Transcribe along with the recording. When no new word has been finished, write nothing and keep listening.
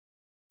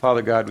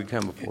Father God, we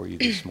come before you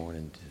this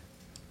morning to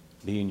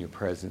be in your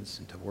presence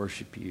and to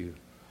worship you.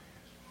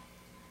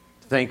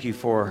 Thank you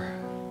for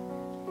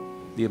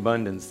the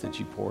abundance that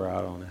you pour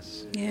out on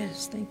us.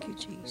 Yes, thank you,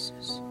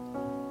 Jesus.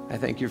 I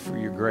thank you for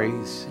your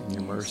grace and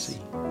your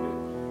mercy.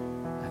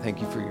 I thank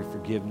you for your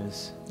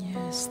forgiveness.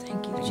 Yes,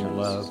 thank you, and Jesus. your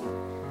love.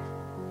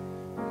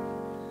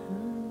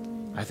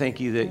 I thank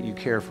you that you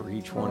care for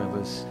each one of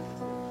us.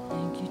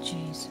 Thank you,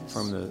 Jesus.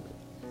 From the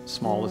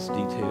smallest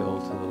detail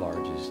to the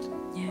largest.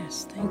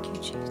 Yes, thank you,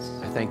 Jesus.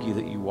 I thank you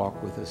that you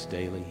walk with us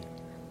daily.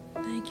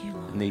 Thank you,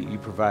 Lord. And that you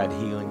provide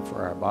healing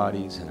for our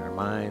bodies and our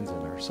minds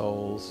and our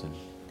souls. And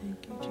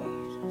thank you,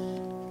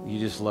 Jesus. You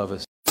just love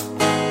us.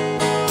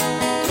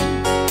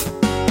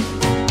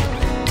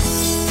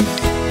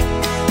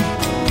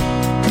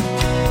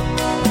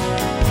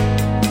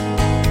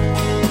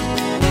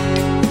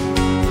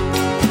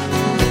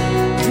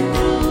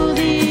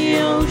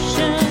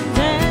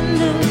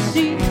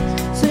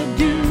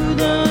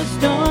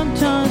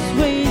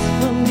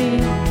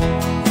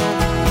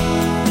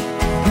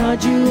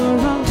 You are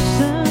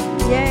awesome.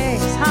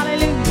 Yes,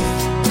 hallelujah.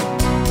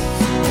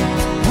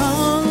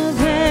 All of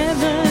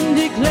heaven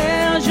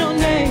declares your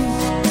name.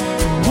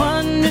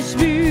 Wondrous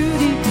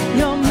beauty,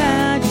 your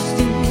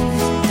majesty.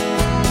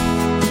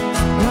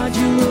 God,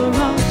 you are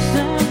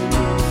awesome.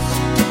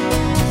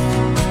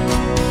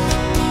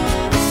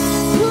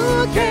 Who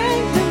can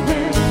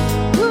compare?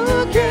 Who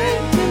can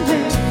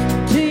compare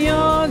to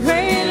your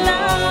great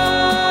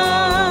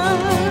love?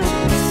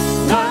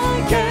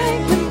 None can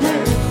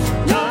compare.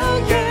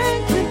 None can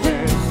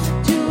compare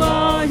to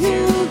all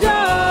you've done.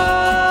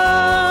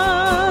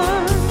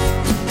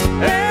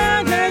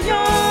 And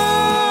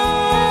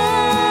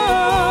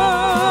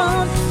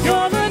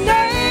you're the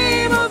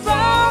name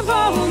above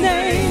all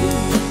names.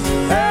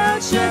 El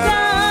Shaddai.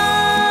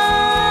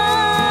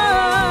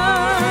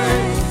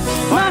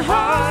 My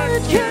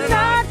heart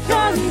cannot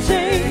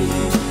contain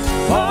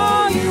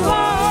all you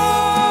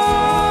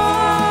are,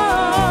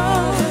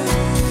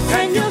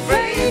 and your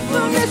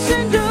faithfulness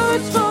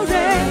endures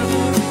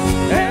forever.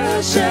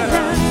 El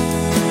Shaddai,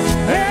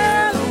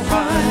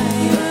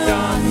 Elohim,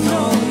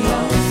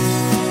 Adonai.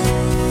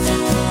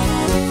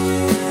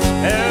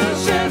 El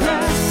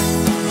Shaddai,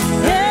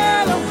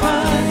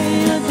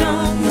 Elohim,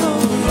 Adonai.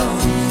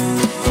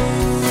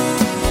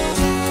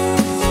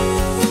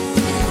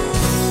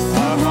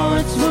 Our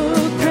hearts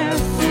were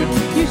crafted,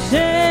 you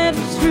set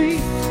us free.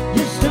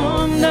 You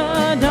stormed the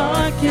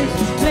darkest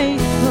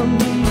place for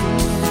me.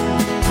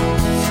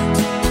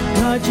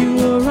 God, you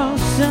are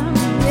awesome.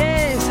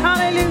 Yes,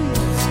 hallelujah.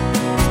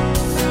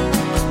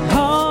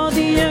 All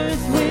the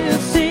earth will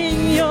sing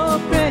your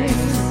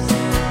praise.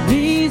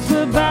 Knees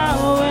will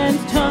bow and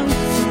tongues.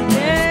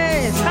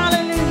 Yes,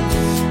 hallelujah.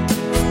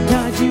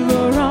 God, you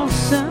are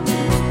awesome.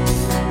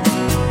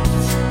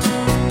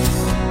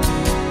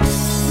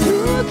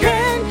 Who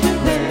can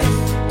compare?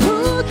 Who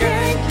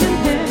can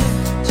compare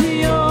to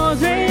your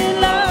great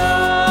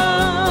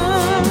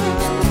love?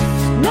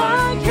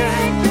 None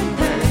can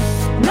compare.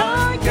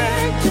 None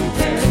can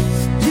compare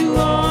to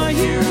all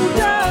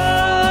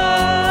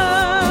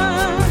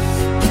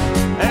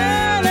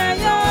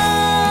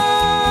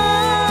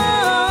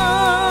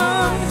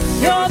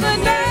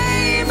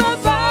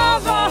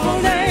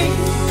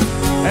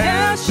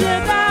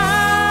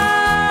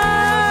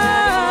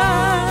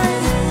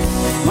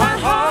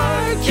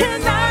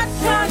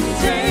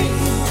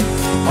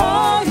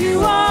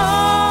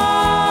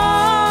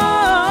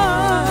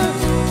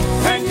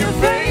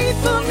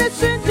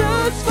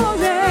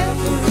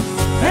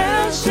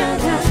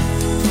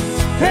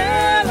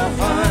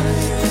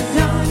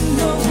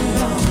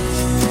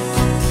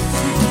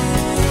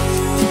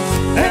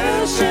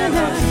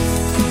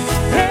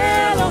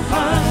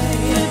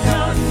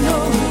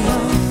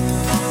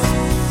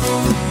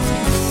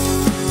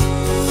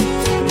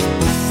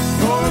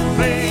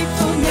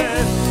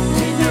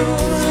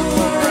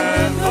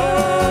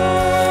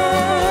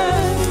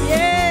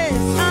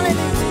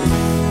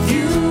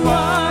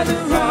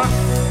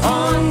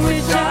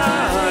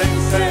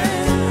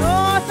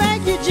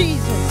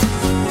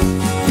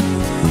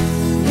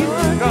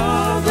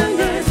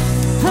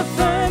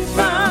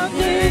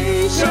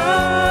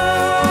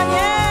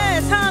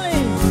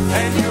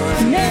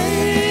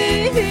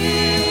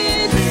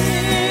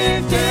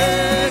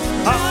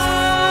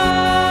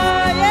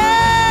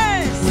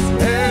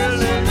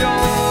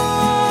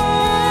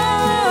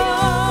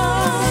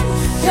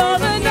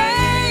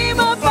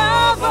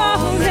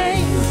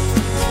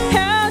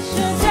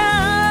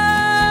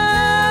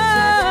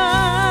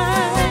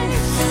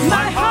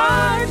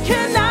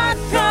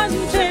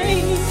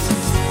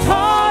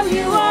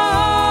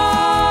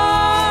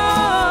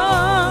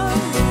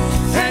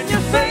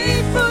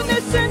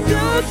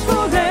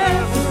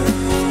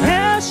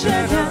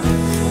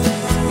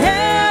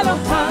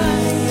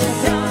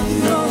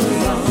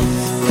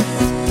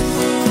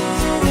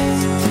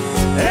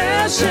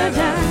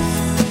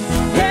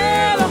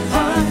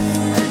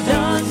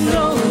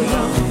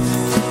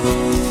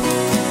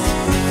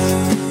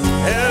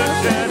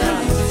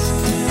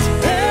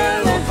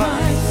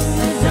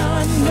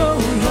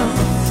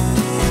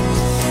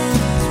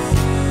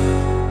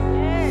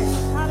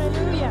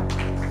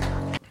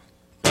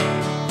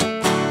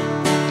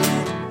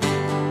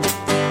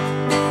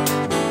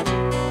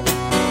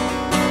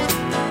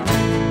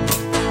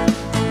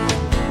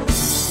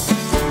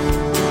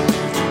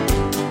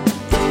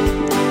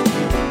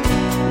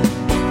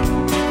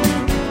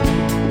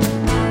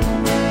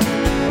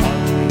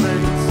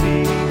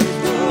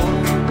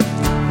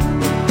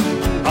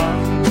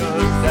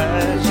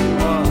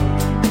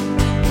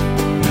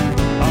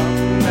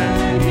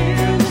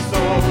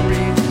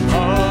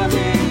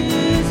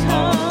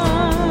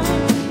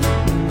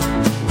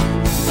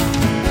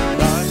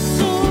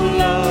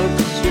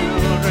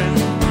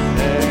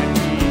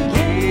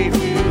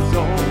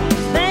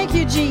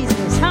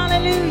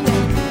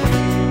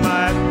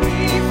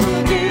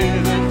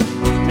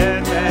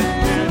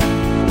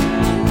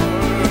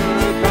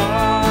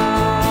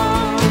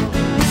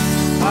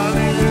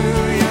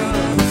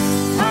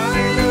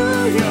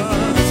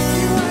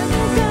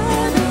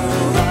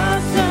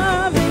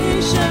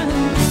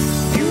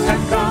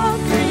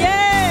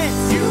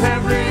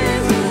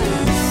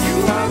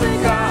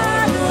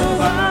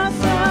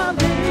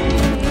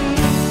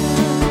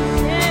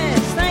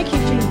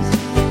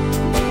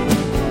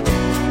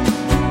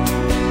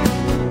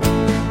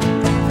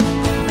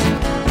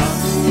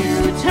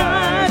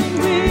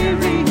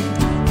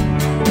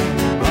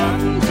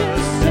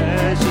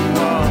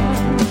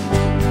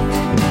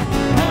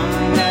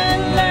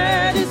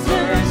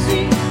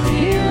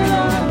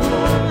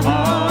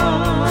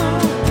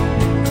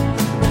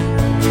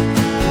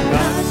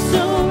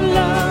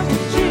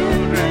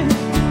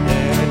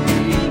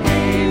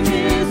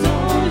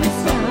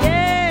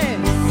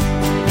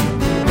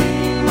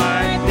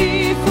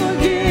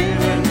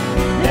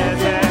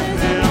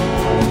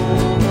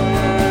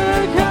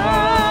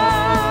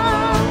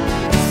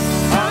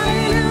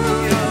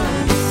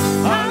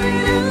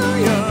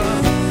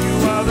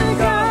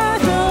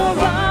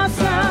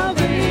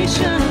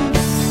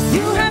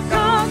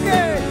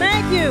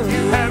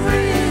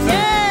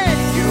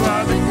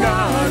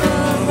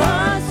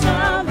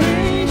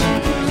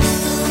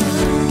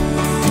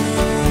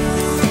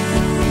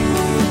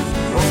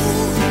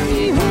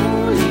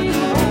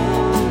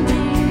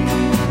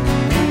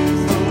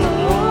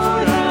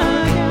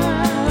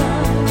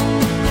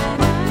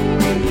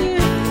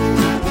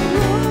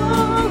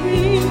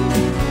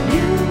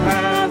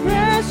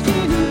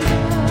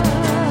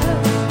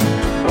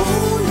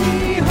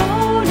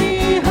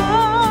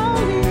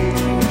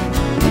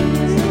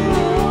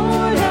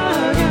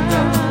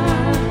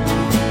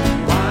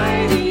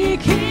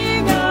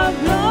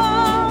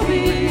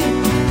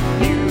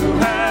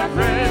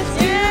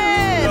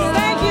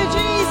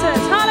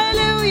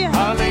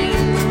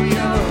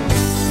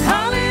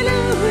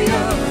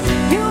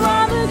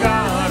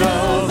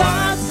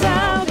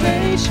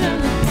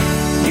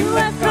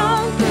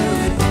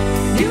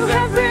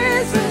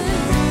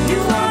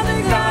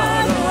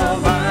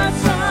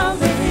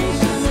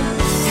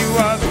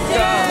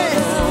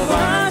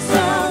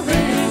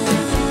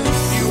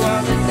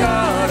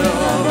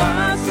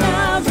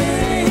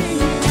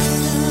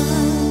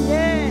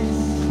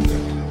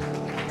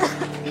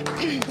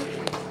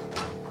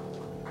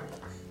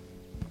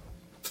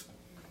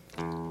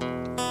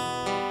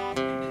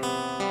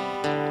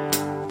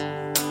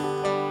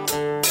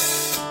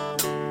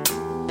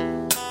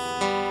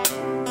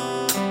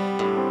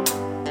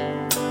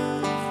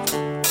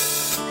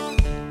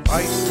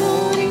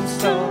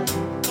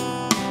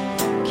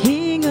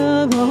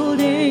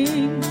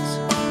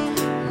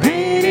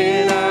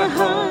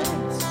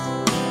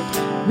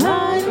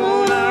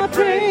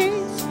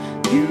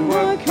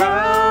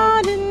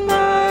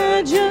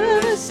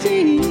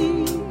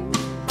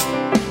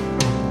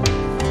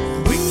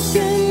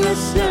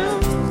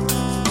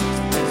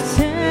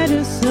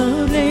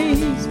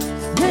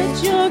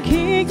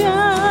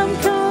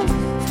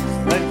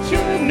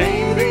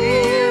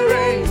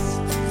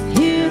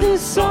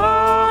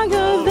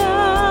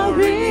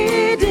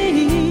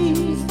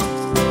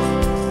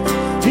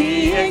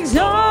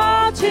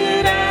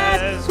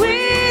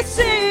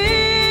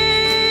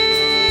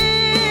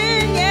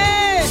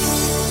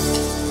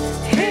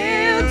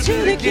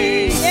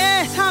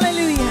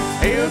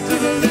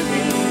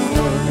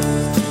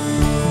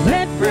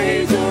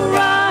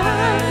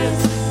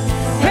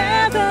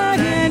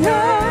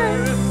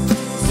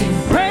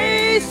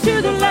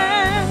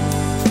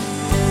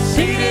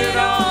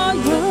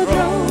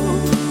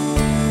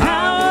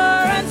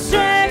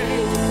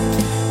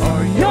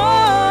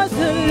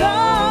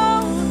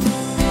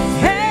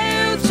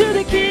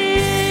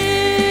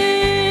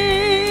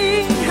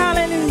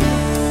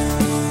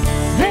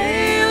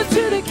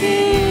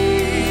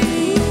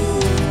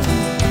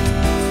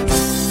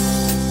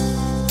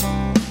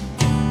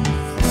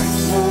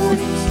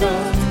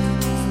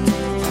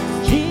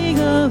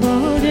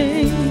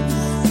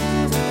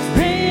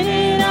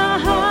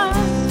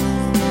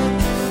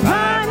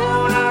Right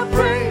on our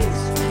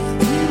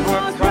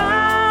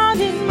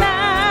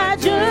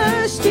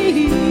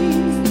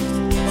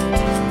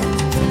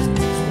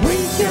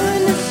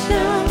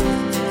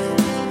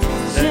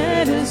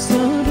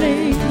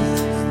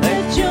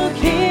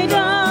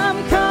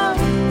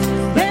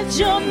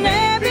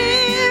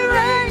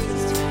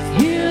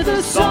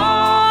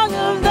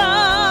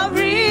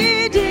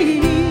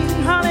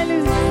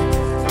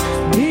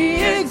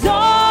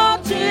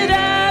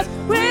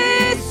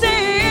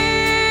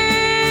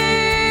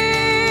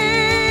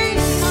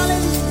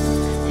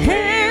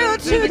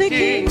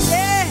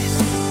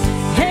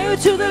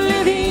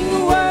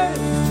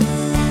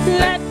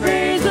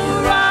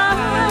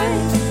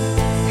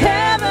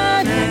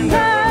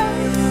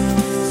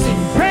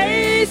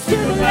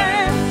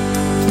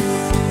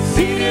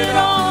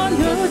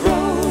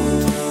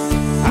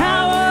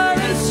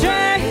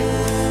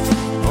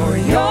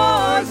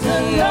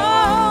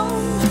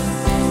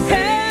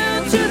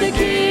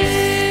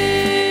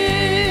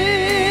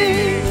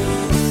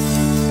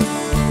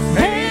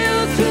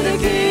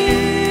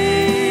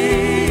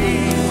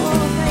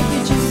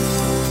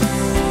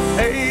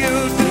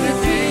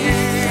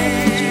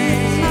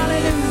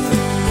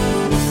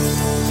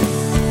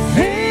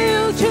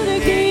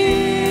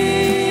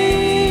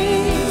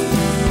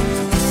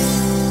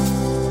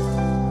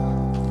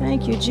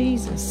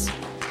Jesus.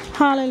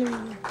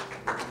 Hallelujah.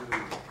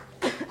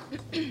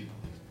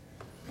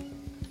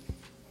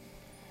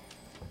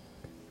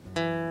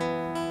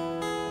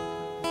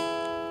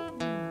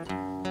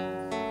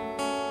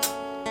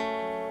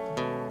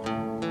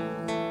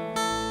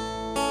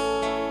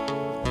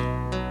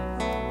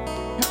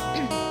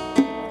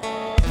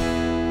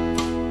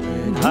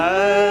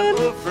 I'm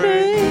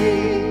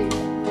afraid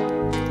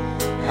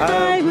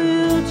I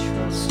will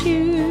trust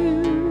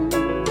you.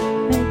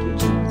 Thank you,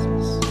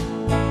 Jesus.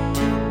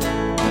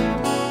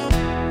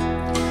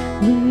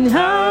 When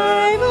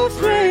I'm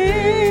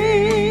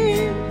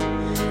afraid,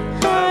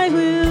 I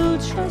will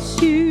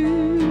trust you.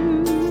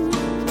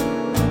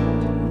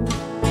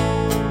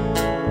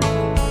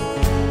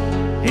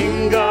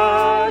 in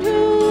God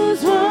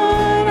Whose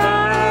word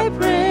I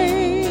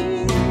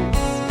praise,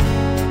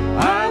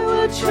 I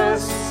will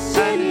trust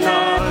and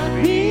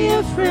not be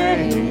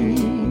afraid.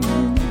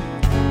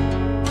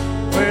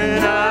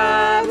 when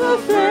I'm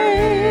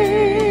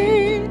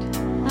afraid,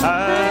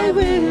 I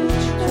will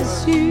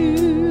trust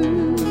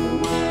you.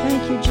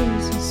 Thank you,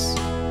 Jesus.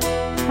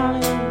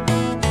 Hallelujah.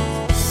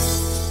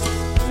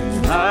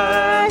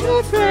 I'm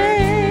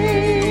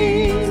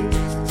afraid,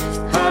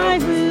 I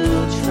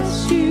will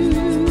trust you.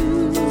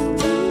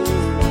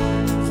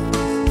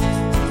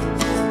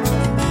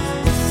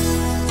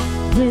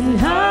 When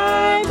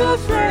I'm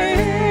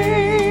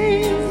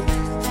afraid,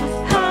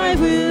 I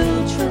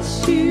will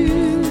trust you.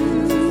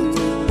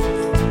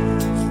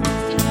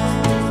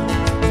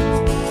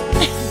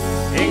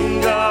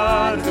 in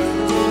God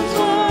Whose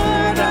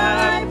word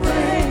I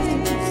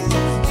praise,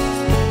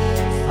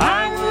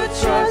 I will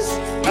trust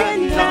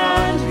and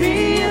not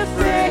be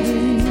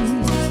afraid.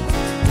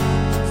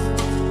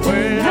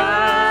 when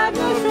I'm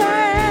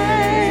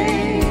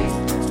afraid,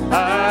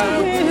 I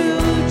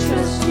will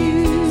trust you.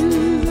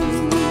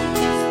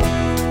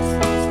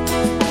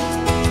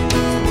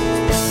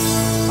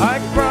 I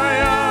cry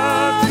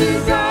out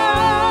to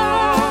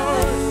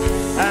God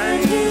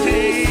and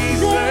He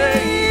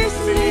saves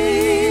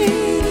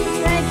me.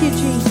 Thank you,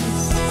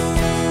 Jesus.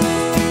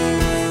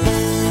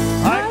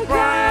 I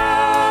cry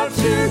out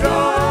to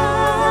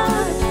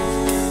God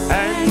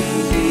and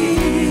He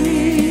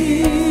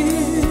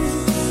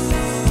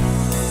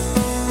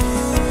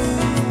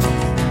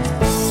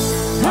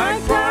I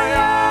cry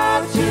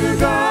out to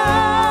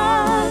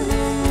God,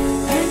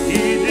 and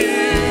He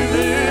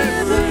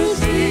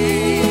delivers me.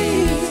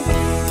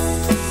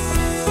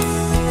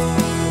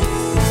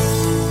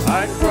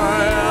 I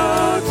cry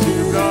out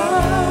to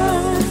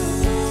God,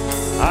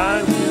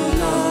 I will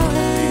not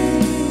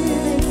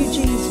fear. Thank you,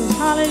 Jesus.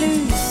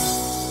 Hallelujah.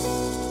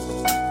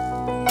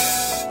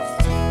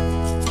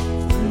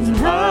 When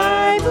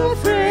I'm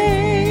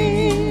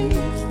afraid,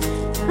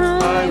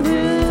 I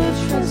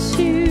will trust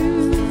you.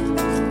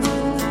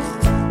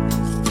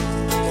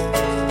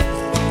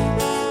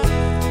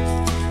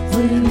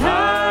 When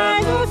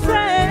I'm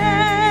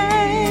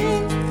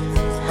afraid,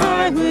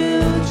 I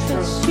will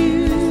trust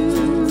you.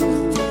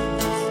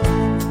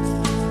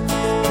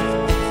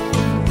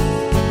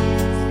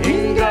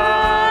 In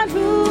God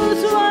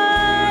whose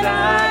word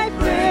I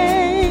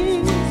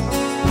praise,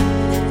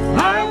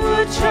 I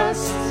will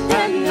trust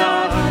and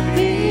not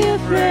be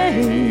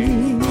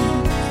afraid.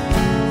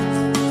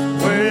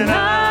 When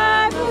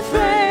I'm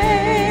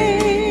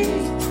afraid,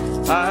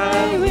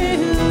 I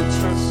will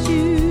trust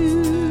you.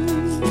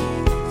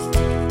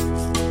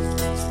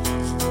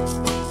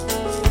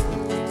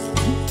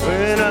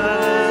 when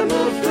I'm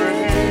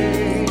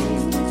afraid,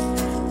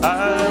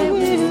 I I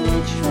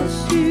will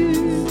trust you.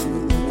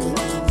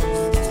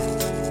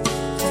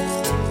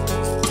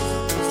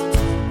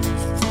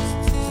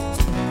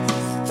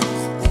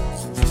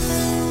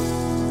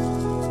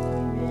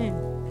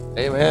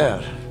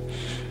 Amen.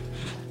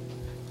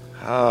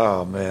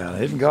 Oh,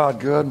 man. Isn't God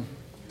good?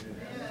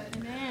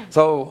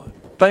 So,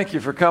 thank you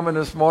for coming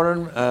this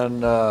morning,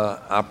 and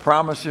I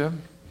promise you,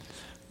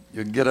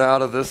 you'll get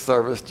out of this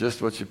service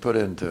just what you put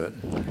into it.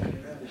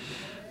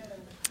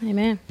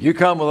 Amen. You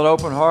come with an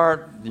open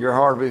heart, your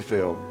heart will be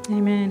filled.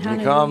 Amen. You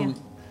Hallelujah. come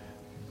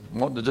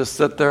wanting to just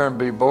sit there and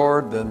be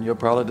bored, then you'll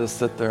probably just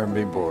sit there and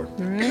be bored.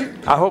 All right.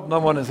 I hope no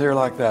one is here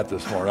like that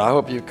this morning. I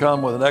hope you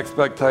come with an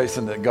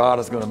expectation that God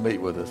is going to meet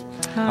with us.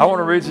 I want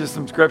to read you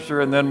some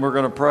scripture, and then we're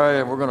going to pray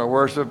and we're going to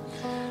worship.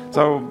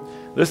 So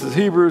this is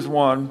Hebrews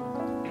 1.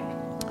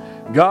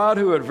 God,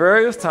 who at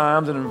various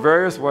times and in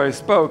various ways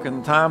spoke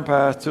in time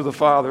past to the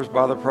fathers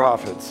by the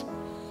prophets.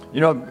 You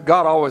know,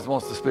 God always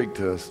wants to speak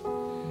to us.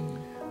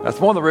 That's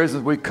one of the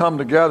reasons we come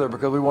together,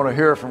 because we want to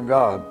hear from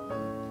God.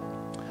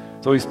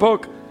 So he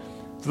spoke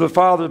to the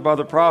fathers by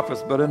the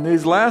prophets, but in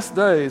these last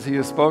days he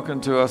has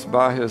spoken to us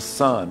by his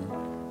Son,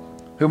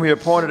 whom he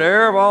appointed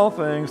heir of all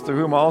things, through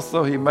whom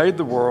also he made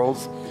the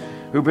worlds,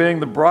 who being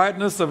the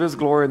brightness of his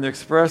glory and the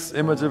express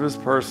image of his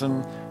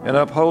person, and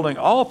upholding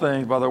all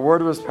things by the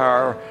word of his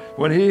power,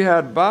 when he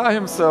had by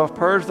himself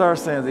purged our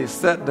sins, he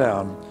sat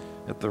down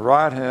at the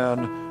right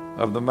hand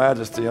of the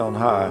majesty on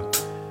high,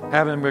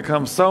 having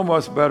become so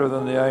much better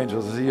than the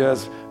angels, as he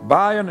has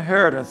by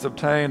inheritance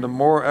obtained a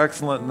more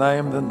excellent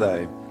name than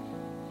they.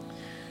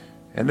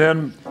 And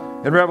then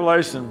in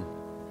Revelation,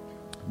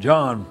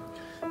 John,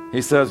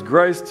 he says,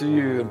 grace to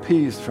you and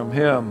peace from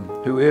him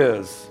who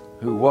is,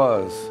 who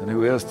was, and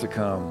who is to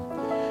come,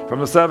 from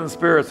the seven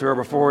spirits who are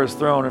before his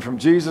throne, and from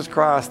Jesus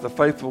Christ, the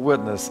faithful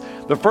witness,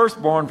 the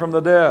firstborn from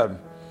the dead,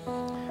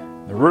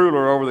 the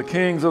ruler over the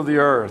kings of the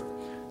earth,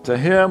 to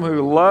him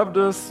who loved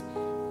us,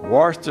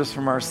 washed us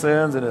from our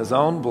sins in his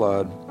own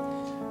blood,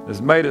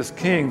 has made us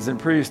kings and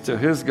priests to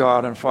his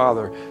God and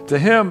Father. To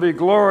him be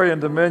glory and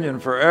dominion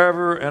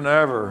forever and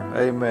ever.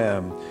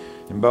 Amen.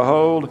 And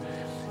behold,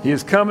 he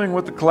is coming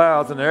with the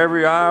clouds, and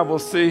every eye will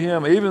see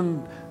him,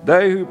 even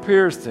they who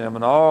pierced him,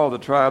 and all the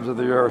tribes of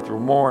the earth will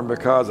mourn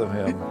because of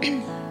him.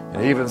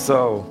 And even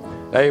so,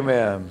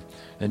 amen.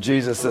 And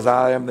Jesus says,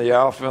 I am the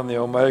Alpha and the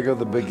Omega,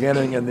 the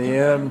beginning and the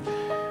end,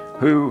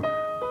 who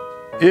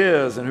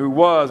is and who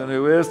was and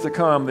who is to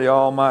come, the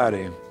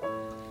Almighty.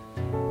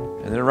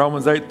 And in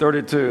Romans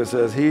 8:32 it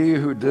says, he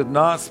who did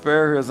not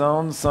spare his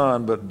own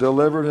son, but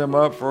delivered him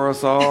up for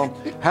us all,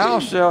 how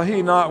shall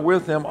he not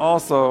with him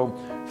also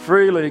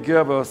freely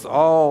give us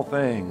all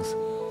things?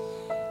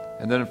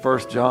 And then in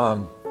 1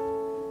 John,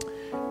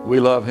 we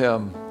love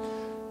him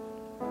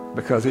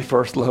because he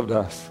first loved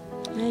us.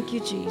 Thank you,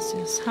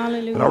 Jesus.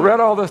 Hallelujah. And I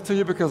read all this to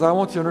you because I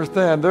want you to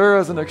understand there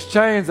is an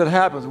exchange that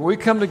happens. When we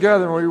come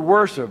together and we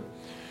worship,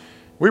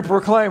 we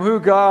proclaim who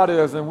God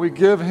is and we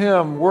give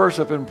him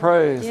worship and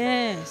praise.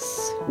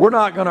 Yes. We're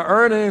not going to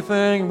earn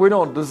anything. We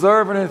don't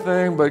deserve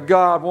anything, but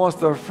God wants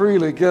to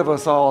freely give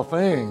us all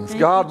things.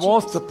 God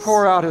wants to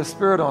pour out his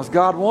Spirit on us.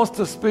 God wants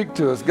to speak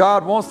to us.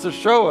 God wants to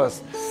show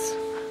us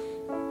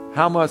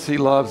how much he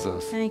loves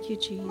us. Thank you,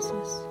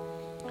 Jesus.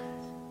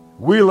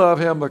 We love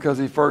him because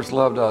he first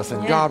loved us,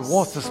 and Yes. God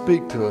wants to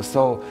speak to us.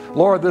 So,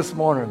 Lord, this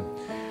morning,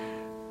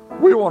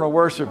 we want to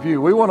worship you.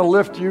 We want to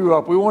lift you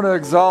up. We want to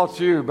exalt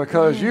you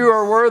because Yes. you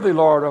are worthy,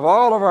 Lord, of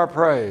all of our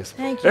praise.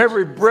 Thank you,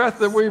 Every Jesus. breath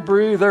that we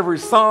breathe, every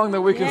song that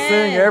we can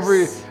sing,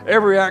 Yes.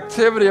 every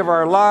activity of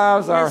our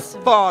lives, our Yes, sir.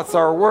 thoughts,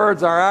 our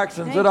words, our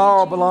actions, Thank it you,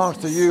 all Jesus. belongs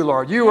to you,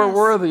 Lord. You are Yes.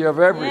 worthy of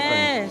everything.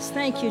 Yes.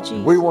 Thank you,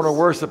 Jesus. We want to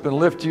worship and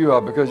lift you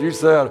up because you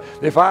said,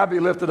 if I be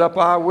lifted up,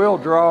 I will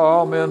draw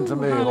all men to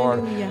me,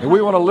 Lord. Hallelujah. And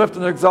we want to lift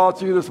and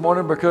exalt you this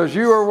morning because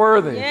you are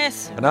worthy.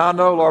 Yes. And I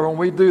know, Lord, when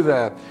we do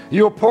that,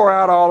 you'll pour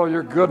out all of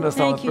your goodness on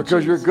Thank us you,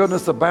 because your Jesus.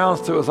 goodness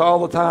abounds to us all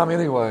the time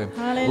anyway.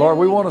 Hallelujah. Lord,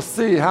 we want to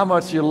see how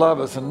much you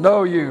love us and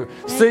know you,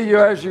 see you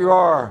as you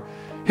are,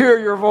 hear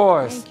your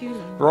voice. Thank you,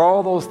 Lord. For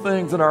all those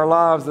things in our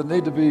lives that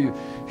need to be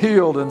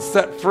healed and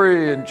set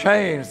free and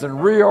changed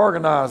and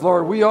reorganized,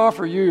 Lord, we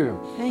offer you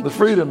Thank the you,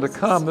 freedom Jesus. to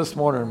come this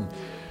morning.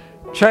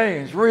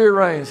 Change,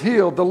 rearrange,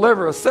 heal,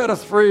 deliver us, set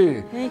us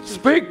free. Thank you.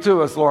 Speak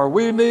to us, Lord.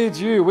 We need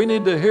you. We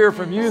need to hear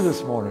from you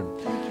this morning.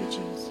 Thank you,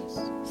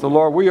 Jesus. So,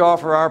 Lord, we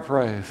offer our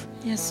praise.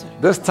 Yes, sir.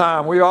 This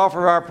time we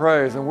offer our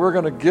praise and we're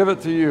going to give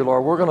it to you,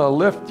 Lord. We're going to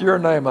lift your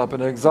name up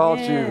and exalt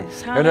Yes.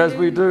 you. And as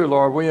we Hallelujah. do,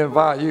 Lord, we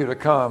invite you to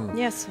come,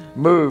 Yes, sir.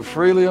 move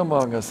freely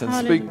among us and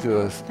speak to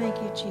Hallelujah. us. Thank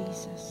you,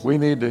 Jesus. We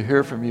need to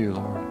hear from you,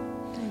 Lord.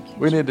 Thank you.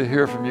 We need to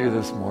hear from you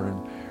this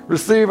morning.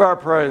 Receive our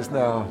praise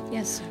now.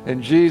 Yes, sir.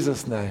 In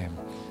Jesus' name.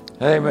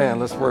 Amen.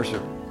 Let's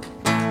worship.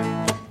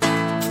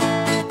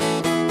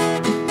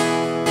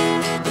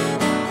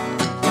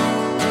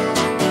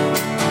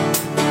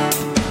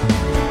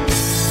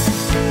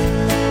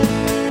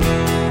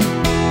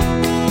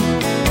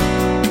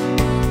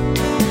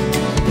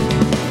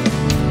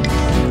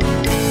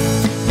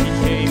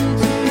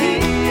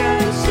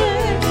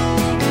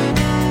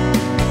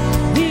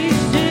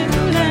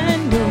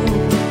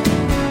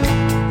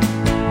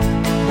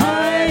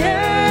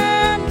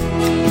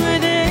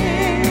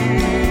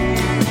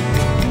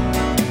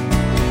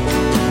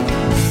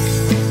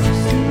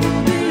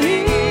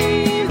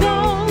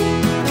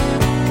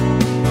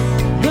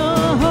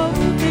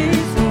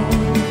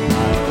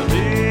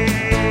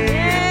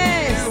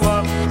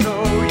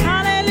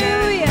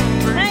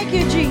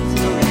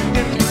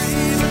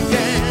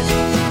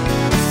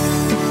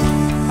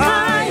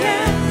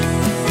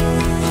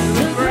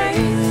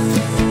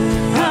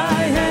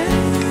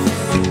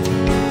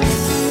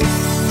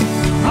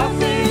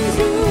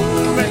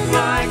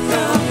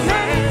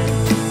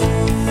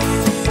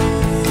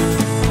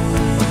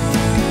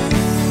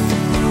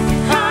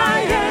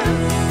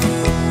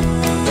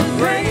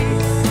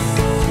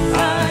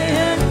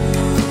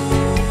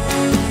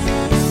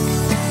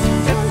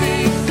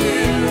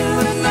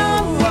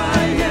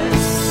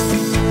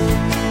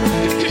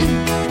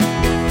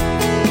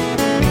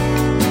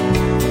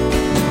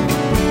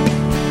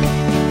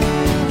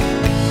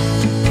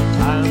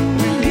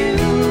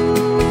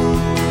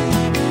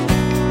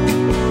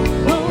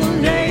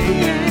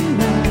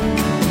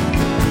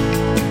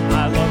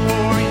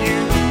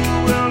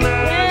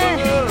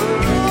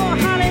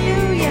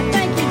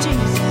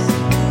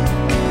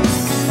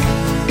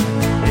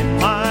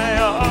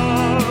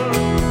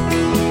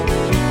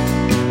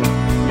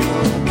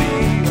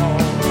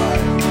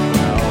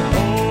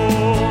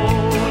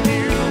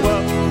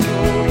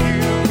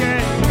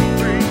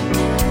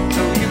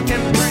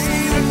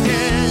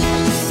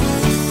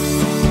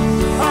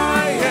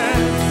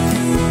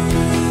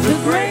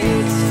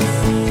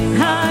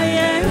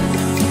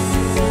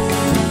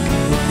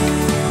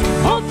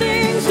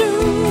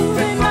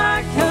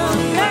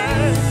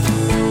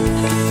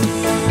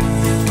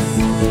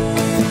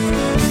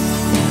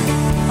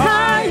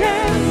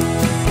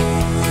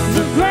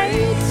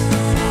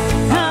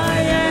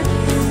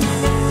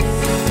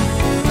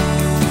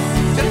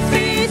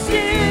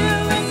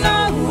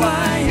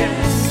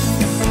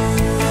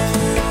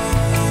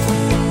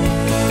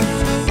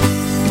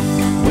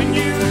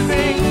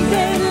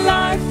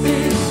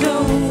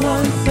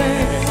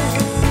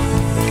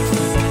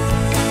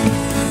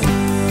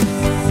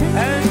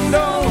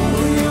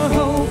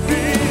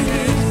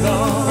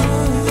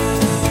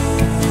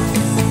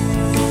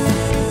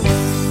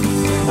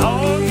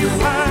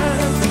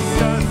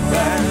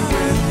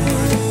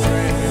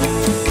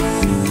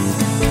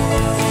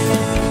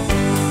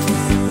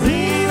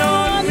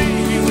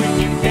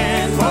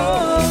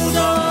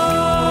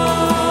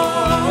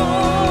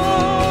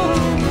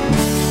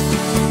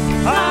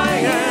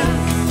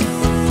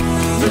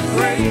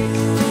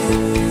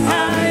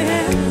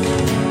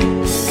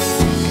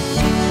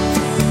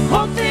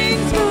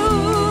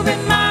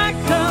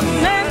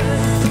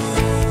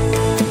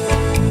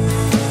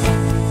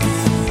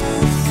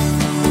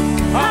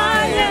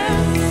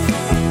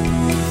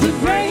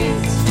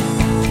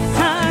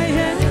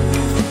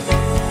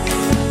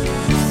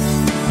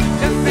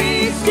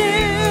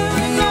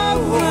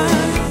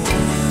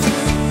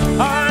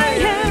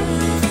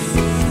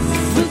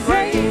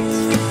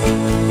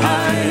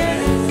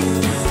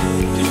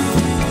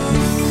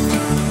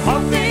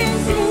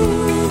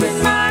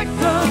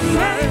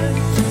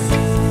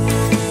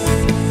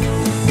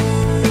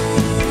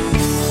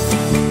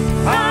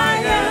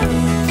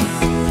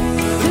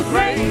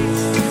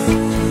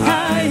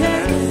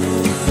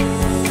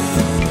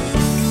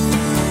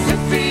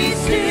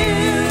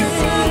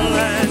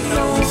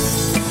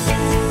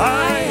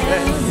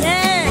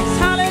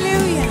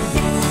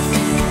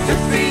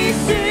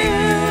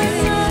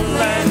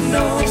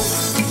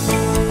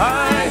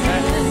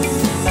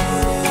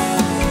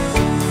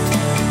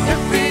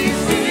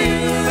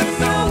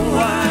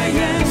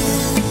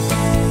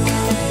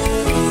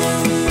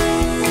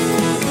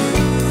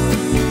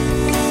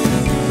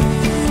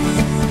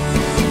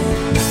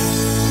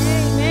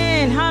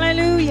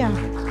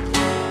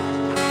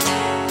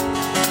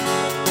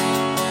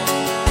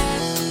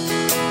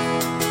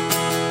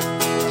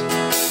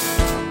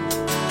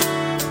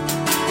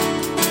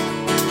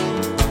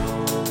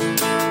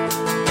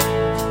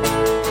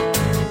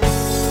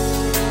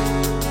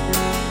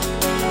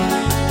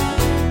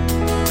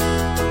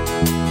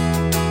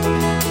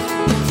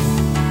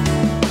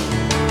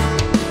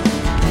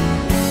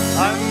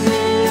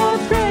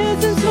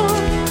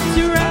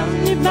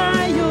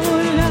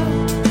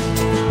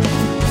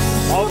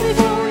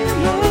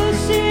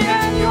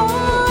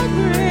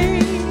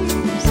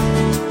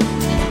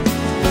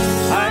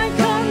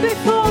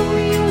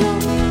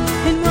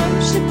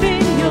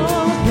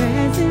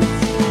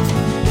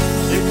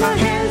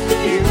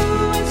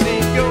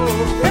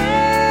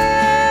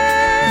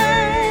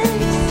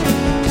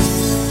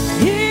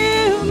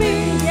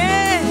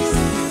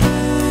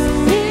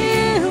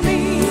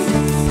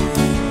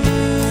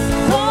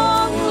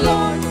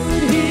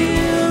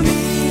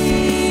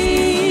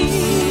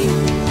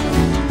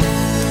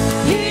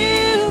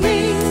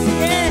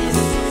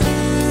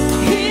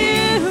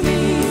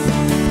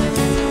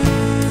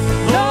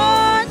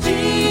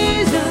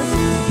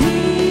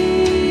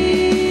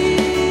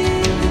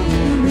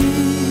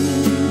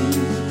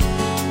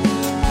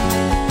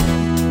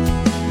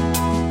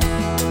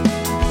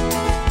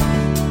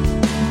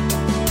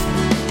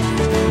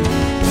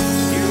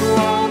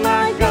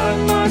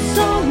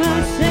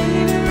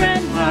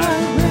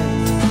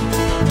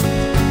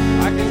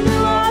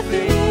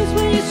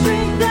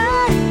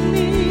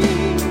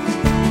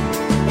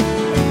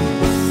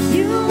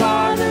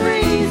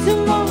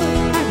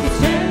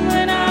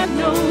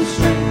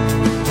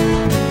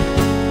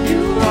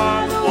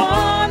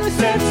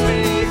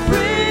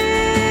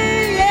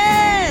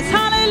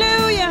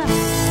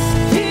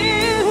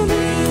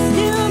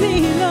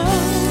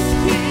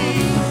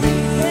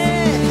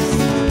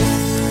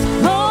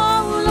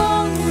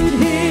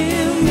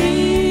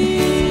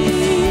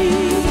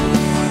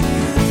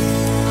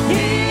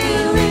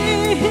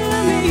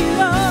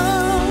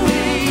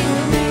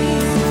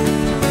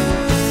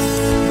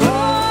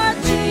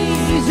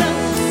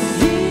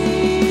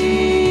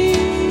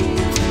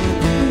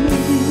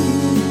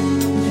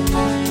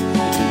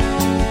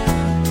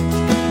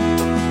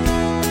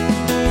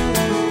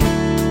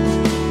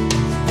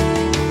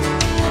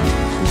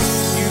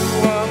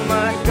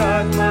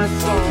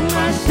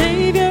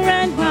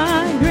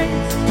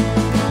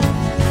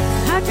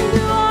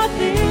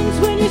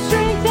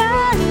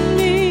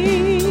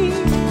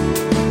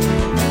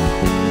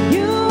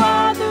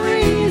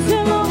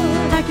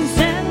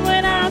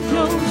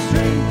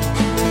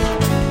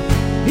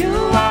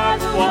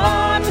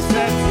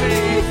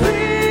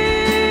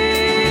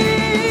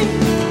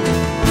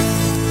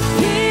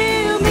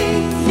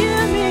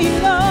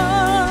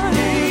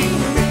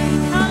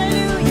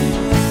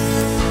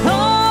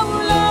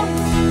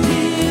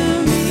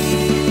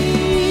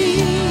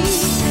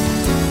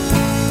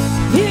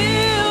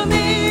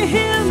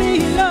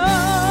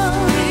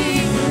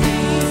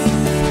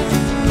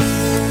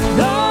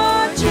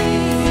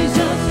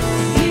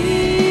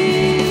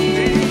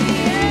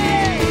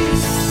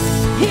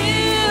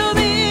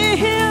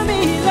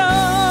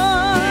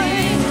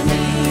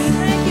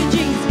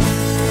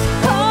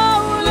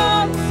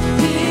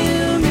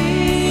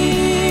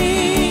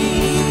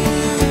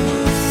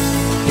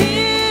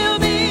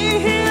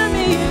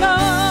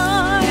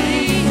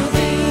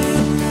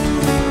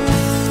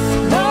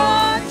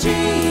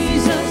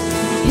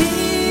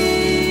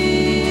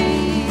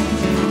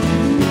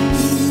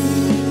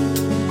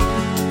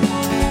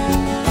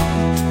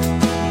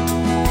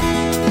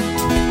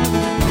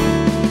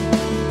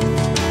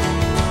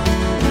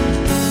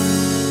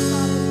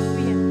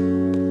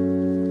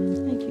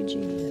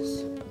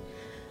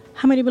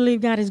 many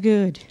believe God is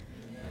good?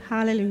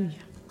 Hallelujah.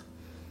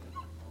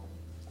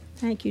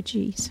 Thank you,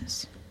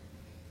 Jesus.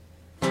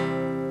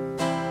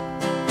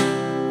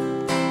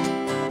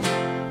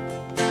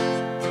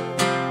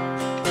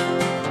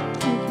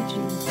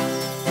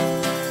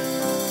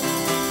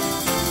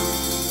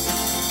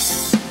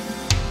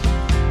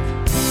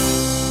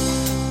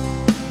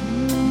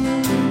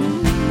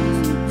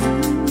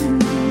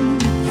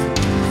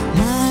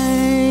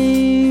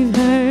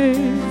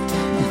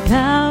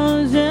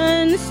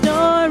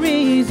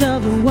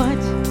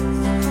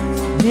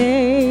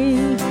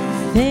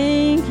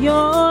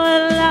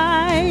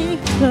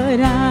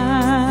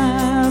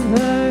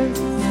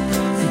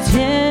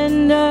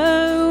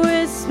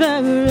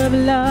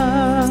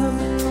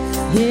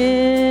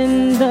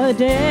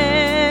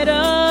 Dead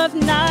of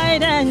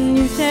night, and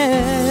you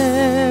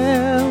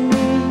tell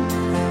me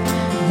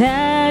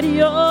that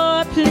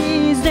you're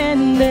pleased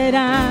and that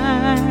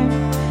I'm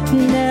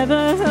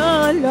never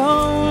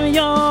alone.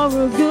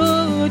 You're a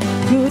good,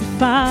 good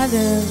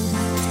Father.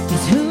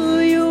 It's who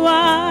you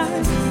are.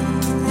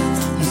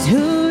 It's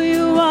who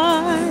you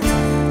are.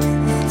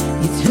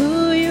 It's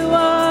who you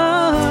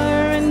are,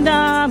 and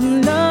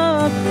I'm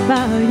loved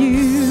by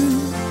you.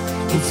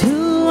 It's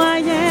who I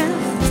am.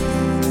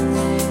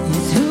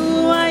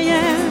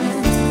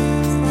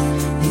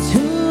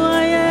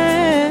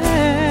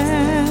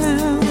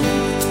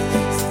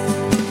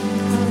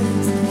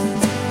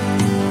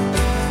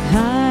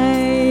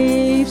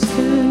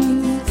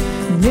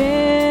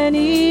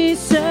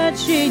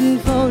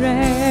 For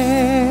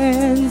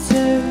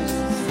answers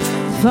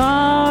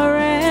far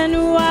and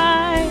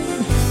wide,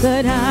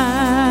 but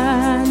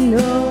I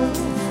know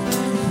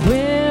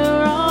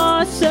we're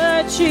all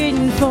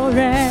searching for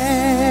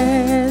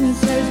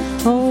answers.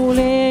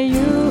 Only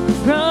you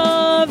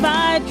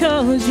provide,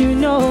 'cause you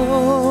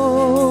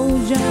know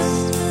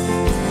just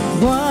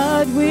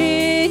what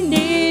we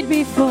need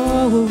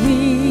before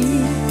we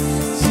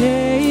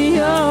say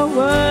a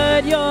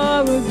word.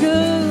 You're a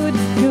good,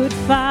 good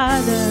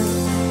Father.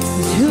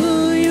 It's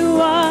who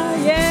you are,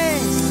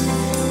 yes.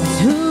 It's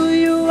who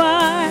you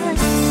are.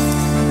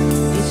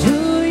 It's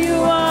who you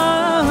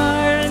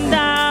are, and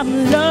I'm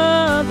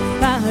loved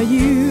by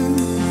you.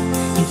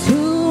 It's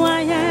who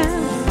I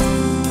am.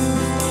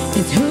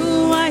 It's who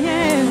I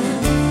am.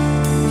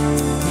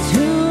 It's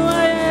who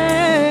I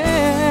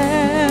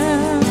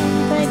am.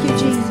 Thank you,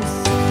 Jesus.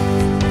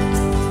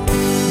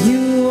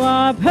 You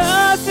are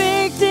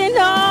perfect in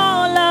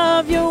all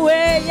of your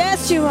ways.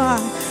 Yes, you are.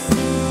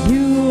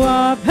 You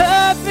are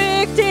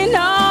perfect in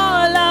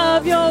all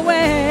of your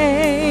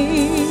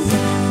ways.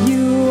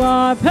 You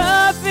are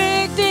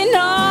perfect in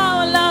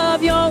all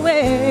of your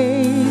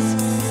ways.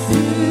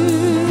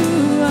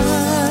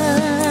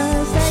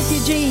 Thank you,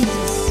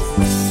 Jesus.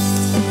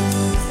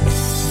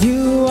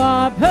 You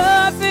are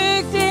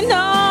perfect in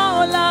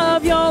all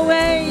of your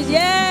ways.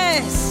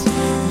 Yes,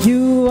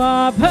 you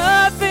are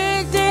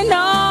perfect in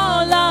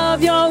all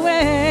of your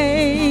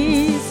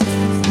ways.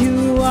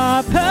 You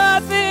are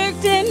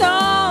perfect in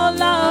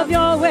all of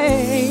your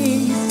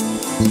ways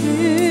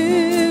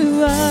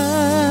to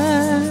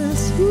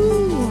us.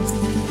 Ooh.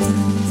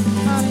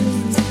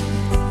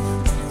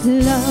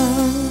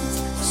 Love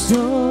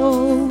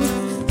so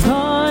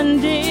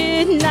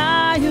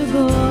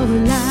undeniable,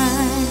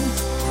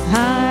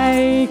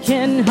 I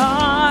can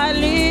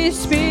hardly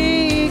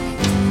speak.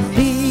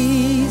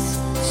 Peace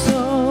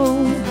so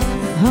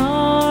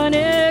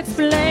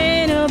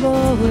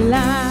unexplainable,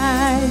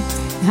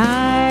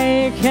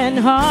 I can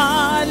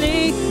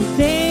hardly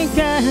think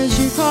as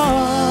you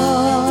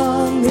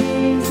call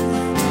me.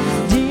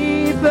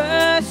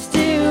 Deeper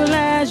still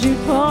as you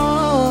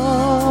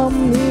call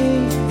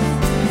me.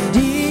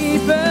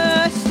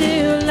 Deeper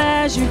still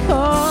as you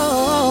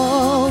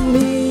call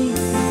me.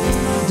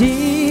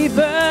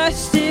 Deeper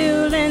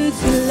still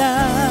into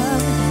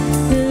love.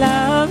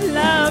 Love,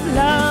 love,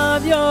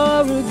 love.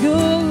 You're a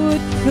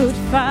good, good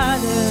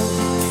Father.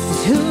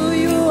 It's who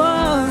you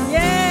are,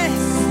 yes.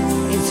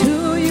 It's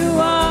who you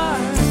are.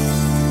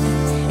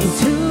 It's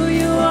who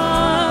you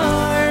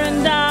are,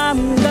 and I'm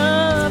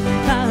loved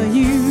by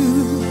you.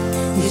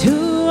 It's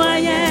who I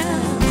am.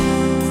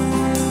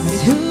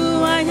 It's who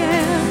I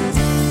am.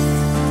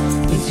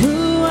 It's who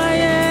I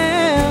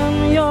am.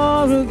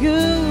 You're a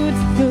good,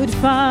 good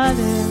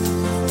Father.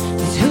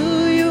 It's who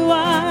you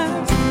are.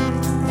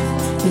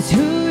 It's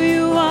who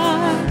you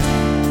are.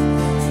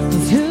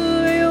 It's who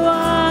you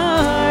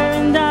are,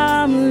 and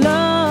I'm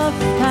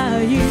loved by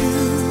you.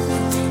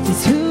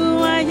 It's who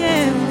I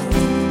am.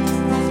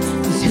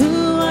 It's who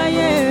I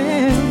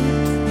am.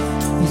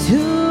 It's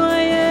who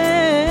I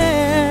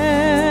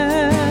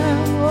am.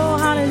 Oh,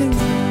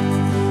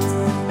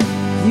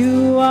 hallelujah. You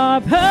are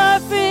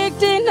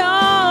perfect in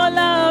all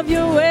of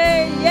your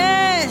ways.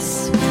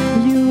 Yes,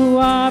 you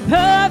are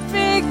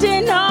perfect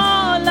in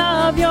all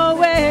of your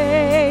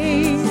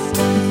ways.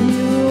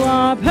 You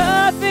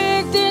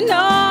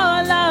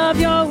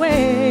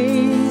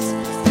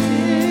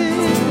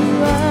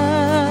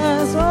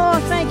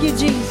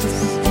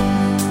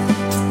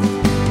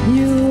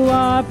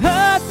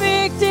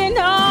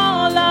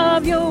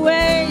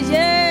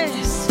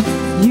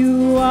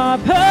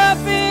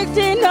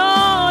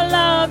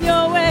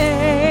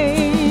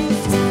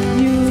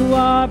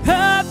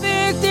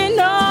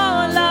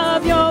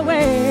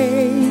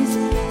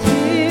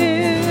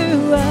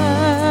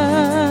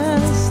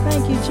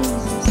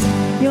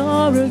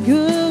You're a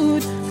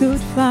good,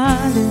 good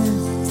Father.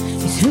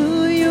 It's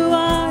who you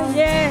are,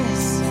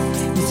 yes.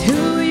 It's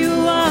who you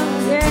are,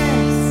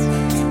 yes.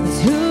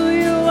 It's who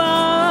you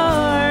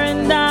are,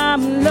 and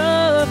I'm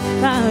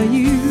loved by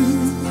you.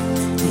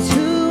 It's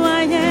who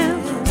I am.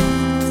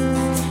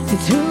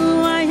 It's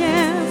who I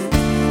am.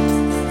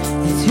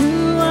 It's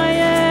who I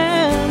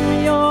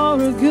am.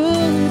 You're a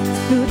good,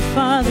 good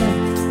Father.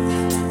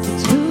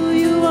 It's who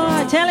you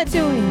are. Tell it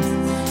to him.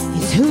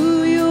 It's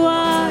who you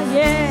are,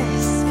 yes.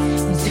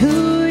 It's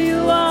who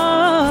you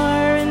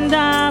are, and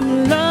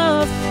I'm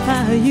loved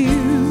by you.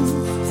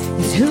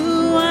 It's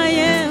who I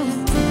am.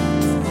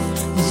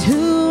 It's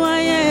who I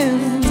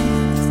am.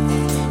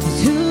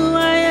 It's who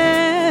I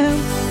am.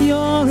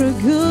 You're a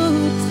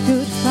good,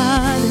 good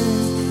Father.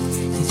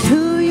 It's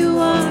who you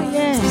are,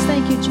 yes.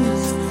 Thank you,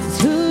 Jesus.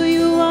 It's who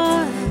you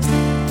are.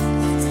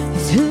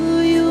 It's who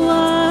you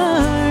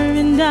are,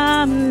 and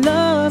I'm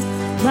loved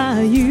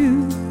by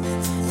you.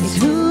 It's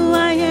who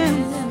I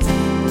am.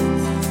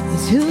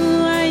 It's who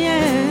I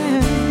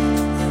am.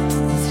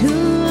 It's who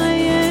I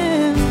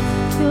am.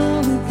 You're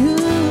a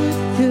good,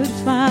 good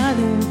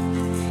Father.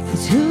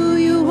 It's who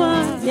you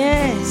are,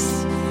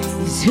 yes.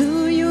 It's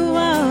who you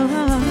are.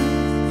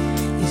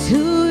 It's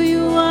who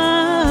you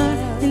are,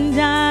 and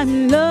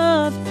I'm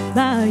loved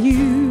by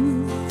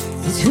you.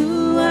 It's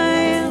who I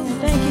am.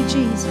 Thank you,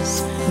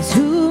 Jesus. It's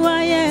who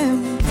I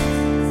am.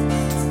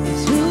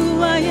 It's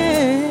who I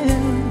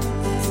am.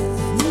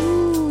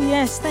 Ooh,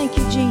 yes, thank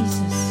you,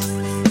 Jesus.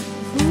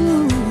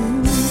 Ooh.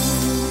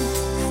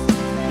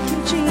 Thank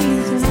you,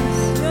 Jesus.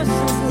 You're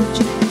so good,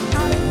 Jesus.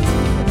 Hallelujah.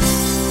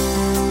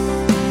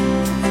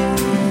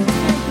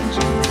 Thank you,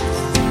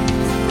 Jesus.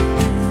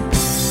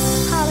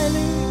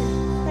 Hallelujah.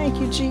 Thank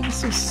you,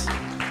 Jesus.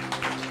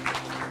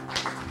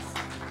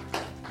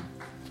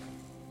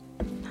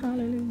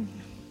 Hallelujah.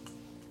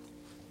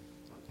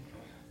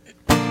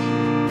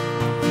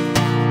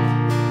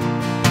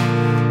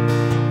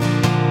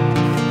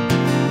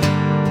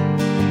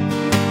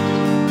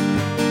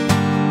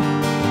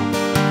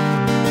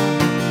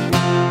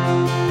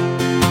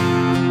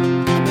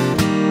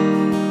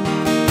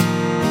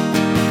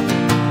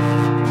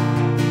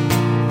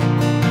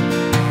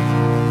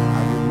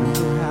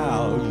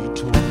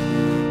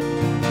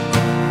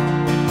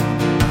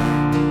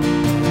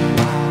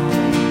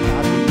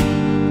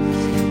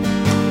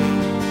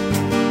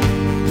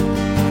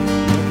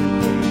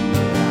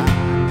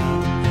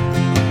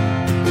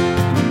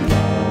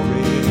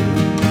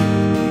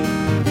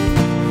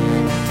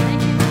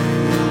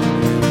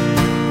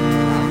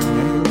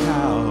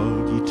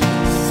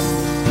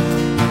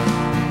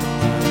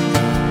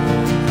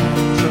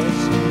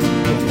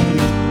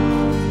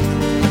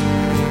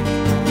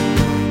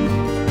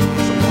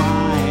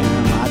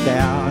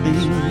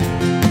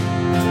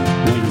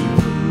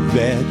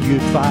 That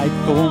you'd fight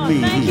for me.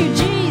 Thank you,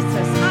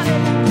 Jesus.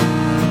 Hallelujah.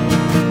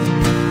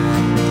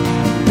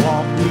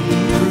 Walk me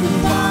through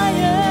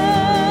fire,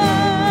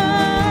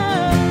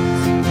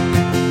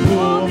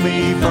 pull me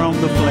from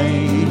the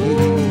flame.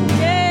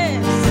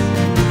 Yes.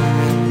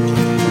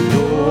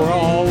 You're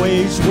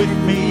always with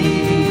me.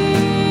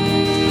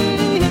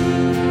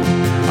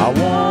 I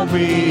won't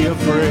be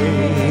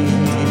afraid.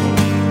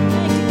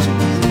 Thank you,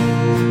 Jesus.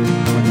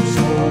 When the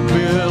storm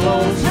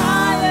billows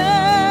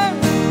higher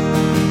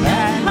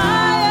and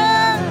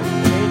higher,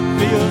 it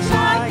feels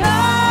like I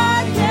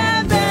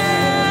can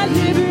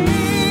barely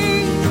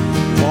breathe.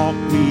 Walk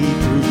me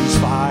through these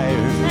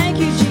fires, Thank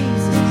you,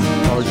 Jesus.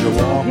 'cause you're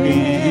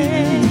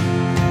walking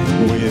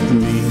with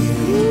me.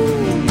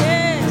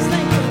 Yes,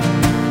 thank you,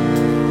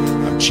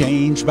 Lord. I'm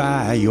changed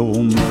by your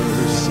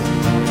mercy,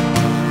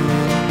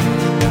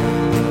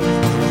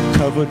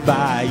 covered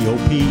by your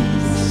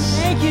peace.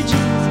 Thank you, Jesus.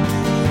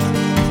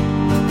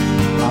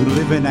 I'm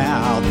living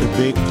out the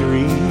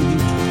victory.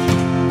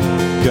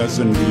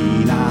 Doesn't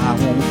mean I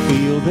won't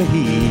feel the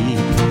heat.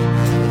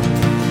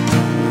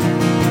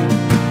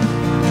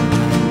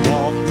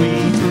 Walk me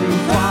through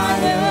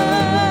fire,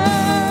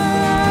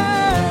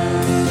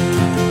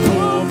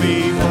 pull me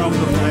from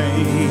the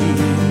flame.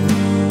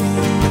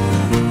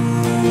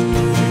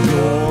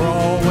 You're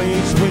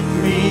always with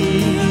me.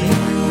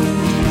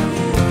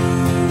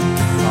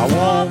 I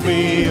won't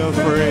be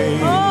afraid.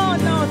 Oh,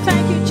 no,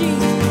 thank you,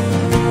 Jesus.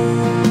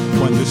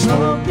 When the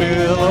storm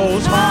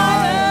billows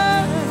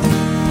higher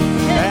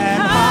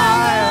and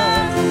higher,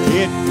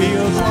 it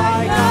feels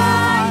like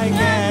I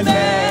can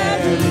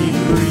barely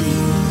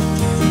breathe.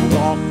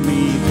 Walk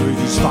me through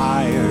these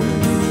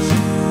fires,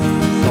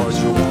 'cause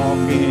you're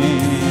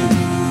walking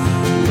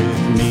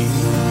with me.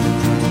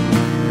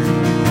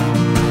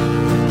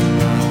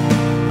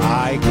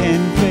 I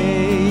can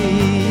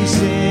face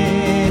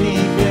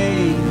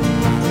anything,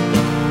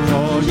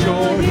 'cause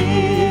you're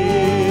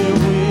here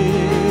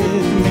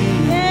with me.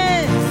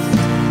 Yes.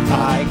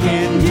 I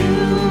can do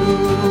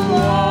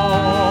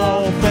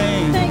all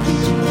things, Thank you,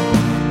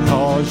 Jesus.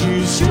 'cause you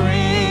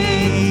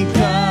strengthen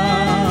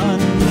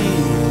me.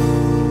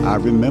 I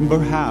remember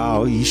how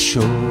you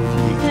showed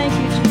me Thank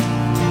you, Jesus.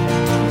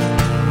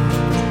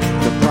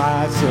 the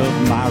price of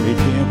my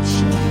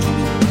redemption.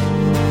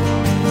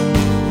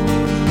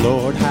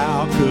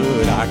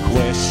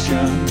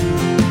 question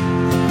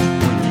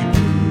when you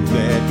prove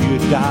that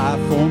you'd die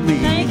for me.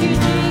 Thank you,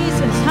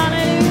 Jesus.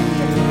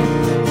 Hallelujah.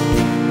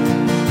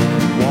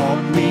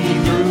 Walk me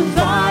through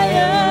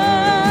fire,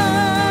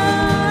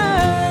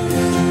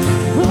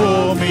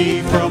 pull me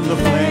from the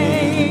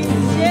flames.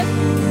 Yes.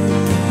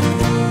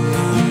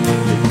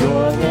 If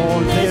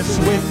you're this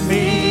with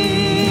me,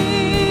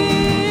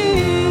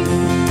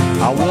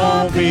 I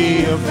won't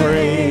be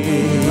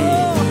afraid.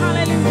 Oh,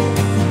 hallelujah.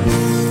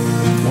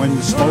 When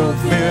the smoke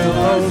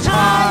billows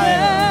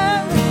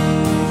higher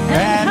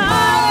and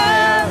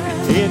higher,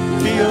 it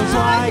feels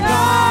like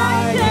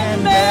I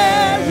can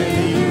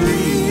barely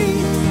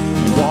breathe.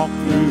 Walk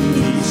through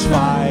these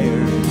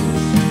fires,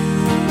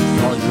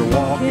 'cause you're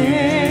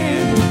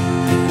walking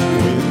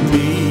with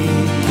me.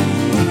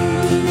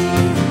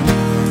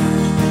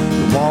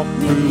 Walk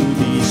through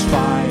these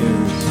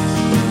fires,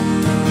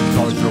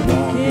 'cause you're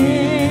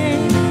walking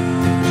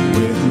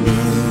with me.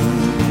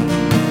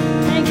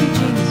 Thank you,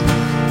 Jesus.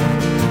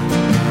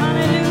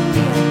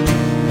 Hallelujah.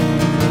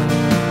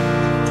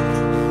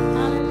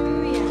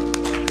 Hallelujah.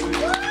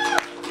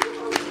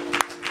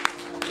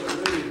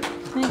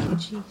 Thank you,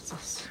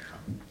 Jesus.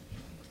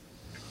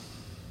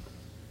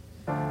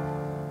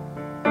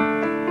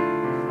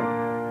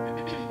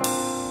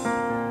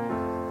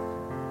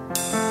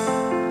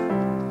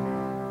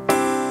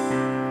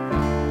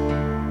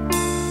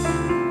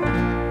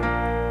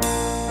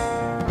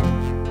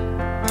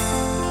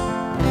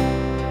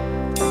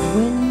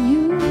 When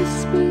you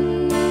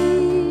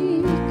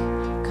speak,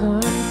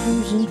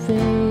 confusion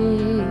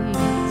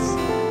fades.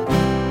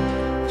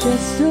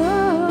 Just a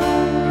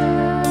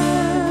word,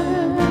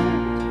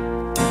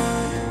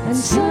 and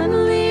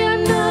suddenly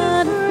I'm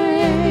not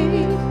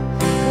afraid.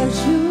 'Cause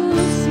you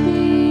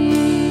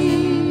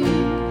speak,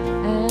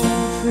 and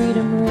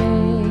freedom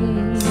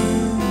reigns.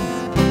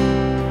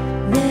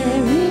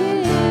 There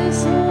is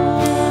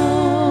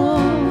hope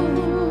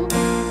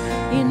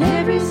in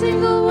every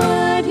single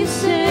word you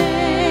say.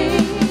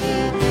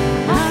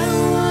 I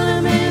don't wanna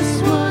miss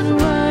one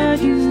word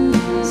you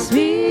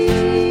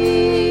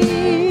speak,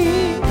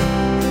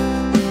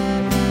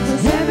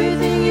 'cause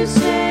everything you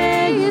say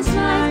is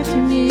life to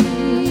me.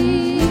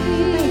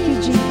 Thank you,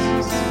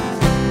 Jesus.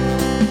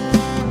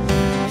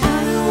 I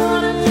don't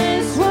wanna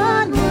miss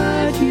one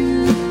word you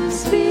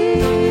speak.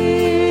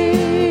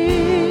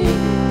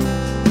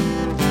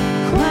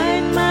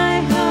 Quiet my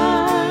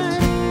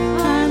heart,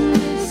 I'm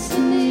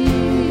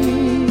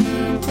listening.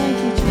 Thank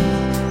you,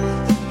 Jesus.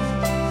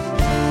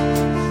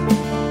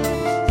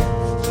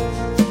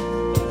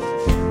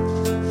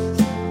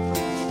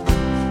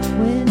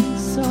 When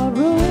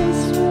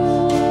sorrows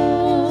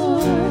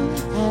roar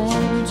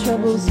and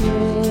troubles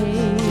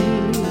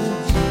rage,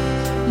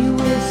 you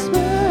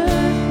whisper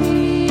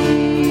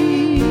peace.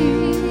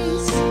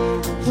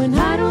 When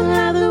I don't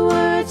have the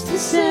words to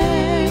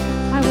say,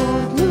 I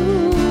won't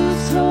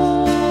lose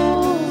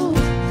hope.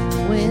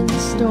 When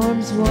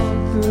storms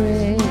won't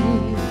break,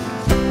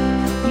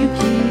 you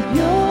keep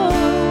your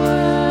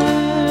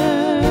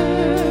word.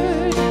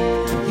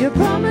 Your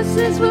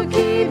promises will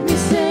keep me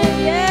safe.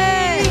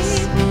 Yes.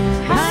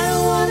 I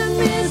don't wanna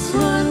miss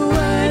one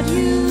word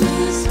you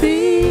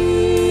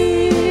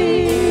speak,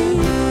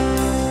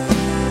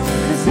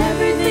 'cause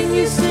everything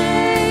you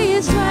say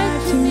is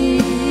life to me.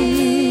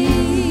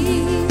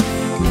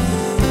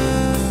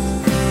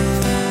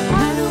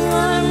 I don't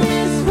wanna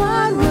miss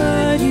one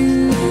word you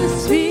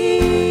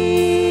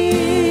speak.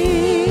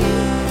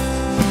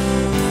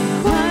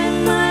 Quiet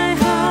my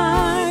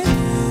heart,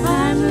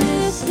 I'm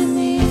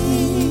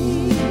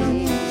listening.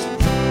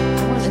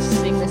 I want to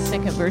sing the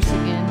second verse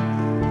again,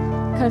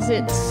 because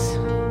it's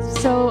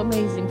so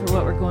amazing for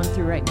what we're going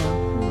through right now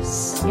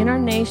in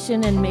our nation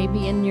and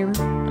maybe in your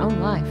own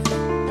life.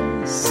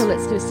 So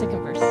let's do a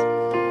second verse.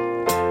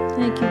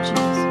 Thank you,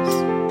 Jesus.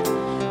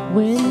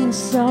 When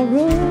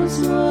sorrows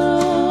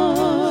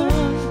roar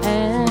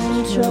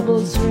and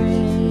troubles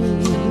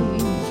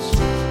rage,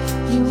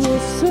 you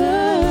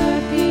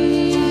whisper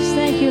peace.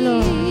 Thank you,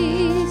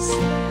 Lord.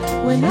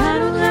 When I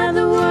don't have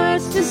the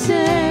words to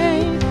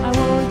say, I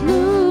won't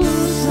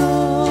lose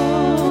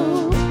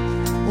hope.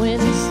 When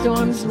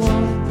storms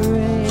won't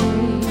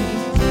break,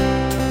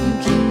 you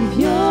keep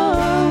your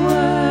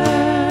word.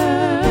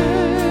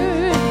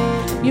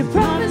 Your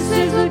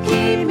promises will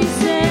keep me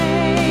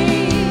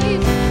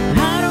safe.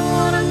 I don't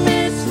wanna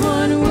miss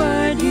one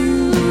word you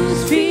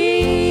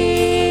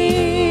speak,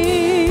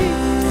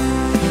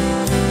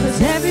 'cause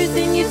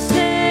everything you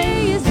say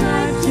is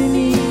life to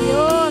me.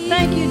 Oh,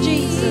 thank you,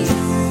 Jesus.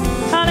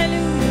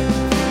 Hallelujah.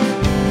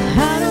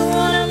 I don't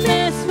wanna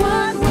miss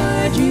one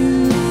word you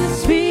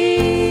speak.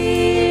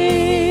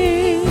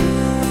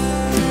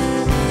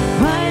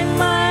 Quiet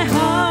my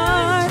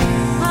heart,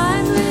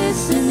 I'm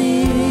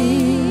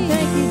listening.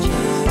 Thank you,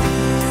 Jesus.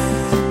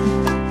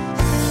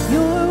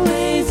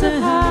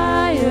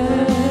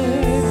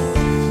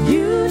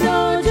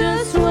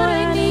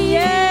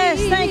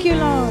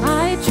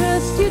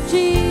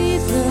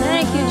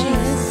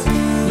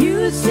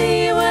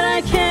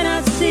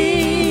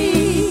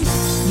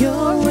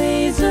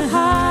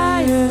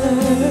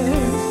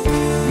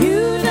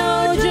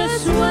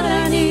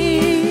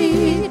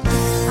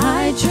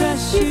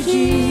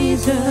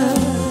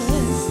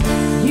 Jesus.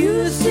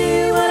 You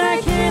see what I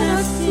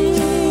cannot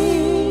see.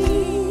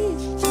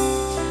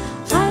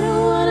 I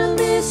don't want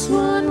to miss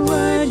one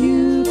word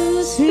you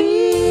speak,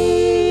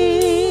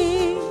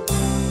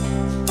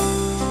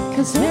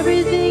 'cause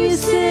everything you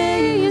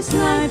say is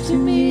life to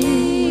me.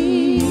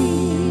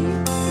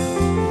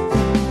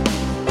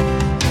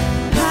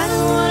 I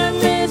don't want to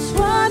miss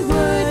one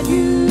word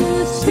you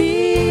speak.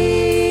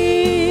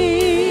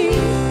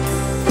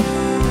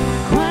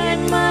 Quiet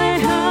my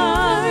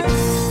heart,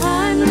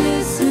 I'm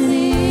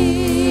listening.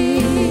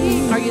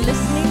 Are you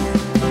listening?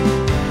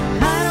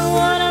 I don't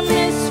want to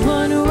miss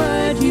one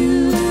word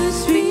you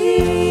speak,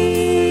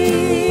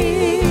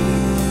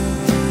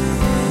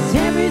 'cause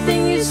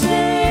everything you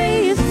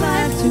say is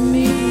life to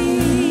me.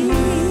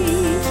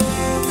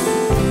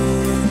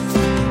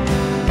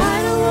 I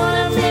don't want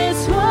to miss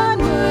one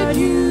word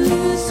you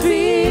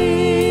speak.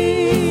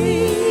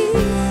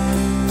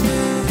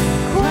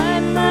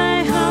 Quiet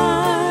my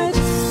heart,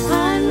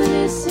 I'm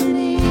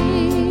listening.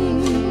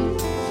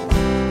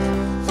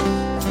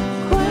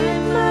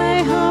 Quiet my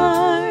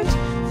heart,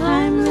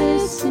 I'm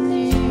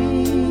listening.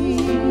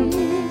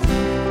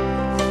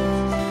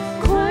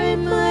 Quiet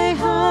my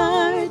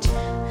heart,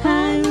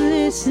 I'm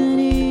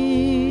listening.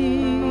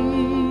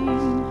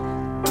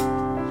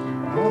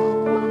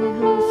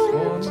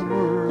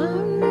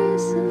 I'm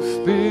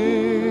listening.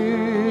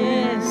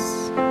 Yes,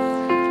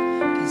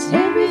 'cause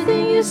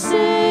everything you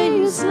say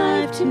is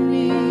life to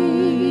me.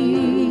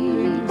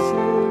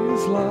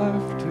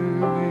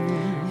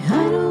 I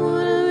don't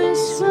want to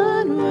miss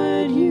one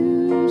word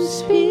you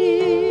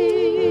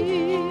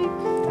speak.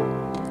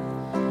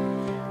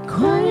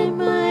 Quiet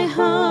my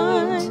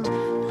heart,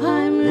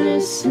 I'm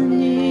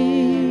listening.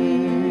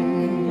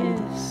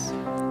 Yes.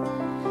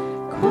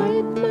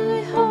 Quiet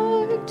my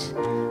heart,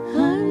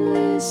 I'm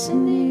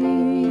listening.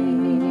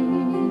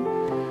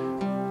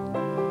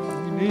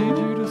 We need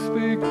you to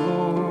speak,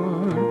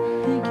 Lord.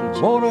 Thank you,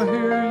 Jesus. Want to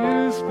hear you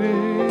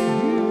speak.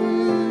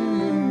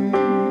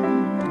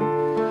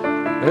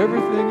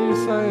 Everything you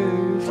say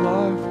is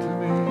life to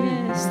me.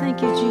 Yes, thank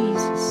you,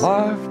 Jesus.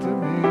 Life to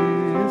me.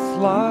 It's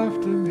life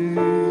to me.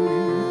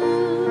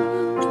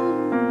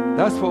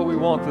 That's what we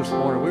want this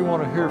morning. We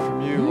want to hear from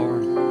you,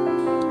 Lord.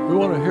 We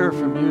want to hear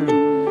from you.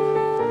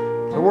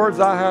 The words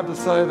I have to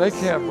say, they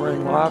can't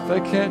bring life. They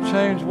can't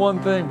change one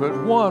thing, but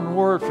one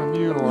word from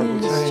you, Lord,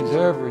 will Yes. change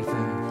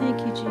everything. Thank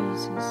you,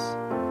 Jesus.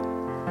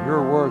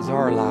 Your words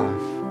are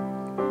life.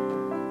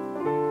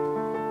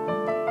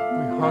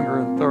 We hunger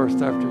and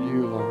thirst after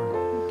you, Lord.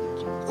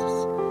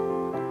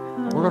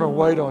 We're going to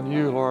wait on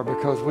you, Lord,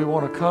 because we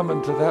want to come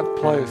into that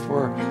place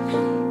where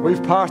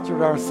we've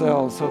postured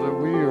ourselves so that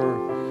we are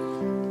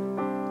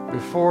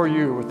before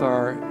you with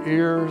our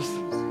ears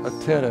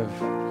attentive.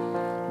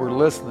 We're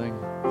listening.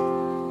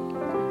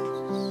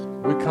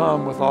 We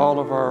come with all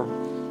of our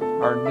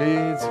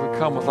needs. We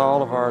come with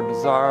all of our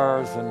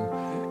desires and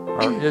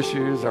our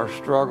issues, our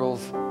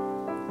struggles.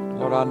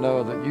 Lord, I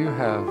know that you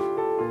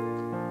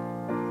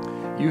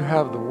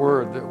have the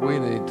word that we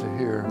need to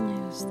hear.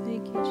 Yes,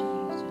 thank you,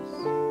 Jesus.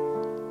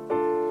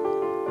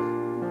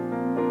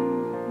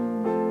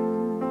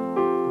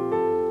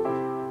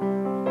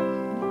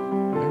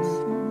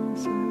 Everything you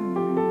say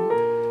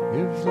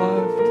gives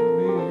life to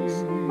me.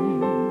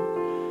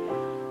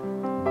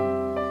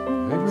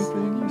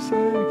 Everything you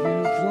say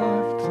gives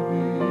life to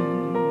me.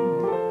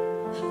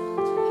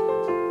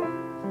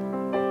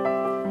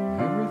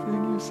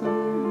 Everything you say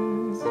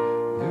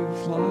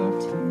gives life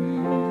to me.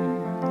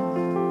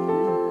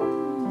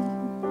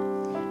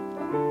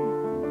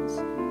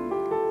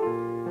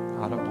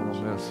 I don't want to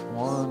miss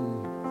one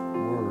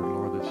word,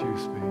 Lord, that you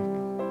speak.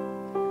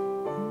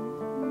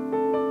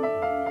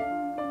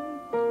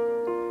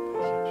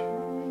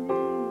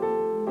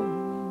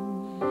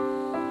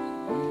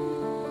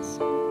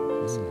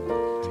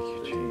 Thank you,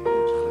 Jesus.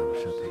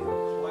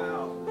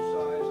 Cloud the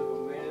size of a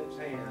man's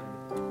hand.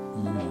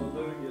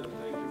 Hallelujah.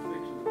 Things are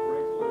fixing to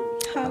break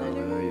loose.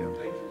 Hallelujah.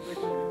 Things are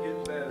fixing to get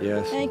better.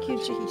 Yes. Thank you,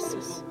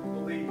 Jesus.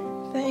 Believe.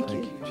 Thank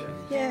you. Thank you, Jesus.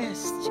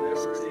 Yes, Whatever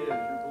Jesus. it is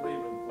you're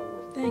believing for.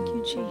 Thank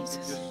you,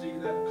 Jesus. Just see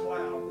that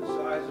cloud the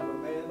size of a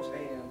man's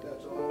hand.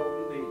 That's all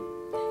you need.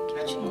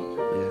 Thank you, Hang on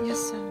to it. Jesus. Yes,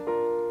 sir.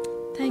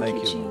 Thank Thank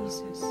you, you, Lord.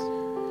 Jesus.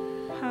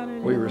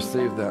 Hallelujah. We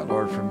receive that,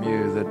 Lord, from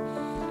you, that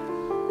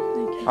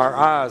Thank you. our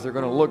eyes are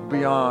going to look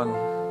beyond.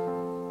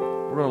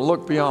 We're going to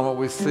look beyond what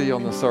we see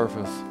on the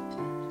surface.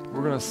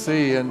 We're going to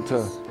see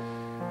into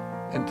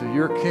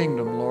your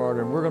kingdom, Lord,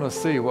 and we're going to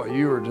see what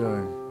you are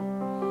doing.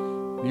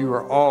 You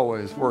are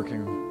always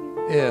working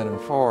in and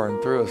for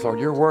and through us, Lord.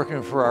 You're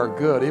working for our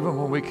good, even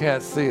when we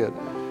can't see it.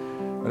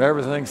 When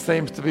everything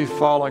seems to be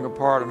falling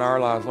apart in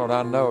our lives, Lord,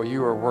 I know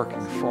you are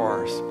working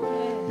for us.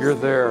 You're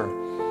there.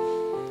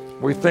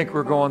 We think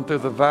we're going through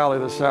the valley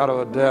of the shadow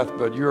of death,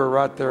 but you're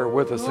right there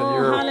with us, and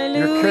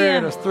you're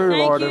carrying us through,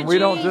 Thank Lord. you, And we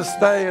don't just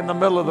stay in the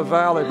middle of the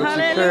valley, but you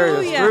carry us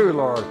Hallelujah. through,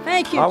 Lord.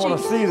 Thank you, I want to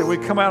Jesus. see that we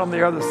come out on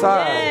the other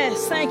side.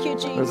 Yes, thank you,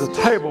 There's Jesus.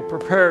 a table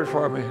prepared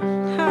for me.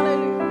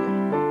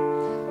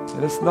 Hallelujah.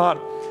 And it's not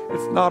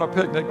It's not a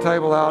picnic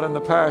table out in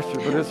the pasture,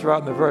 but it's right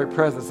in the very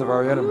presence of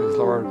our enemies,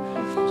 Lord.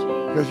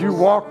 Because you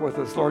walk with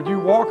us, Lord. You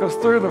walk us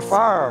through the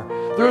fire,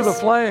 through the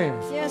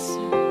flames. Yes.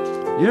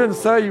 You didn't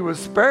say you would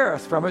spare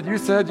us from it. You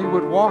said you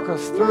would walk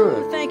us through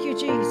it. Thank you,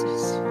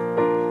 Jesus.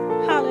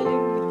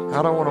 Hallelujah.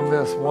 I don't want to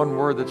miss one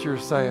word that you're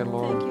saying,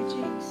 Lord. Thank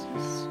you,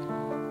 Jesus.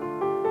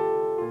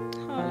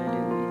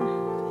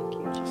 Hallelujah.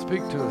 Thank you, Jesus.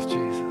 Speak to us,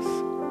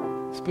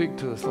 Jesus. Speak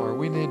to us, Lord.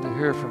 We need to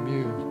hear from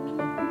you.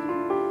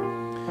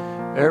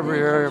 Every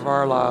area of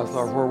our lives,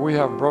 Lord, where we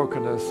have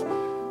brokenness,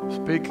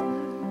 speak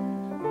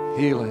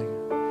healing.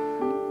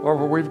 Lord,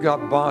 where we've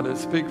got bondage,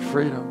 speak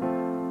freedom.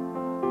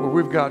 Where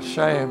we've got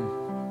shame,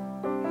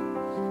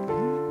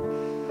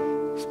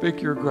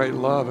 speak your great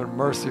love and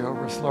mercy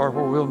over us, Lord,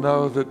 where we'll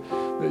know that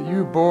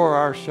you bore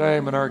our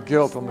shame and our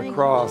guilt on the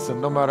cross, and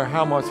no matter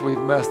how much we've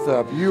messed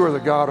up, you are the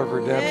God of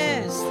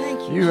redemption. Yes, thank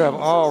you, You have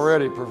Jesus.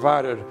 already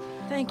provided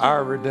Thank you.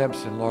 our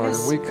redemption, Lord, Yes.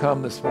 and we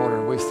come this morning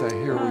and we say,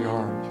 here we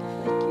are.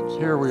 Thank you, Jesus.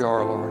 Here we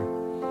are, Lord.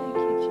 Thank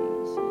you,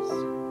 Jesus.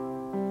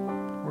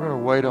 We're going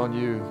to wait on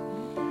you.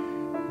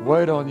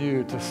 Wait on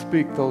you to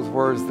speak those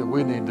words that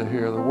we need to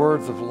hear, the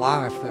words of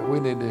life that we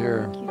need to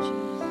hear. Thank you,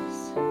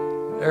 Jesus.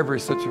 In every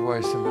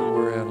situation that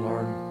we're in,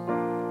 Lord.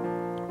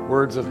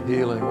 Words of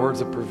healing,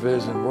 words of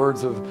provision,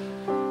 words of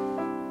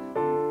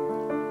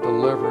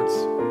deliverance,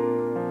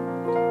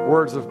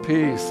 words of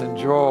peace and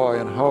joy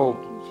and hope,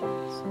 Thank you,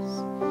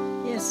 Jesus.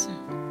 Yes, sir.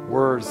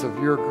 words of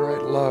your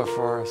great love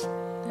for us,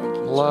 Thank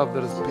you, love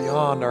that is Jesus.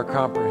 beyond our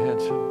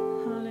comprehension.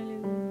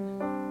 Hallelujah.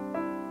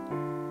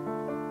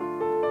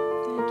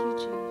 Thank you,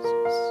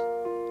 Jesus.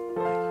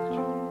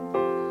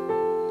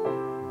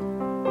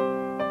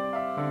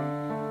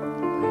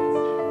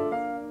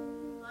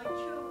 My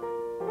children,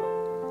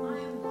 I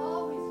am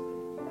always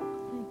with you.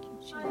 Thank you,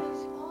 I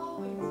Jesus. am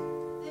always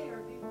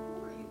there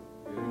before you.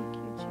 Thank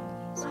you, I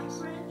Jesus.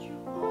 grant you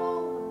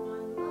all of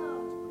my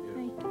love,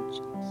 Thank you, all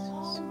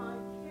Jesus. my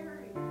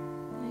caring,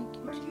 Thank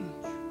you, for you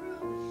Jesus.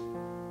 truly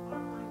are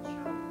my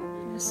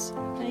children. Yes,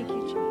 thank you,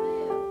 You Jesus.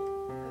 live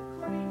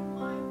according to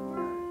my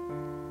word.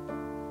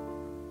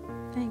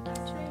 Thank you,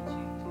 Say Jesus. to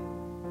you,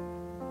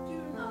 do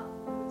not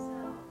lose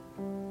out.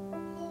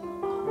 Hold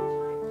on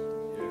tight to me.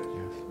 Thank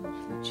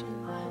you, Jesus.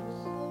 I will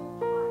hold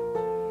tight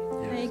to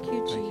you. Thank you,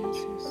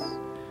 Jesus.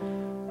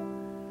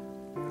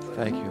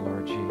 Thank you,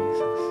 Lord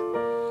Jesus.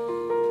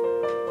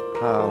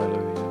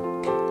 Hallelujah.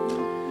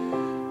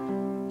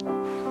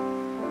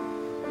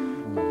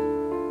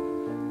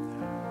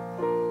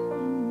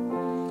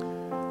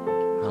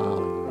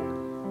 Hallelujah.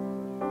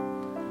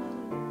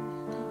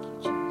 Thank you,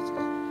 Jesus.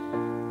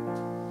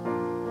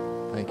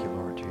 Thank you,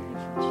 Lord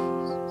Jesus.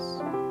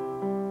 Jesus.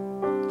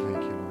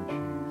 Thank you, Lord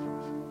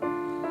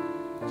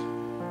Jesus.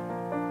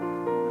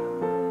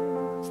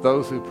 It's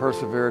those who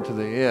persevere to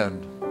the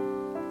end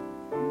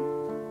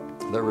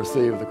that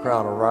receive the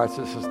crown of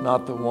righteousness,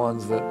 not the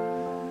ones that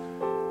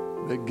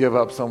give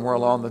up somewhere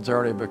along the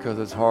journey because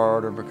it's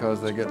hard or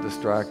because they get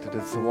distracted.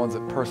 It's the ones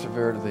that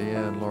persevere to the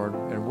end, Lord.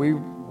 And we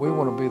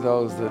want to be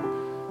those that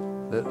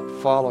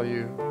follow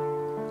you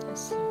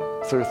Yes,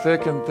 sir. through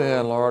thick and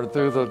thin, Lord,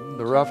 through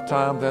the rough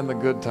times and the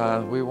good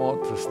times. We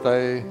want to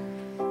stay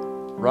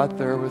right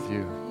there with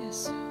you. Yes,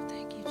 sir.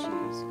 Thank you,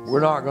 Jesus. We're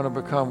not going to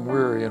become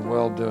weary in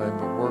well-doing,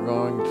 but we're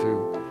going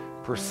to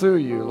pursue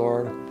you,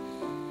 Lord.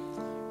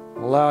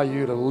 Allow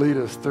you to lead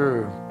us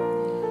through.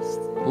 Yes,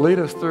 Lead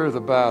us through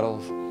the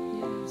battles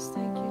yes.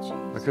 Thank you,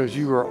 Jesus. because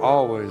you are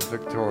always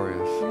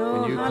victorious.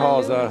 Oh, And you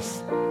cause hallelujah.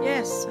 us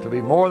Yes, sir. to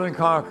be more than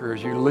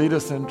conquerors. You lead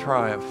us in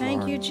triumph, Thank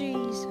Lord. you,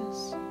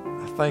 Jesus.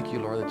 I thank you,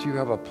 Lord, that you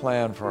have a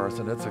plan for us,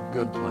 and it's a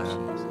good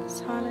plan.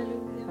 Jesus.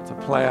 Hallelujah. It's a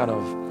plan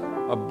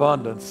of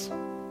abundance.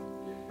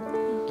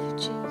 Thank you,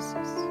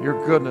 Jesus.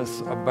 Your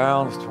goodness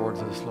abounds towards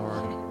us, Lord.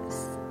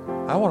 Yes.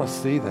 I want to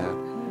see that.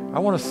 I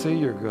want to see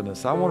your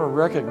goodness. I want to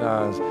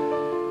recognize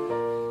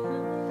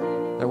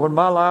that when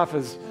my life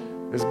is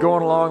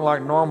going along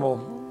like normal,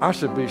 I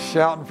should be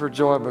shouting for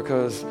joy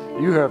because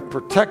you have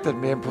protected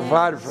me and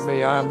provided for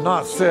me. I am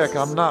not sick.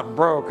 I'm not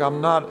broke. I'm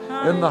not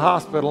in the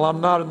hospital.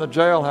 I'm not in the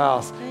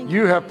jailhouse.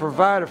 You have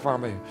provided for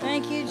me.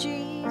 Thank you,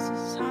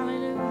 Jesus.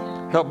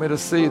 Hallelujah. Help me to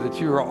see that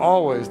you are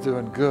always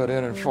doing good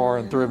in and for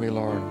and through me,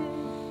 Lord.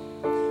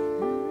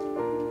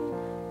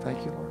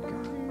 Thank you, Lord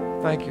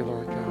God. Thank you,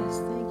 Lord God. Yes,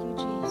 thank you,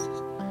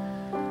 Jesus.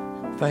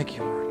 Thank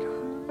you, Lord God.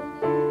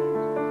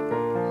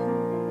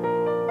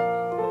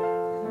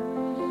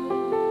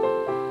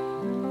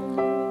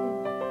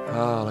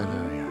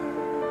 Hallelujah.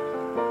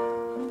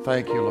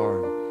 Thank you,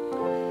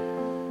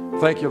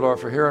 Lord. Thank you, Lord,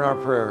 for hearing our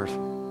prayers.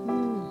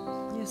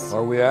 Yes, sir.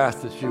 Lord, we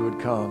ask that you would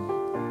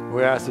come.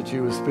 We ask that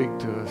you would speak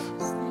to us.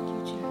 Thank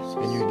you, Jesus.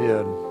 And you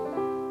did.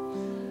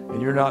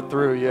 And you're not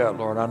through yet,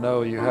 Lord. I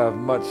know you have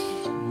much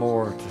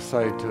more to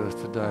say to us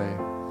today.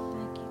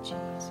 Thank you,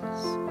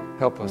 Jesus.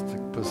 Help us to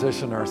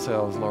position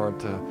ourselves, Lord,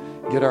 to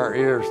get our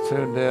ears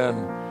tuned in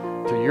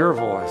to your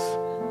voice.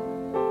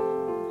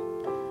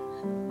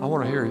 I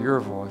want to hear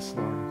your voice,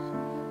 Lord.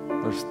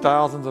 There's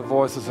thousands of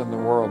voices in the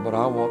world, but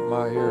I want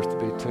my ears to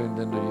be tuned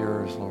into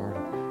yours, Lord.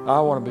 I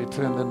want to be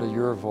tuned into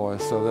your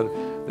voice so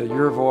that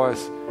your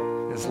voice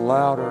is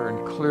louder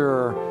and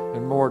clearer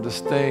and more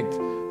distinct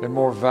and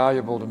more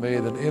valuable to me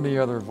than any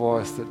other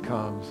voice that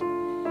comes.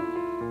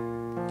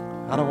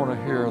 I don't want to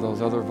hear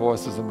those other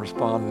voices and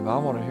respond to them. I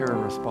want to hear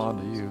and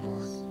respond to you,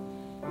 Lord.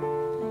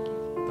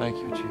 Thank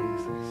you,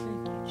 Jesus.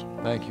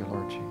 Thank you,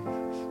 Lord Jesus.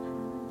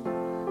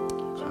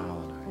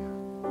 Hallelujah.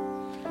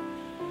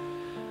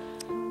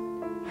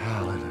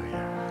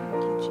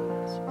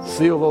 Hallelujah.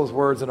 Seal those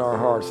words in our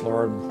hearts,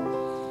 Lord,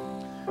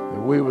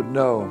 that we would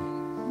know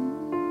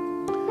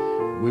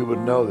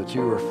that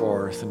you are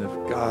for us, and if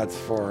God's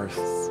for us,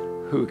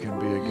 who can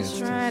be against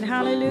That's right. us?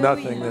 Hallelujah.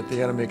 Nothing that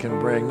the enemy can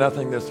bring,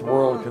 nothing this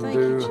world can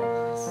do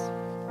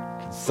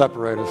can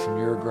separate us from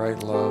your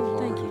great love,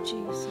 Lord. Thank you,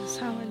 Jesus.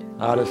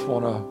 Hallelujah. I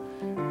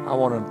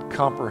want to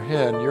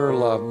comprehend your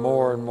love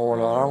more and more,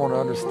 Lord. I want to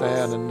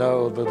understand and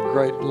know the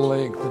great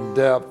length and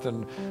depth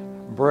and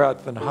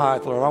breadth and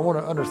height, Lord. I want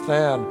to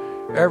understand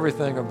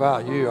everything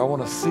about you. I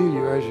want to see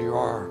you as you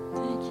are.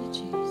 Thank you,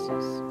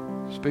 Jesus.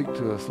 Speak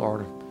to us,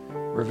 Lord.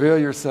 Reveal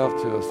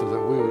yourself to us so that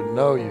we would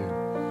know you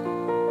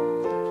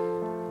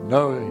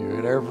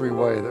in every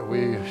way that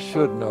we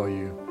should know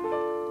you,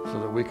 so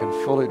that we can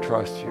fully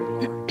trust you,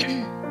 Lord.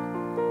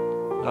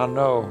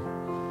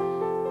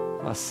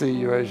 I see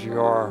you as you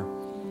are.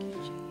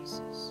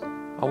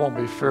 I won't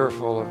be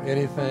fearful of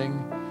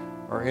anything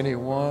or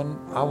anyone.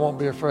 I won't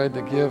be afraid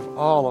to give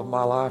all of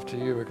my life to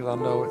you because I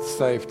know it's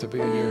safe to be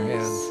in your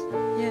hands.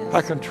 Yes.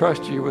 I can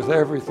trust you with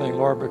everything,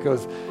 Lord,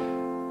 because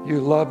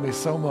you love me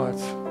so much.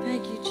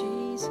 Thank you,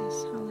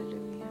 Jesus.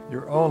 Hallelujah.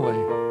 You're only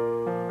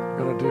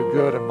going to do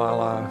good in my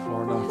life,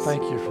 Lord. And I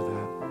thank you for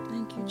that.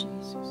 Thank you,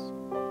 Jesus.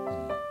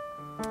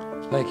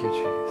 Thank you,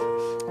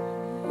 Jesus.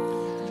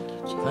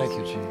 Thank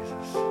you,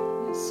 Jesus.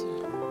 Yes,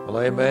 sir. Well,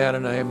 amen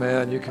and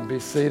amen. You can be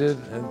seated,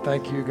 and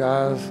thank you,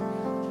 guys.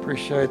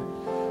 Appreciate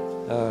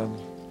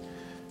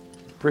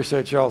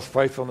y'all's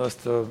faithfulness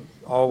to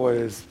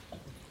always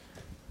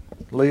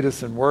lead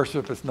us in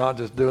worship. It's not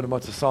just doing a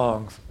bunch of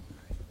songs.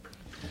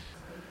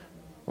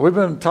 We've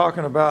been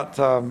talking about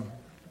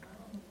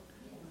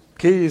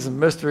keys and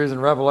mysteries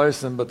and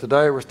revelation, but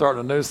today we're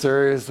starting a new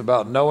series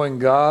about knowing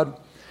God.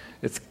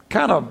 It's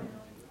kind of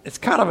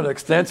an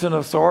extension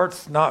of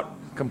sorts, not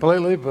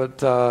completely,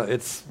 but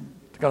it's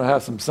going to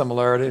have some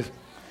similarities.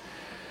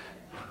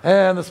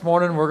 And this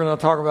morning we're going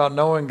to talk about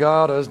knowing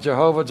God as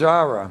Jehovah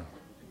Jireh.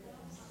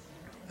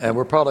 And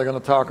we're probably going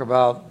to talk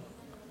about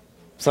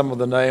some of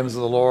the names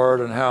of the Lord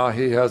and how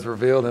he has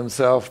revealed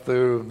himself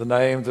through the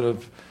names that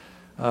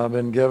have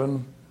been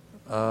given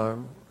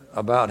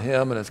about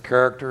him and his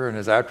character and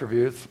his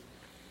attributes.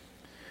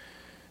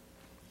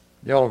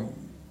 You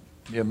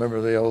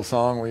remember the old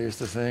song we used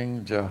to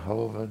sing?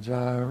 Jehovah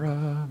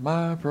Jireh,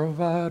 my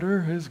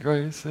provider, his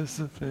grace is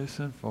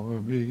sufficient for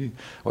me.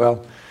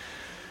 Well,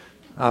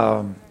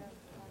 I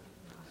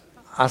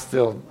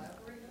still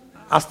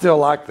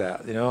like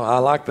that. I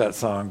like that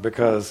song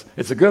because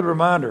it's a good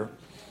reminder.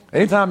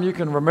 Anytime you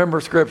can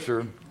remember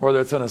Scripture, whether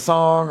it's in a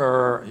song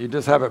or you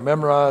just have it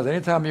memorized,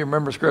 anytime you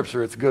remember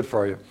Scripture, it's good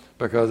for you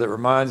because it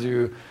reminds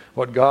you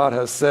what God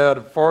has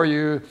said for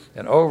you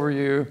and over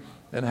you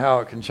and how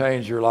it can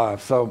change your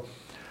life. So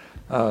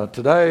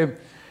today,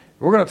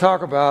 we're going to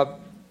talk about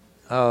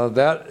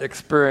that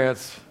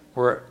experience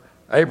where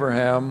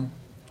Abraham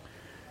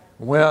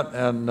went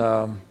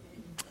and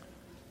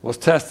was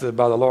tested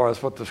by the Lord.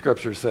 That's what the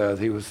Scripture says.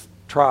 He was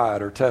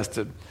tried or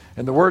tested.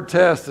 And the word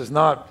test is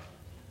not,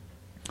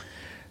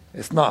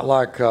 it's not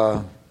like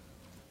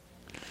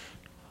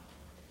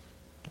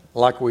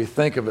we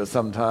think of it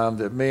sometimes.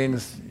 It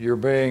means you're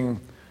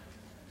being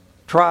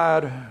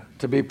tried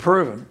to be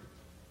proven,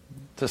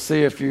 to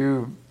see if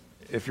your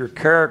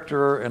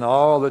character and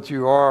all that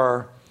you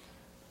are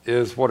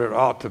is what it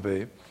ought to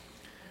be.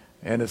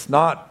 And it's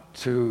not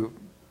to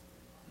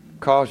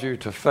cause you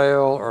to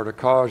fail or to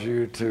cause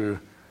you to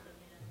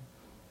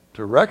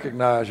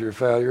recognize your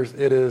failures.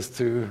 It is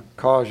to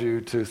cause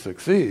you to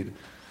succeed.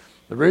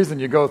 The reason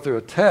you go through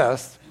a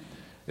test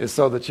is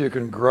so that you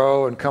can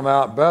grow and come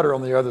out better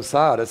on the other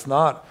side. It's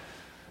not,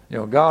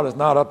 God is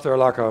not up there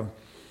like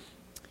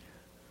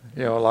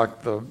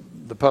like the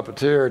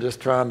puppeteer just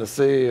trying to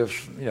see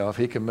if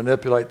he can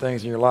manipulate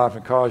things in your life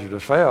and cause you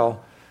to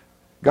fail.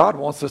 God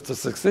wants us to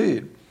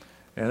succeed.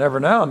 And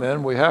every now and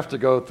then we have to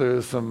go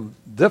through some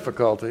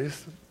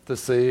difficulties to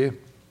see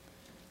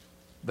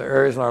the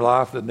areas in our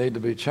life that need to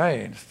be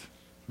changed.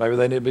 Maybe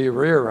they need to be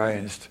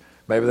rearranged.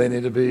 Maybe they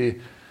need to be,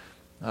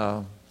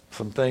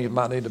 some things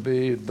might need to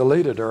be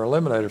deleted or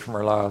eliminated from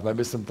our lives.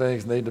 Maybe some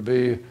things need to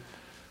be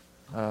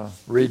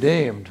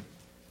redeemed.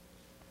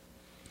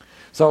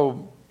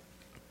 So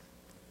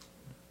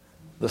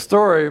the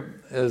story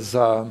is,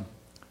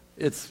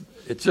 it's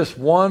just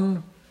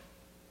one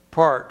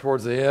part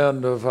towards the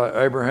end of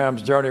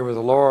Abraham's journey with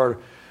the Lord,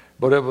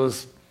 but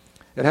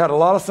it had a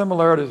lot of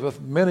similarities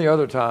with many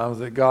other times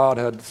that God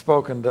had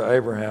spoken to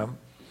Abraham.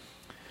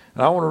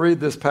 And I want to read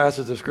this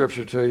passage of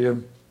Scripture to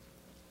you.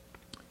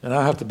 And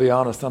I have to be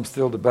honest, I'm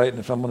still debating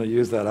if I'm going to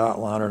use that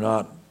outline or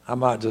not. I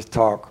might just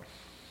talk.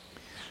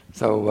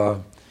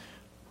 So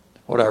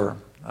whatever.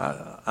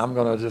 I'm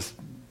going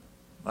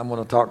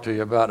to talk to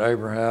you about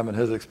Abraham and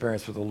his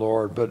experience with the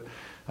Lord. But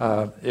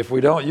if we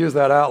don't use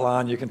that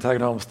outline, you can take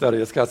it home and study.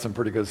 It's got some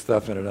pretty good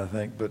stuff in it, I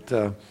think.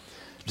 But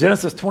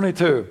Genesis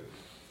 22,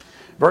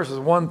 verses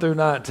 1 through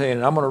 19.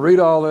 And I'm going to read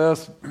all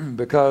this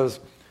because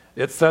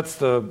it sets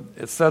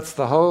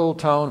the whole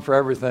tone for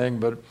everything.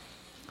 But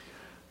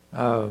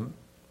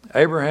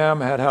Abraham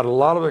had a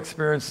lot of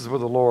experiences with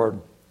the Lord.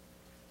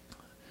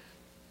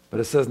 But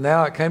it says,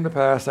 now it came to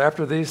pass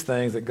after these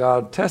things that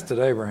God tested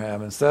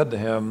Abraham and said to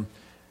him,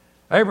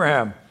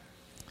 Abraham.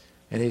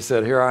 And he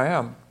said, here I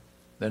am.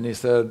 Then he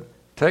said,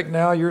 take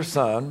now your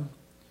son,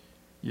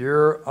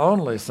 your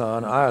only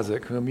son,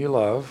 Isaac, whom you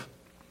love,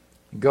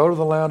 and go to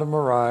the land of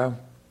Moriah,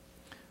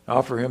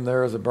 offer him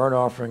there as a burnt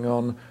offering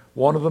on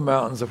one of the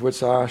mountains of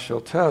which I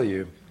shall tell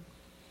you.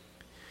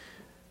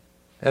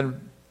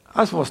 And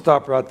I just want to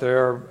stop right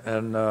there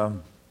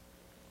and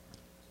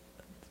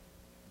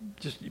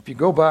just if you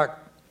go back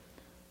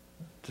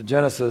to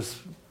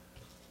Genesis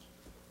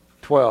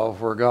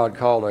 12 where God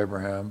called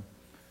Abraham,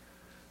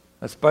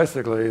 that's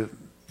basically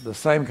the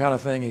same kind of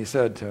thing he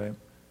said to him.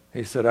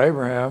 He said,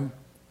 Abraham,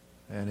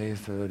 and he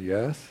said,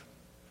 yes.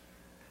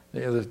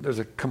 You know, there's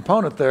a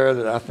component there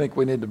that I think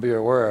we need to be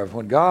aware of.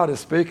 When God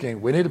is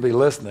speaking, we need to be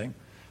listening.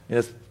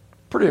 It's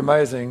pretty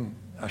amazing.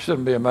 I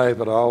shouldn't be amazed,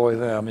 but I always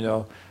am. You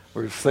know,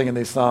 we're singing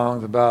these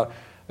songs about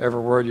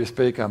every word you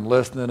speak, I'm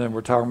listening, and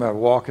we're talking about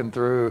walking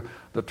through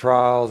the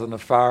trials and the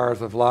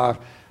fires of life.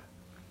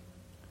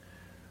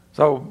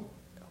 So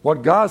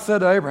what God said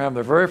to Abraham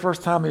the very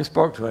first time he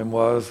spoke to him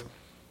was,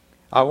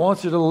 I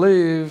want you to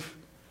leave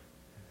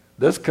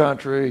this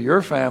country,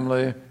 your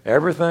family,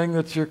 everything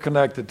that you're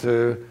connected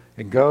to,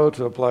 and go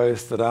to a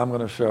place that I'm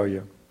going to show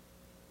you.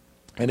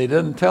 And he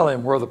didn't tell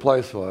him where the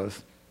place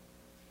was.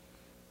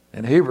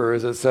 In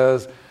Hebrews it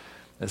says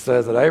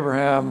that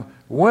Abraham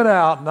went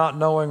out not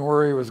knowing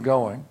where he was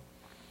going.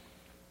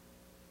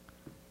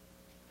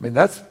 I mean,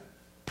 that's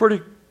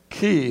pretty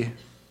key.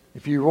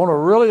 If you want to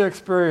really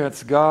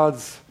experience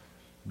God's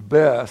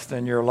best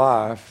in your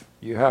life,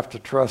 you have to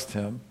trust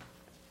him.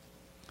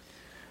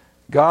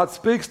 God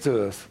speaks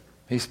to us.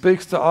 He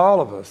speaks to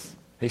all of us.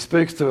 He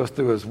speaks to us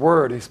through his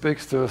word. He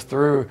speaks to us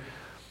through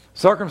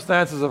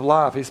circumstances of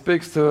life. He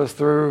speaks to us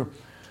through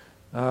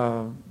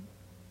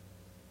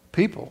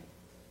people.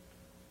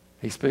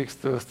 He speaks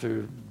to us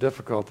through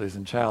difficulties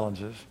and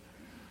challenges.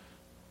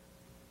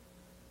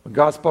 When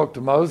God spoke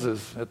to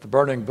Moses at the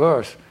burning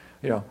bush,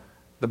 you know,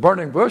 the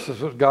burning bush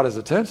is what got his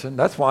attention.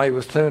 That's why he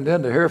was tuned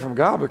in to hear from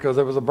God, because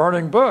there was a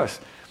burning bush.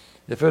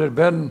 If it had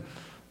been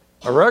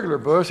a regular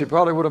bush, he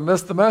probably would have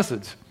missed the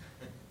message.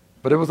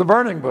 But it was a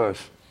burning bush.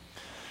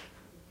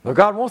 Well,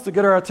 God wants to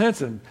get our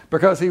attention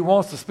because he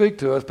wants to speak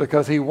to us,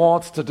 because he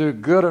wants to do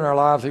good in our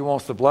lives. He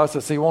wants to bless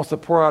us. He wants to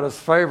pour out his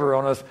favor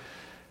on us.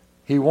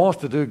 He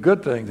wants to do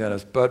good things in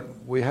us,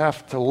 but we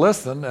have to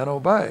listen and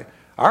obey.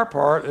 Our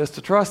part is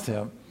to trust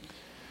him.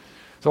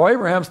 So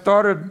Abraham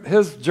started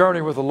his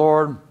journey with the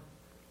Lord,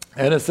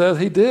 and it says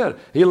he did.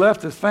 He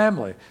left his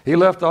family. He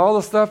left all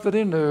the stuff that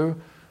he knew,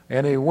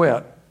 and he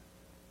went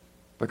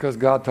because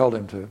God told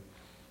him to.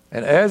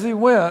 And as he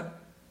went,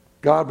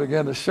 God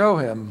began to show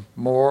him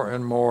more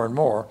and more and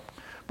more.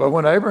 But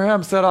when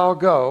Abraham said, I'll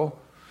go,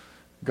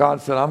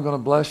 God said, I'm going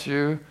to bless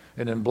you.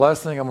 And in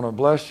blessing, I'm going to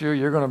bless you.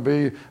 You're going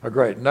to be a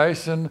great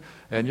nation,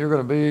 and you're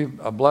going to be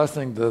a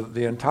blessing to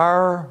the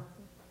entire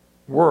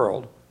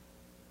world,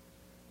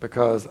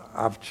 because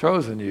I've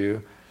chosen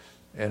you,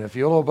 and if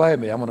you'll obey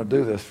me, I'm going to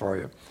do this for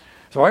you.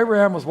 So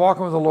Abraham was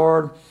walking with the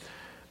Lord,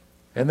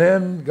 and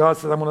then God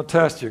said, I'm going to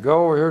test you.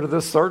 Go over here to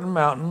this certain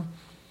mountain,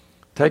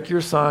 take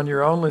your son,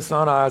 your only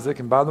son Isaac,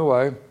 and by the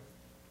way,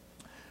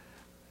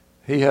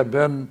 he had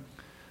been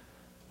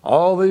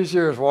all these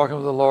years walking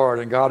with the Lord,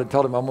 and God had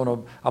told him, I'm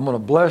going to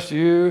bless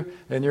you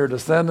and your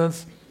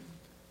descendants,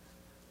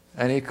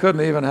 and he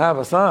couldn't even have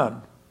a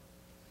son.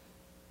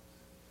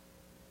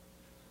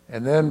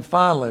 And then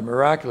finally,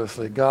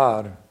 miraculously,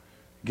 God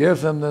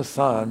gives him this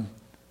son,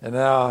 and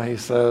now he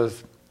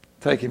says,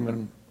 take him,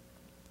 and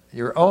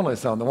your only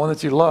son, the one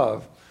that you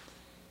love.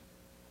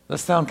 Does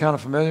that sound kind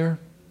of familiar?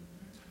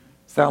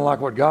 Sound like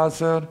what God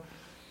said?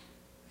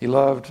 He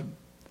loved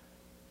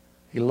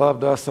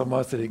us so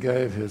much that he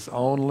gave his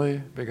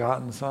only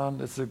begotten son.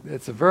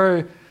 It's a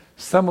very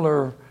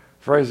similar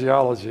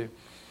phraseology.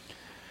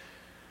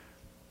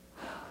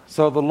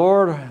 So the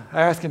Lord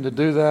asked him to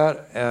do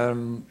that,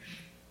 and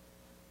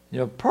you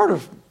know, part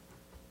of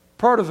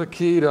the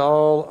key to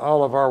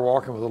all of our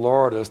walking with the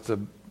Lord is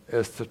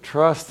to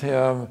trust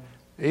him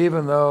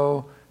even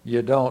though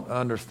you don't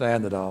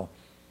understand it all.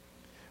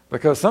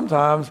 Because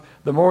sometimes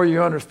the more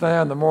you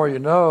understand, the more you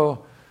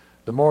know,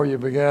 the more you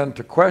begin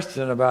to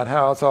question about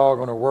how it's all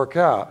going to work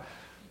out.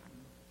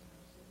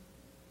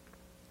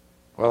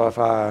 Well, if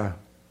I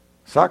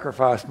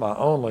sacrifice my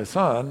only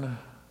son,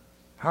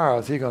 how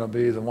is he going to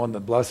be the one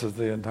that blesses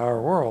the entire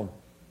world?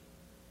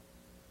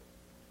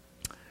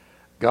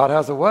 God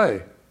has a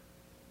way.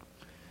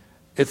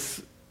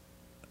 It's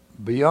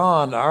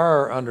beyond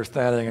our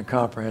understanding and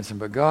comprehension,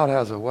 but God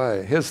has a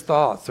way. His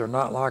thoughts are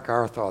not like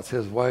our thoughts.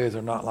 His ways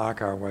are not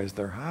like our ways.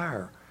 They're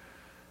higher.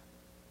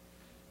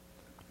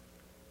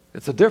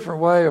 It's a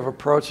different way of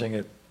approaching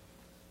it.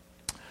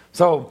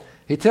 So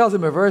he tells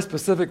him a very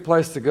specific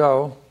place to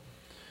go,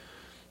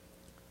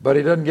 but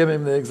he doesn't give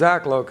him the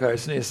exact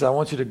location. He says, I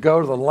want you to go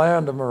to the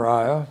land of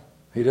Moriah.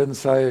 He didn't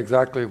say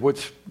exactly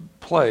which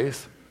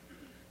place.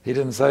 He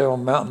didn't say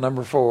on mountain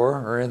number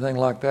 4 or anything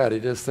like that. He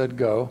just said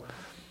go.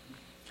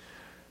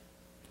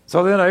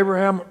 So then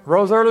Abraham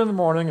rose early in the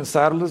morning and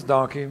saddled his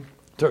donkey,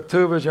 took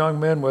 2 of his young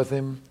men with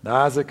him, and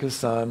Isaac his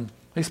son.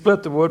 He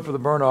split the wood for the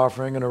burnt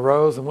offering and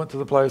arose and went to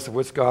the place of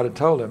which God had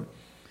told him.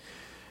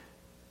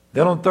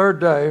 Then on the 3rd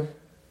day,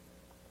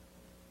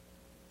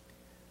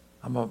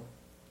 I'm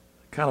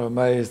kind of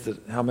amazed at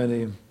how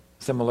many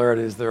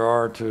similarities there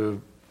are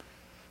to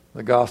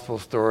the gospel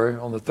story.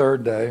 On the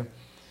 3rd day,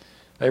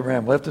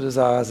 Abraham lifted his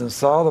eyes and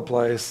saw the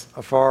place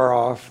afar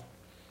off.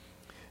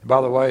 And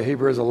by the way,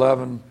 Hebrews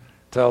 11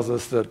 tells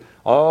us that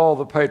all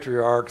the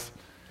patriarchs,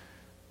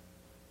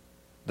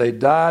 they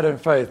died in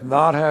faith,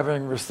 not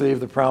having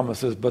received the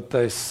promises, but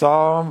they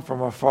saw them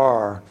from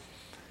afar,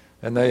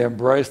 and they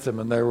embraced him,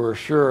 and they were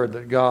assured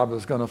that God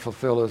was going to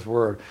fulfill his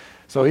word.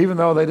 So even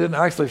though they didn't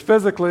actually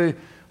physically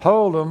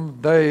hold them,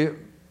 they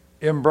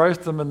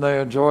embraced them and they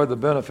enjoyed the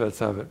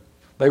benefits of it.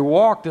 They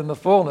walked in the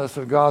fullness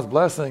of God's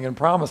blessing and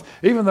promise,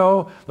 even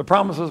though the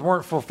promises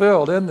weren't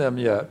fulfilled in them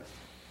yet.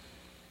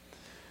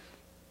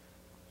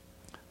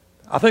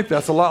 I think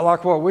that's a lot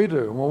like what we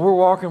do. When we're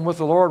walking with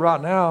the Lord right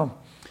now,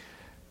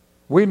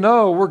 we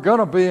know we're going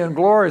to be in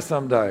glory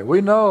someday.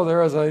 We know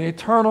there is an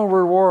eternal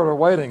reward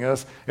awaiting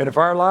us. And if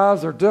our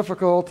lives are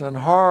difficult and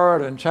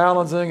hard and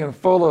challenging and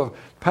full of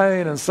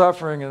pain and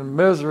suffering and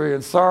misery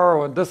and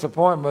sorrow and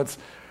disappointments,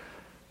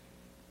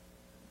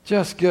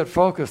 just get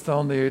focused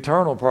on the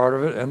eternal part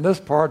of it, and this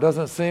part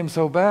doesn't seem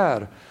so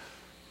bad.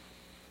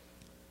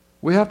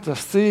 We have to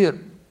see it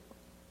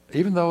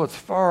even though it's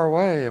far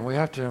away, and we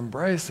have to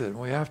embrace it, and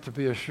we have to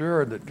be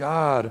assured that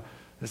God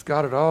has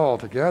got it all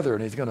together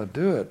and he's going to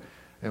do it.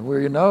 And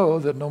we know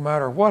that no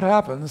matter what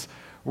happens,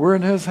 we're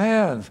in his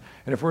hands.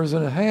 And if we're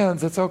in his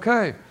hands, it's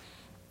okay.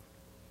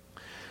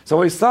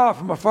 So he saw it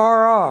from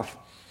afar off.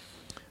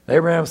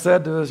 Abraham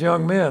said to his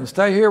young men,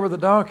 "Stay here with the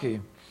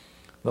donkey.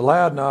 The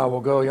lad and I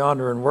will go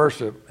yonder and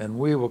worship, and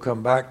we will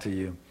come back to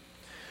you."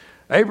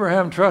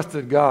 Abraham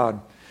trusted God.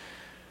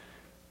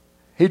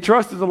 He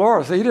trusted the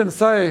Lord. So he didn't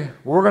say,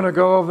 we're going to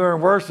go over there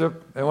and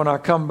worship, and when I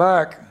come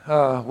back,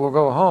 we'll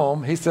go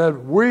home. He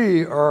said,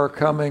 we are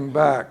coming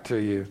back to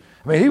you.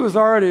 I mean, he was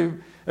already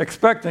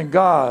expecting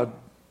God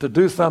to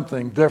do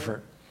something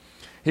different.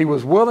 He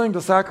was willing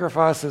to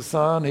sacrifice his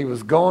son. He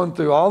was going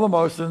through all the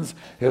motions.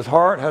 His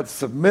heart had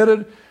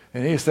submitted,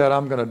 and he said,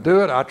 I'm going to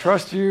do it. I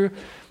trust you.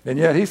 And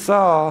yet he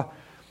saw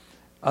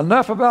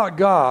enough about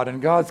God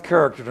and God's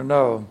character to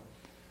know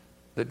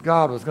that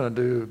God was going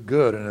to do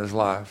good in his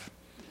life.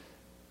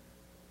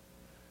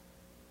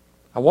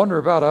 I wonder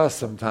about us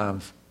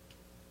sometimes.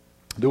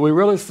 Do we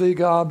really see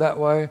God that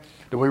way?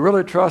 Do we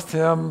really trust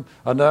him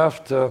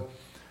enough to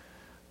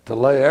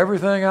lay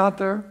everything out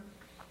there?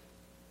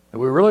 Do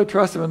we really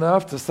trust him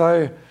enough to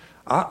say,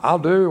 I'll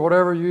do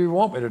whatever you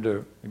want me to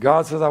do?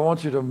 God says, I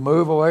want you to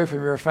move away from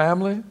your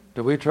family.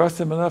 Do we trust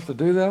him enough to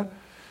do that?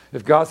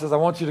 If God says, I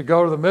want you to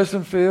go to the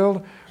mission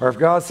field, or if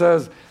God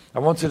says, I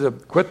want you to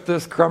quit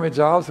this crummy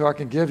job so I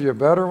can give you a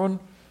better one,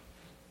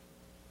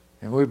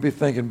 and we'd be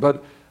thinking,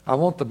 but I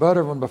want the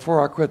better one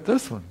before I quit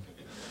this one.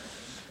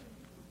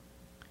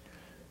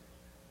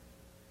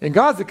 In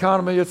God's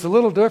economy, it's a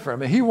little different.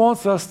 I mean, he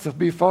wants us to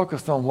be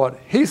focused on what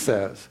he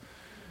says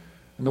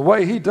and the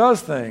way he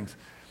does things.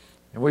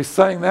 And we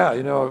sang that,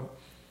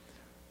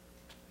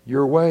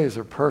 your ways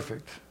are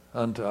perfect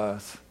unto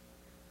us.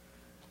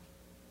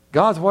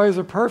 God's ways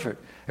are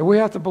perfect, and we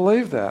have to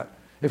believe that.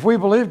 If we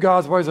believe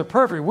God's ways are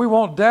perfect, we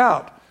won't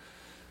doubt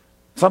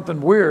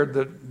something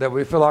weird that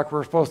we feel like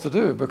we're supposed to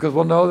do, because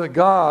we'll know that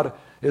God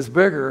is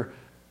bigger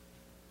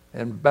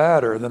and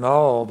badder than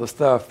all the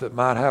stuff that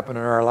might happen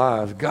in our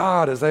lives.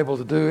 God is able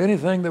to do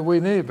anything that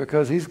we need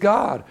because he's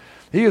God.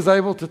 He is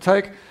able to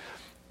take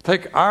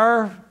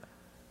our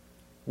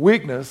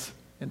weakness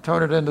and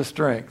turn it into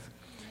strength.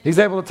 He's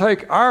able to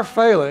take our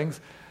failings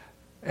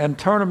and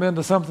turn them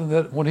into something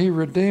that when he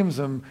redeems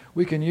them,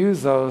 we can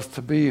use those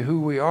to be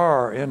who we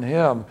are in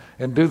him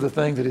and do the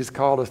things that he's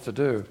called us to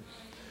do.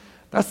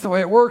 That's the way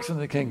it works in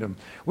the kingdom.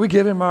 We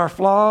give him our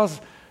flaws,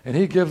 and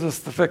he gives us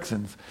the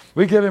fixings.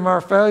 We give him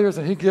our failures,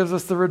 and he gives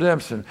us the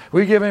redemption.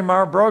 We give him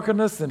our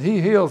brokenness, and he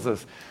heals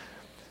us.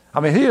 I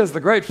mean, he is the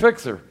great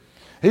fixer.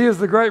 He is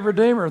the great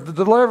redeemer, the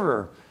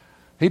deliverer.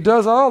 He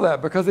does all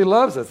that because he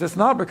loves us. It's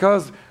not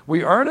because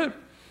we earn it.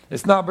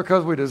 It's not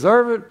because we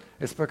deserve it.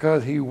 It's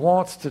because he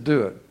wants to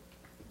do it.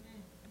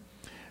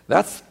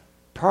 That's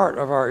part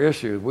of our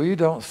issue. We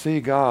don't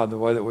see God the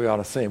way that we ought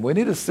to see him. We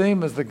need to see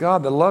him as the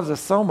God that loves us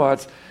so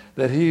much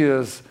that he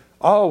is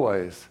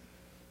always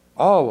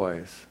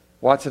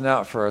watching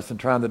out for us and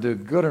trying to do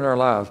good in our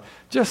lives.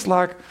 Just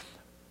like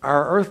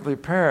our earthly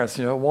parents,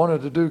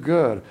 wanted to do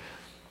good.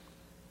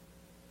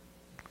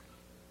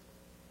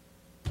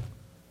 I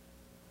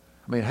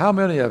mean, how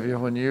many of you,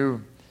 when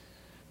you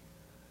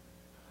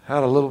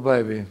had a little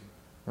baby,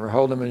 were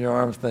holding him in your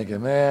arms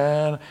thinking,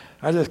 man,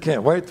 I just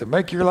can't wait to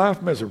make your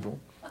life miserable.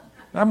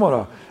 I'm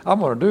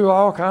gonna do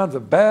all kinds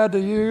of bad to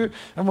you.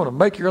 I'm gonna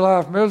make your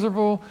life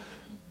miserable.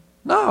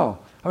 No.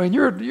 I mean,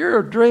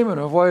 you're dreaming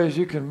of ways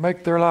you can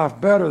make their life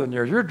better than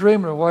yours. You're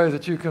dreaming of ways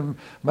that you can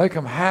make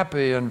them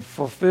happy and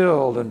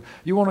fulfilled, and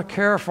you want to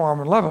care for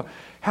them and love them.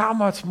 How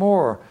much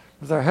more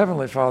does our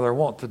Heavenly Father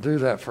want to do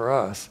that for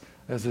us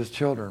as His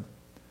children?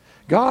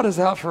 God is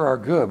out for our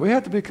good. We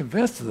have to be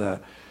convinced of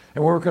that.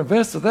 And when we're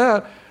convinced of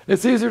that,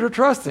 it's easier to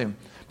trust Him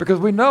because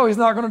we know He's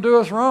not going to do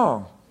us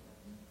wrong.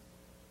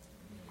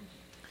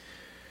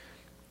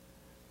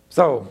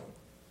 So,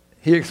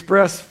 He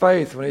expressed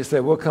faith when He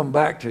said, we'll come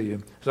back to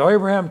you. So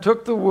Abraham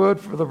took the wood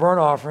for the burnt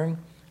offering,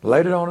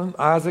 laid it on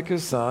Isaac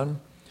his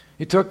son.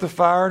 He took the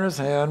fire in his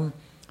hand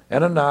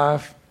and a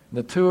knife, and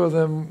the two of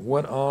them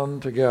went on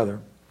together.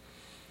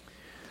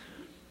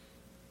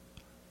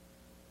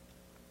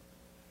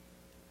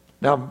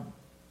 Now,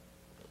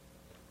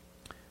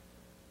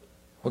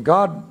 when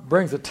God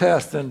brings a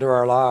test into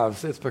our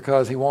lives, it's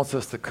because He wants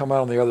us to come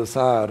out on the other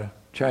side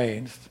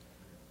changed.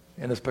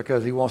 And it's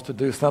because He wants to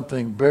do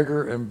something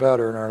bigger and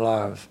better in our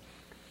lives.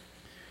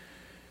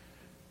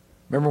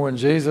 Remember when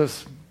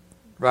Jesus,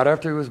 right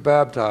after He was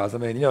baptized, I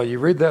mean, you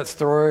read that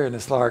story and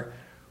it's like,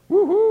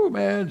 woohoo,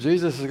 man,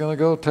 Jesus is going to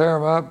go tear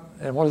him up.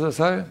 And what does it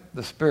say?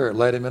 The Spirit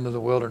led Him into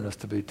the wilderness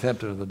to be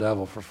tempted of the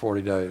devil for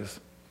 40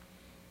 days.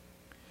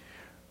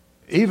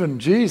 Even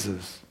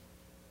Jesus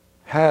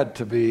had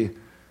to be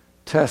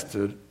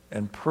tested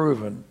and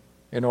proven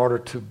in order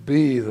to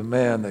be the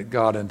man that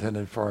God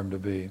intended for Him to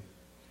be.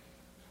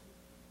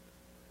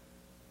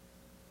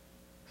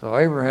 So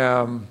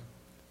Abraham,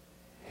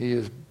 he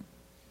is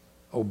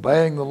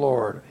obeying the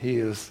Lord. He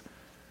is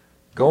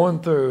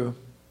going through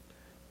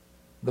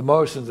the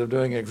motions of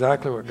doing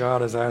exactly what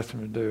God has asked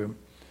him to do.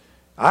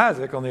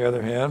 Isaac, on the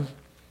other hand,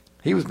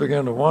 he was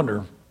beginning to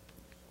wonder.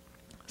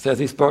 It says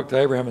he spoke to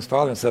Abraham, his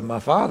father, and said, my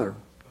father.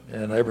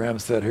 And Abraham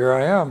said, here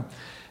I am.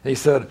 And he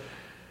said,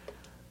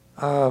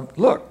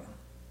 look,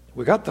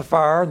 we got the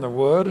fire and the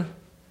wood,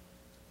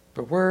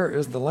 but where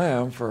is the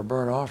lamb for a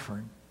burnt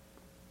offering?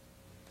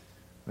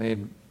 I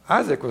mean,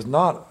 Isaac was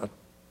not a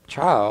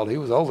child. He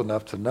was old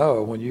enough to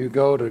know when you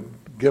go to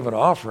give an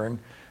offering,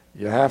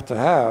 you have to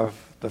have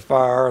the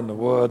fire and the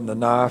wood and the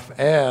knife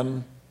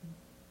and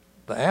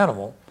the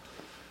animal.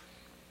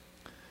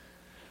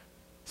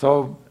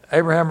 So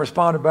Abraham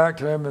responded back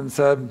to him and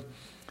said,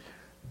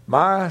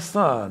 my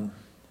son,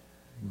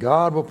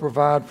 God will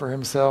provide for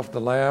Himself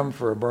the lamb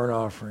for a burnt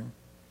offering.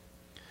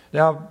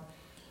 Now,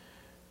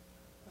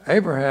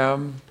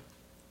 Abraham,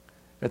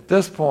 at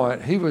this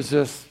point, he was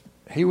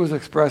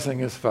expressing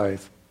his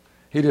faith.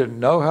 He didn't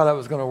know how that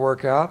was going to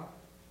work out.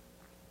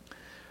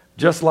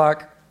 Just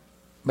like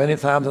many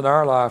times in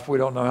our life, we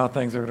don't know how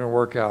things are going to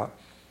work out.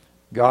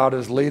 God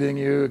is leading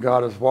you,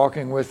 God is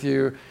walking with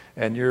you,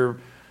 and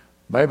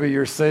maybe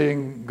you're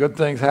seeing good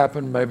things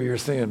happen, maybe you're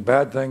seeing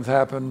bad things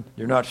happen.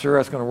 You're not sure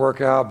that's going to work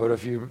out, but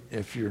if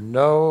you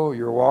know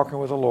you're walking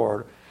with the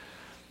Lord,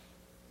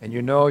 and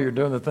you know you're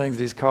doing the things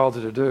He's called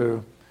you to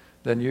do,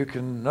 then you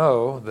can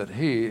know that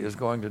He is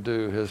going to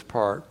do His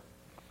part.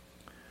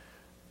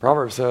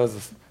 Proverbs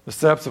says, the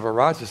steps of a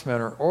righteous man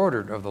are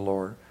ordered of the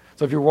Lord.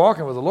 So if you're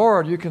walking with the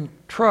Lord, you can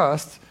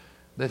trust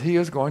that He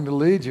is going to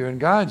lead you and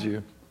guide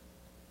you.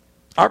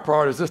 Our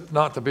part is just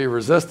not to be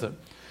resistant.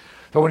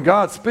 But when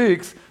God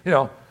speaks, we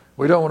don't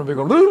want to be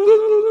going,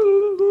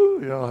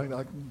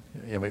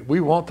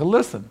 we want to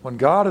listen. When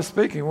God is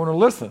speaking, we want to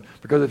listen.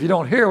 Because if you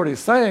don't hear what He's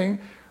saying,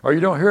 or you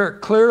don't hear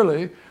it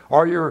clearly,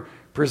 or you're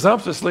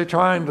presumptuously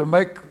trying to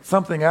make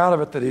something out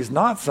of it that He's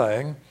not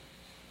saying,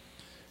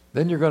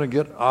 then you're going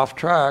to get off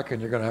track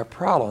and you're going to have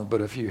problems.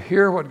 But if you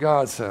hear what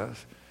God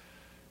says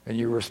and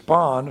you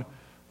respond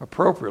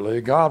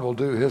appropriately, God will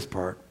do His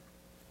part.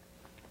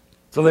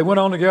 So they went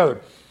on together.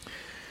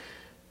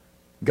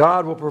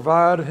 God will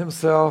provide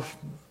Himself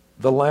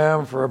the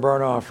lamb for a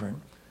burnt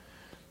offering.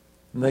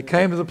 And they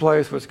came to the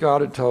place which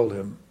God had told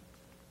him.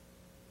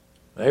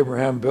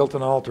 Abraham built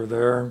an altar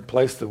there and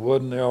placed the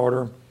wood in the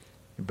altar.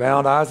 He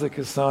bound Isaac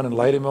his son and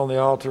laid him on the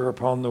altar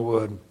upon the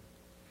wood.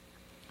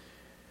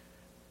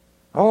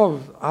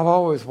 I've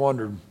always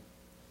wondered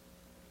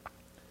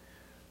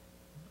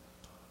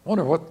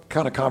what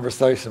kind of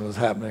conversation was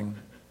happening.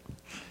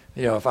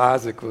 If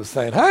Isaac was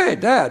saying, hey,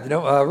 Dad,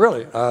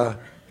 really,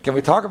 can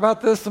we talk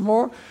about this some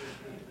more?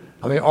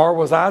 I mean, or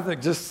was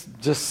Isaac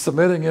just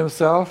submitting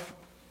himself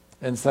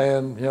and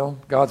saying,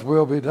 God's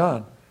will be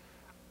done?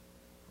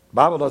 The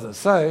Bible doesn't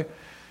say,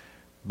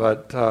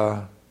 but,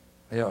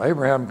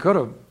 Abraham could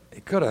have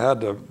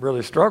had to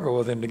really struggle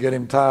with him to get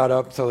him tied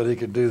up so that he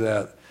could do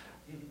that.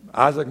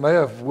 Isaac may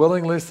have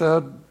willingly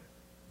said,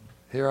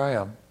 here I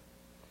am.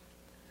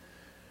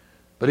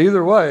 But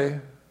either way,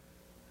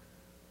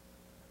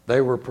 they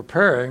were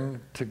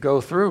preparing to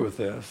go through with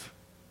this.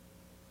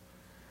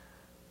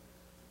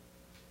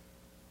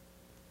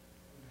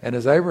 And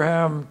as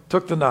Abraham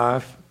took the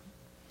knife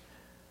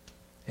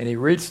and he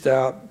reached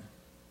out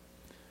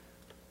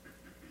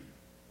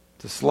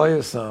to slay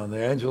his son, the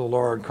angel of the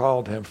Lord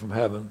called him from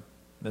heaven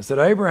and said,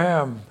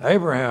 Abraham,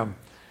 Abraham.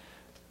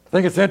 I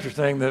think it's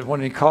interesting that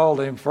when he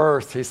called him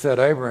first, he said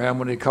Abraham.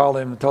 When he called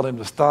him and told him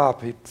to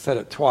stop, he said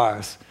it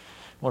twice.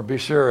 I want to be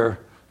sure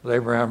that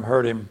Abraham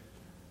heard him,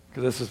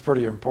 because this is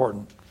pretty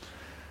important.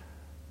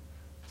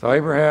 So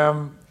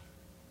Abraham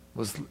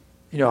was,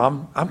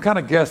 I'm kind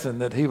of guessing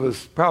that he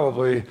was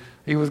going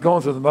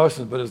through the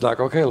motions, but it's like,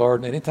 okay,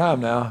 Lord,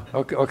 anytime now.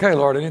 Okay,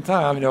 Lord,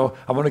 anytime.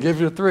 I'm going to give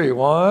you 3.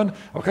 1.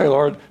 Okay,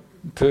 Lord,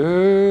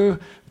 2,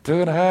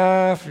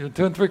 2.5,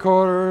 2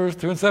 3/4,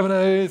 2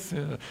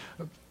 7/8.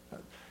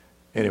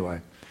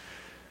 Anyway,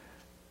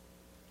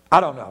 I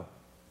don't know.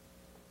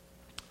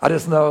 I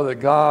just know that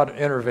God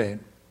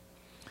intervened.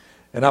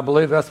 And I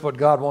believe that's what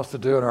God wants to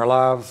do in our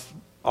lives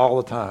all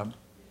the time,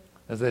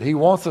 is that he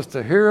wants us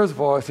to hear his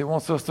voice, he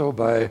wants us to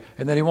obey,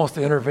 and then he wants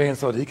to intervene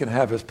so that he can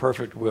have his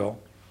perfect will.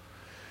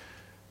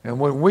 And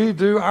when we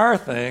do our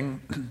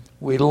thing,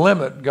 we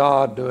limit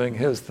God doing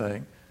his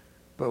thing.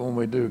 But when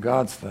we do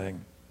God's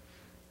thing,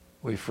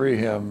 we free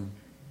him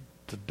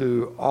to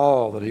do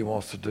all that he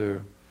wants to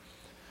do.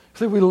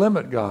 See, we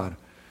limit God.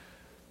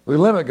 We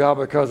limit God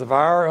because of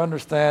our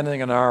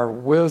understanding and our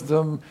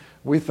wisdom.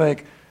 We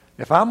think,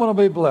 if I'm going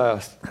to be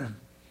blessed,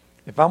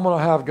 if I'm going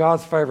to have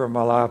God's favor in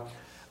my life,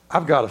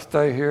 I've got to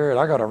stay here and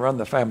I got to run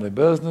the family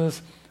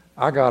business.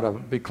 I got to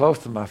be close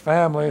to my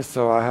family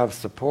so I have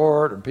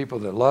support and people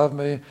that love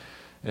me. And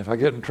if I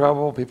get in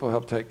trouble, people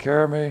help take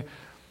care of me.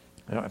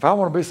 If I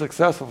want to be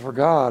successful for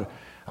God,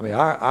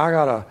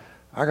 I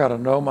gotta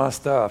know my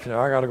stuff.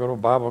 I got to go to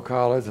Bible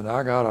college and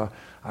I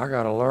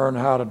gotta learn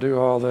how to do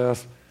all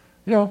this.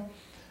 I'm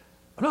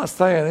not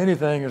saying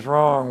anything is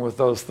wrong with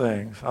those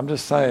things. I'm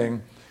just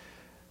saying,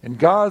 in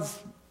God's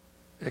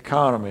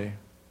economy,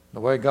 the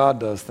way God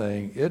does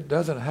things, it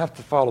doesn't have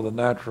to follow the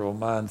natural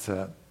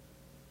mindset.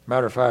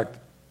 Matter of fact,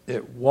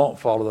 it won't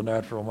follow the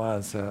natural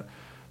mindset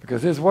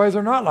because his ways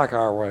are not like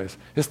our ways.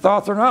 His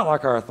thoughts are not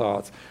like our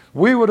thoughts.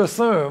 We would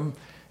assume,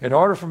 in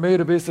order for me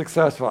to be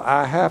successful,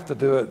 I have to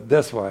do it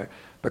this way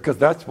because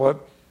that's what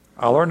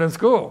I learned in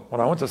school.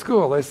 When I went to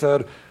school, they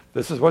said,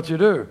 this is what you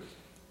do.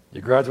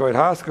 You graduate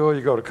high school,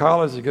 you go to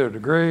college, you get a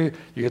degree,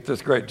 you get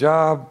this great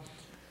job.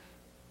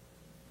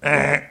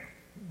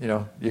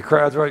 You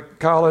graduate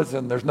college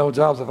and there's no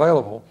jobs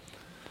available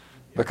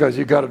because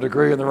you got a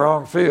degree in the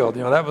wrong field.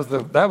 That was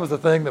the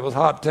thing that was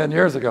hot 10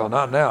 years ago,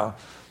 not now.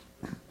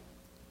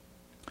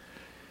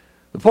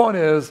 The point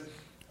is,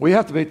 we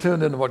have to be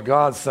tuned into what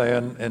God's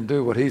saying and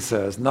do what he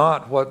says,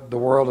 not what the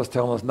world is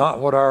telling us, not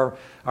what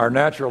our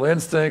natural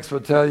instincts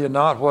would tell you,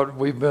 not what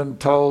we've been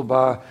told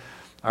by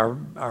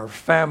our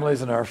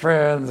families and our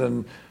friends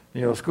and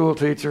school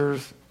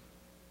teachers.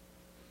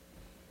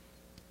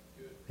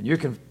 And you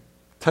can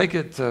take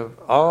it to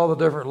all the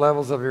different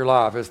levels of your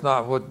life. It's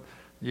not what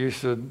you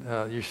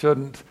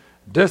shouldn't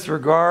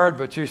disregard,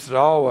 but you should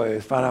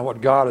always find out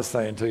what God is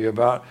saying to you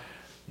about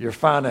your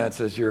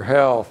finances, your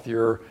health,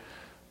 your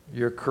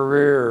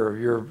career,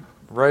 your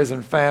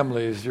raising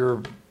families,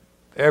 your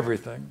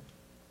everything.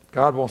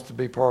 God wants to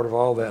be part of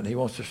all that, and he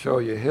wants to show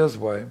you his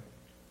way.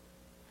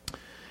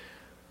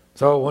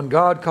 So when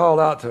God called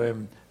out to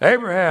him,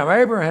 Abraham,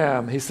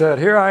 Abraham, he said,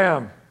 here I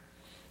am.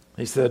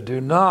 He said,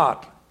 do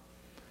not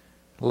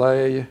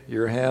lay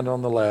your hand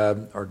on the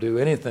lad or do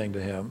anything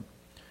to him.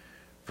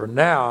 For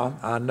now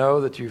I know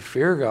that you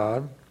fear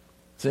God,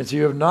 since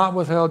you have not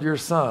withheld your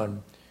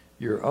son,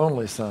 your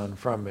only son,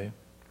 from me.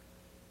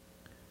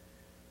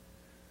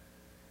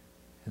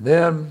 And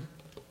then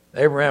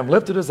Abraham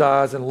lifted his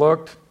eyes and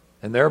looked,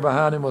 and there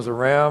behind him was a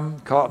ram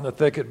caught in the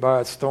thicket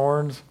by its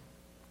thorns.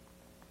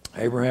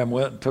 Abraham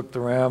went and took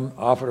the ram,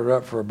 offered it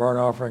up for a burnt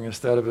offering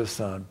instead of his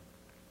son.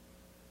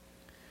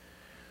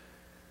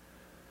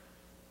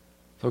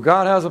 So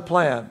God has a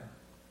plan.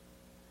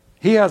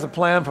 He has a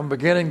plan from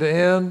beginning to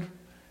end.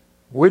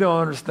 We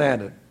don't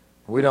understand it.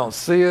 We don't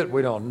see it.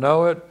 We don't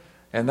know it.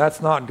 And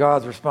that's not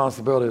God's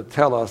responsibility to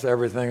tell us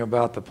everything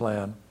about the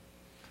plan.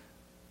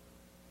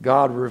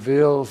 God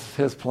reveals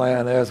his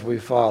plan as we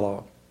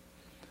follow.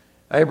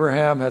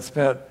 Abraham had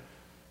spent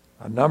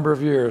a number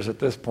of years at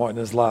this point in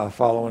his life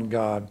following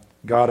God.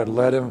 God had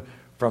led him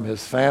from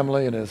his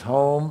family and his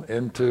home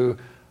into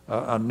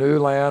a new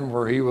land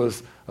where he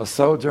was a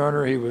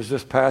sojourner. He was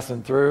just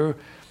passing through.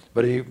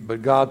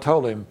 But God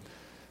told him,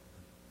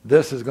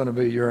 this is going to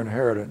be your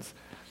inheritance.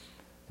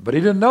 But he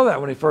didn't know that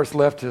when he first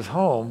left his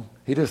home.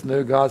 He just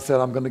knew God said,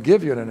 I'm going to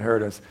give you an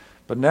inheritance.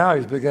 But now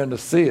he's beginning to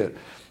see it.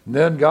 And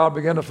then God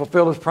began to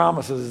fulfill his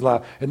promises in his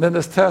life. And then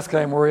this test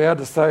came where he had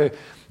to say,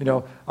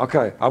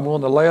 okay, I'm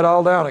willing to lay it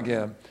all down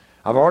again.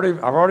 I've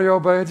already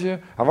obeyed you.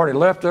 I've already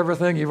left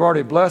everything. You've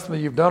already blessed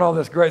me. You've done all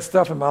this great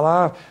stuff in my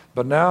life.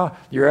 But now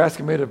you're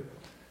asking me to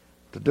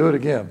do it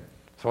again.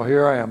 So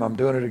here I am. I'm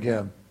doing it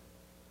again.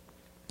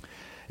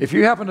 If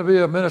you happen to be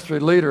a ministry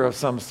leader of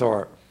some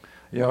sort,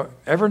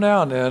 every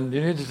now and then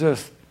you need to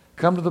just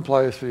come to the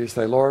place where you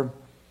say, Lord,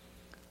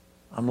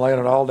 I'm laying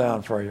it all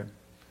down for you.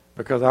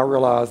 Because I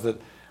realize that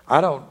I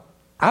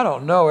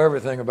don't know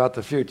everything about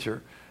the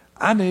future.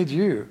 I need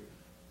you.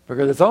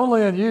 Because it's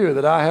only in you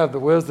that I have the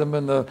wisdom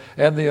and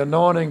the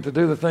anointing to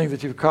do the things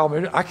that you've called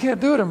me to do. I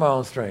can't do it in my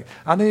own strength.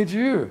 I need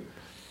you.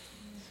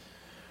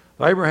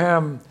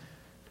 Abraham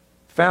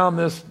found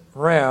this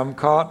ram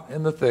caught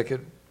in the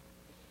thicket.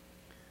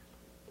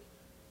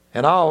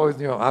 And I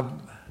always,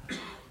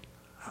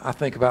 I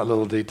think about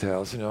little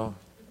details,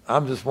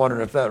 I'm just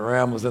wondering if that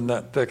ram was in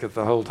that thicket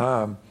the whole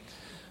time.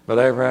 But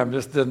Abraham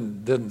just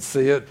didn't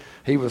see it.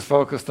 He was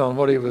focused on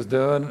what he was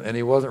doing, and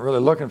he wasn't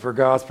really looking for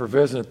God's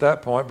provision at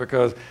that point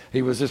because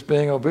he was just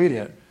being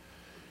obedient.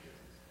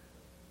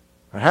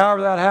 And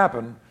however that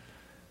happened,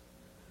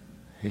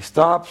 he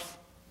stops,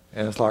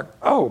 and it's like,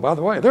 oh, by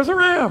the way, there's a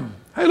ram.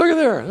 Hey, look at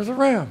there. There's a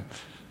ram.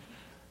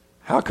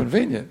 How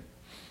convenient.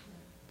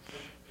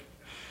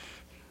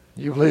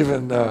 You believe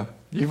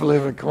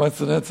in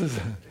coincidences?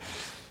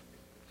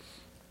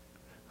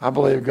 I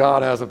believe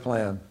God has a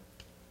plan.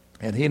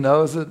 And he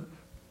knows it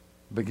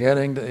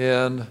beginning to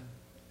end,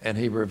 and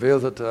he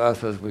reveals it to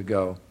us as we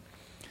go.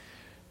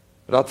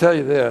 But I'll tell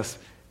you this,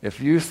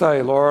 if you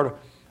say, Lord,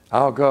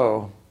 I'll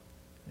go,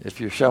 if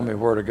you show me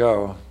where to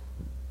go,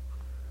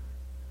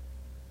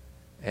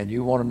 and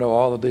you want to know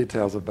all the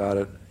details about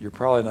it, you're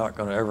probably not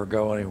going to ever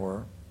go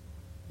anywhere.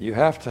 You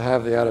have to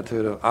have the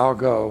attitude of, I'll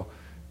go,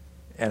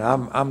 and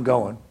I'm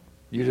going.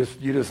 You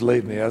just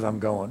lead me as I'm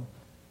going.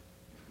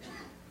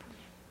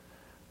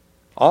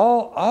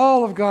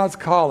 All of God's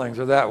callings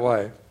are that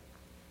way.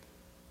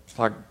 It's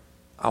like,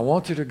 I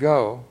want you to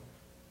go,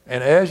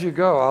 and as you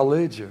go, I'll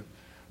lead you.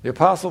 The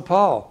Apostle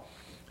Paul,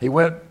 he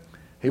went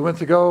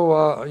to go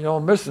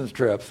on missions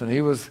trips, and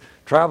he was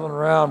traveling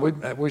around.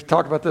 We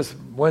talked about this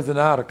Wednesday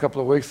night a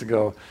couple of weeks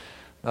ago.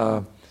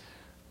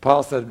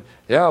 Paul said,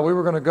 yeah, we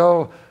were going to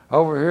go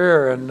over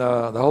here, and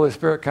the Holy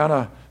Spirit kind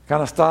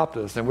of stopped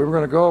us, and we were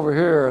going to go over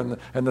here,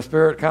 and the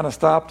Spirit kind of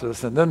stopped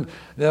us. And then,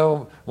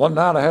 one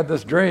night I had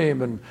this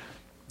dream, and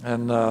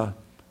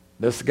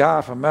this guy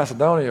from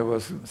Macedonia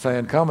was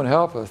saying, come and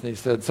help us. And he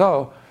said,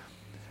 so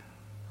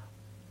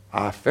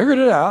I figured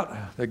it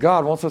out that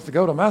God wants us to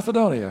go to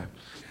Macedonia.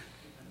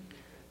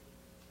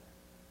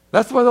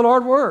 That's the way the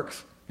Lord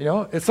works.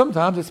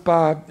 Sometimes it's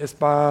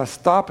by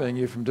stopping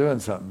you from doing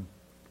something.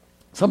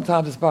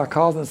 Sometimes it's by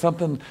causing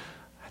something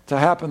to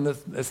happen that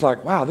it's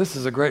like, wow, this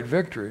is a great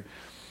victory.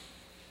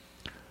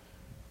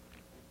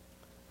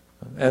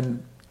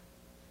 And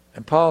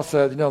Paul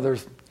said,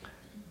 there's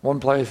one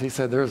place, he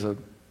said, there's a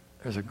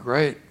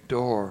great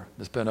door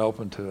that's been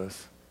opened to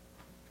us,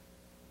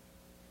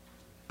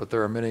 but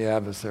there are many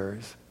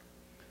adversaries.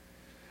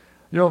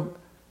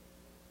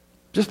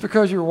 Just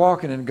because you're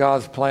walking in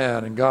God's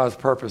plan and God's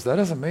purpose, that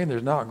doesn't mean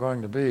there's not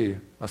going to be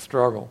a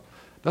struggle.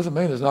 Doesn't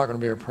mean there's not going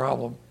to be a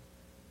problem.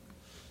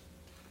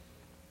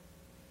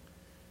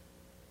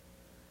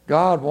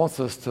 God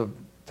wants us to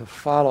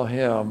follow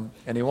him,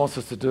 and he wants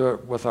us to do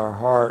it with our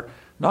heart,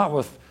 not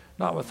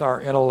with our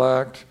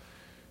intellect,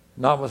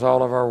 not with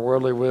all of our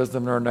worldly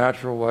wisdom and our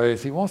natural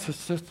ways. He wants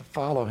us just to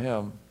follow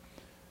him,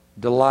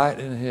 delight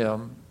in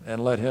him,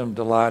 and let him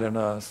delight in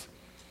us.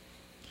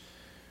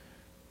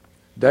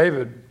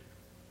 David,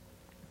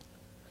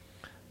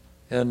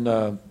 in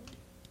 1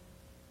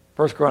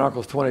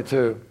 Chronicles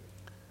 22,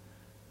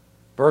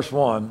 verse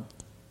 1,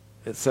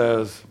 it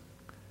says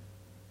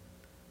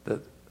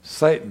that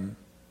Satan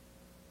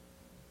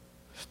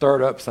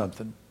stirred up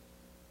something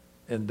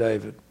in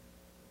David.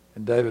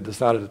 And David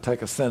decided to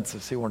take a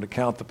census. He wanted to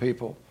count the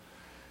people.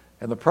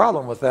 And the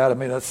problem with that,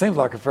 that seems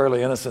like a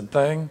fairly innocent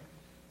thing,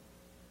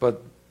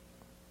 but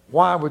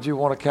why would you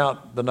want to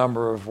count the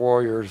number of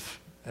warriors,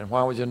 and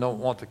why would you not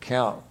want to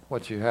count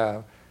what you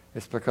have?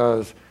 It's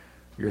because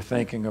you're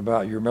thinking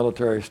about your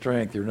military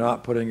strength. You're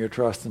not putting your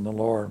trust in the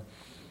Lord.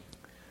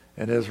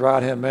 And his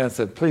right-hand man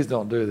said, please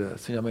don't do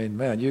this.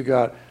 Man, you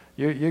got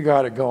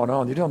it going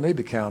on. You don't need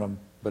to count them.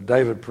 But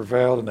David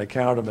prevailed, and they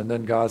counted them, and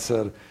then God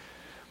said,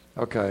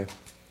 okay,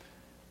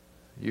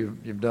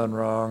 you've done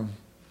wrong,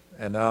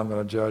 and now I'm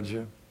going to judge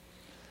you.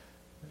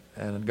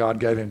 And God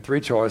gave him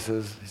three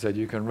choices. He said,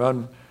 you can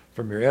run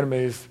from your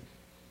enemies,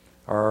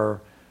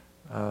 or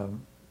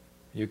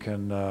you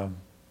can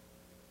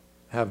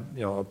have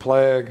a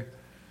plague.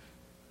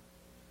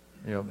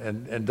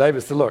 And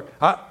David said, look,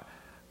 I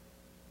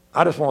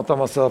just want to throw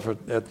myself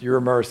at your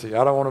mercy.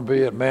 I don't want to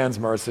be at man's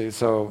mercy,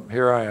 so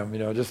here I am.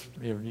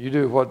 You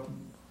do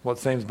what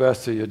seems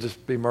best to you.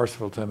 Just be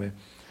merciful to me.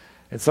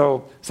 And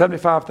so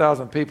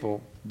 75,000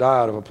 people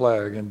died of a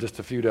plague in just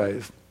a few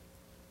days.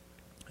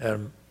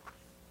 And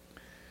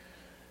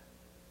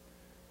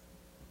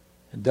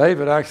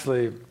David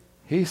actually,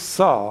 he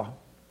saw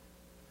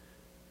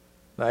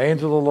the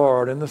angel of the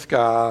Lord in the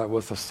sky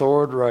with a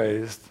sword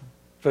raised,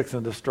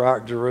 fixing to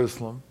strike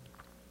Jerusalem.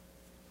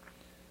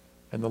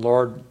 And the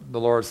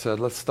Lord said,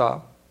 let's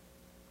stop.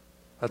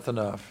 That's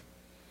enough.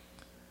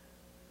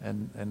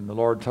 And the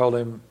Lord told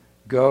him,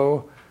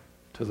 go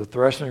to the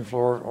threshing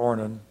floor of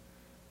Ornan,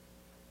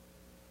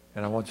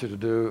 and I want you to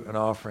do an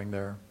offering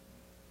there.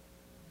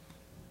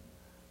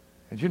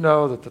 And you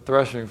know that the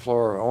threshing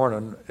floor of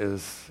Ornan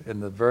is in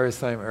the very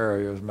same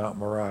area as Mount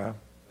Moriah.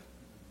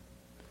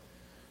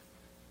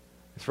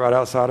 It's right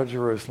outside of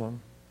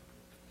Jerusalem.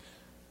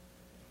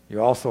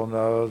 You also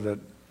know that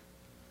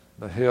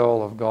the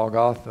hill of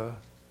Golgotha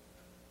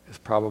is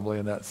probably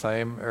in that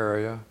same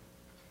area.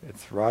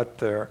 It's right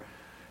there.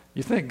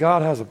 You think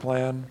God has a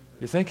plan?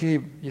 You think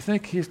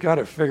He's got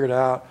it figured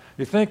out?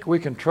 You think we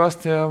can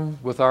trust Him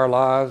with our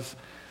lives?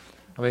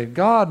 I mean,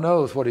 God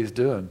knows what He's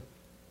doing.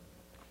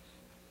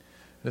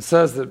 It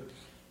says that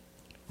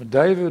when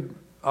David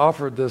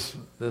offered this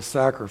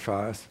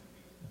sacrifice,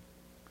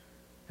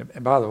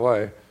 and by the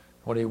way,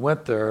 when he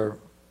went there,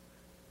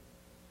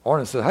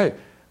 Ornan said, "Hey,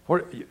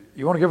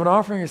 you want to give an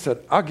offering?" He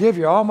said, "I'll give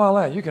you all my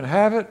land. You can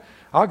have it.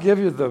 I'll give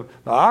you the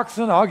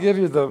oxen. I'll give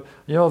you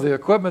the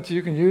equipment that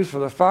you can use for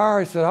the fire."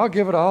 He said, "I'll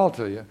give it all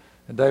to you."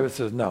 And David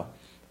says, "No,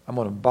 I'm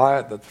going to buy it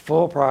at the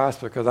full price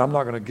because I'm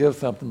not going to give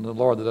something to the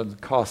Lord that doesn't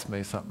cost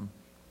me something."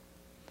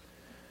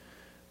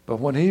 But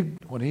when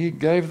he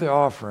gave the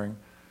offering,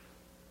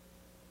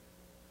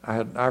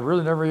 I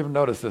really never even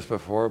noticed this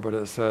before, but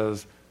it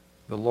says,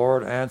 "The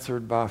Lord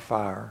answered by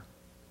fire."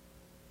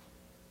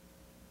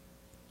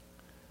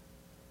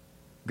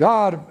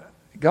 God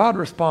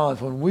responds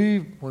when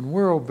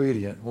we're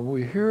obedient, when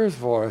we hear His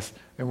voice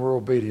and we're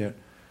obedient.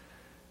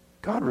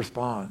 God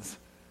responds,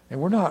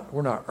 and we're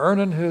not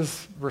earning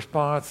His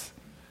response,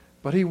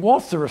 but He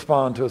wants to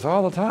respond to us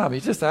all the time. He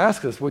just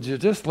asks us, "Would you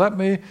just let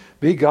me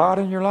be God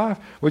in your life?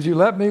 Would you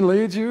let me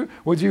lead you?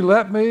 Would you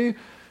let me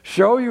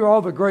show you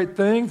all the great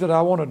things that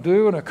I want to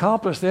do and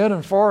accomplish in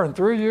and for and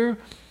through you?"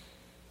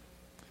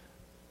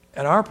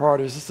 And our part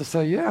is just to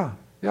say, yeah,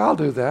 I'll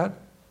do that.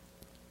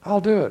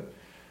 I'll do it.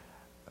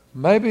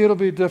 Maybe it'll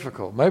be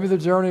difficult. Maybe the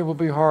journey will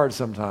be hard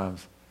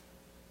sometimes.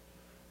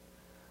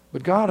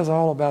 But God is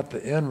all about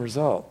the end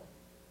result.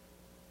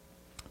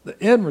 The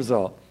end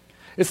result.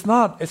 It's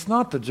not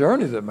the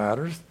journey that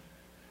matters.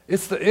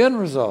 It's the end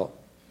result.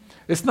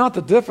 It's not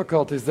the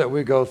difficulties that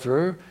we go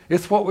through.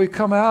 It's what we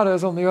come out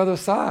as on the other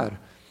side.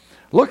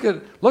 Look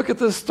at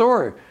this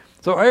story.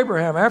 So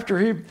Abraham, after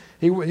he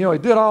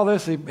did all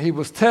this, he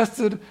was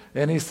tested,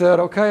 and he said,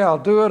 "Okay, I'll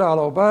do it, I'll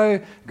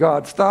obey."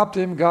 God stopped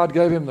him. God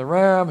gave him the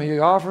ram. He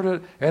offered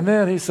it. And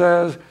then he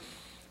says,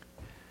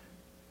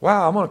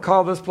 "Wow, I'm going to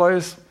call this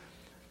place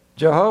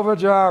Jehovah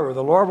Jireh.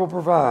 The Lord will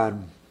provide."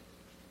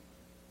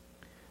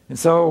 And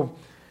so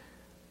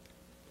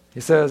he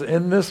says,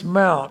 "In this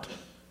mount,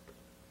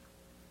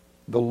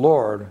 the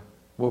Lord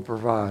will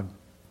provide."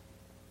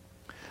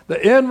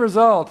 The end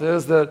result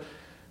is that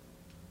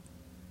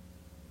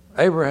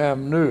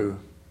Abraham knew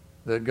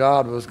that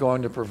God was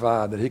going to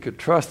provide, that he could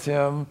trust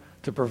Him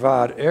to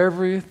provide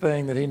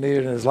everything that he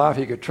needed in his life.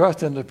 He could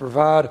trust Him to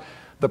provide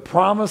the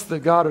promise that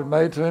God had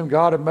made to him.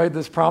 God had made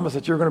this promise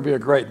that you're going to be a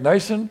great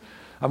nation.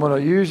 I'm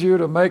going to use you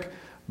to make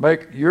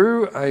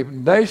you a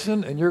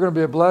nation, and you're going to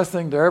be a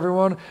blessing to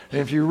everyone. And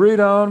if you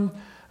read on,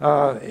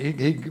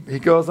 he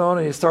goes on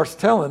and he starts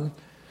telling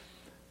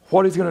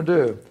what he's going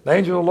to do. The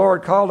angel of the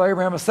Lord called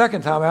Abraham a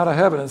second time out of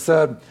heaven and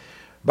said,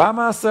 "By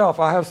myself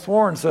I have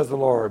sworn, says the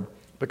Lord,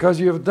 because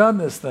you have done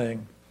this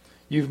thing.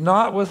 You've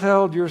not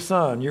withheld your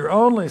son, your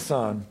only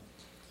son.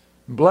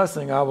 In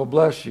blessing I will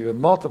bless you, and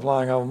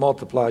multiplying I will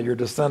multiply your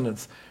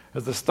descendants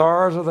as the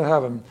stars of the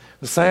heaven,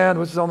 the sand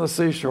which is on the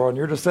seashore, and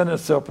your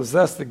descendants shall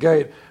possess the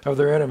gate of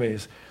their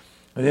enemies.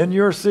 And in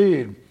your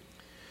seed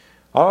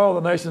all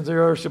the nations of the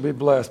earth shall be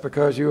blessed,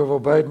 because you have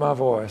obeyed my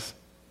voice."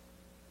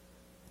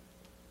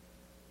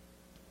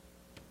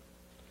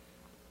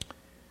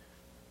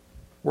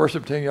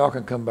 Worship team, y'all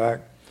can come back.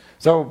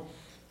 So,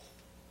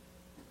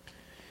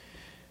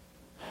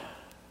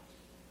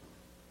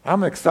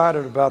 I'm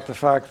excited about the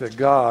fact that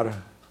God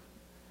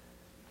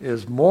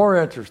is more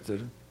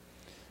interested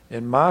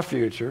in my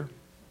future,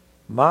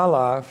 my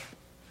life,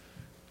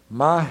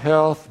 my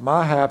health,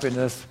 my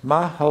happiness,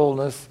 my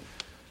wholeness,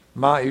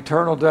 my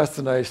eternal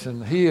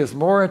destination. He is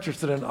more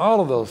interested in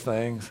all of those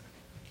things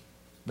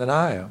than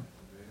I am.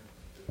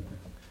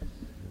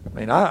 I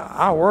mean,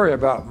 I worry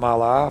about my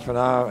life, and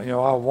I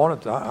want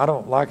it to. I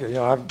don't like it.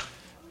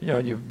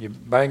 You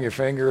bang your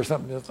finger or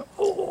something. It's,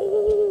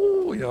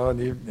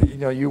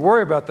 and you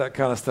worry about that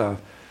kind of stuff.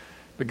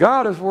 But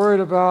God is worried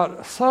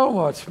about so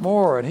much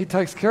more, and He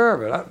takes care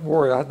of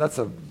it. That's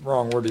a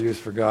wrong word to use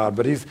for God,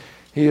 but He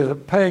is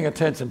paying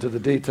attention to the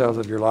details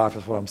of your life,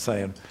 is what I'm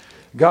saying.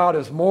 God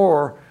is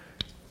more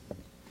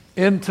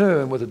in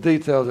tune with the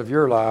details of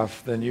your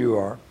life than you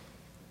are.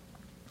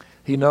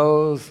 He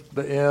knows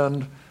the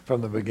end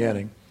from the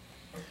beginning.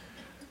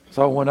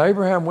 So when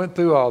Abraham went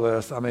through all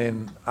this, I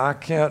mean, I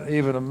can't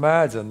even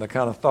imagine the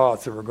kind of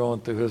thoughts that were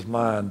going through his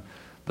mind.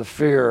 The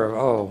fear of,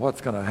 oh,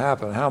 what's going to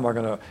happen?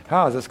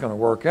 How is this going to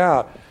work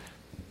out?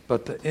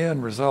 But the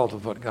end result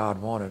of what God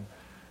wanted.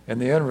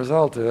 And the end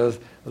result is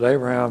that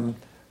Abraham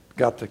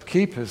got to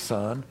keep his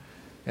son,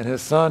 and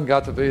his son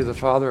got to be the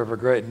father of a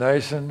great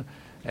nation.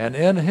 And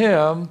in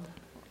him,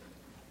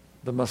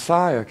 the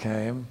Messiah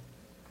came.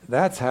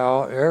 That's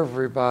how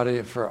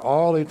everybody for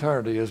all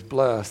eternity is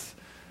blessed.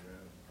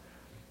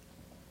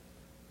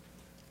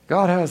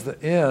 God has the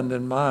end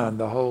in mind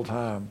the whole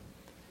time.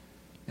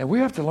 And we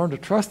have to learn to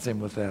trust him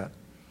with that.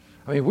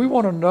 I mean, we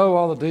want to know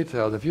all the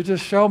details. If you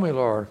just show me,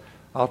 Lord,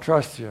 I'll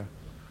trust you.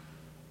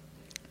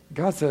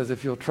 God says,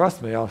 if you'll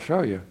trust me, I'll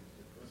show you.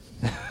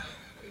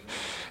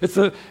 It's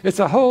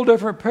a whole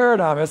different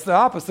paradigm. It's the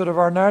opposite of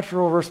our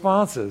natural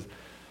responses.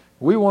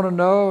 We want to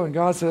know, and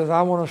God says,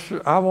 I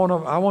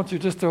want you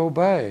just to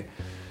obey.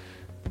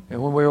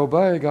 And when we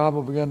obey, God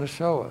will begin to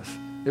show us.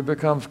 It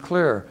becomes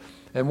clear.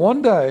 And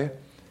one day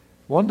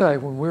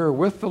when we're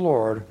with the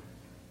Lord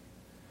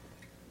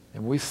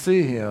and we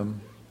see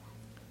him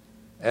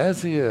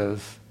as he is,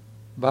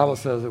 the Bible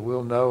says that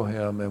we'll know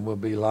him and we'll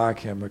be like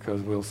him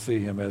because we'll see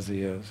him as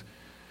he is.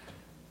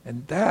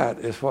 And that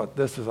is what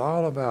this is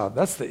all about.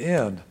 That's the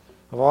end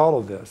of all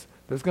of this.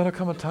 There's going to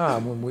come a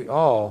time when we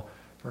all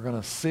are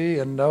going to see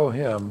and know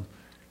him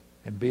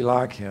and be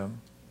like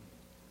him.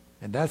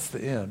 And that's the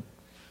end.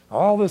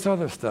 All this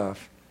other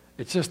stuff,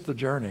 it's just the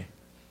journey.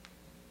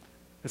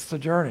 It's the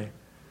journey.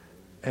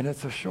 And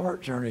it's a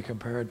short journey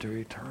compared to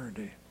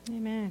eternity.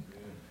 Amen.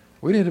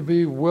 We need to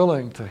be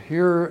willing to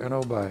hear and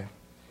obey.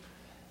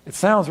 It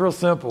sounds real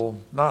simple,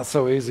 not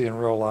so easy in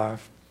real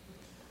life,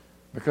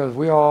 because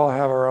we all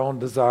have our own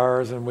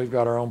desires and we've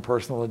got our own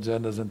personal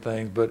agendas and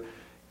things, but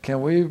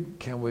can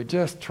we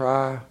just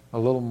try a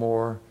little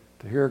more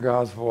to hear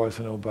God's voice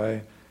and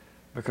obey?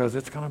 Because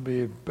it's going to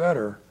be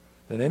better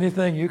than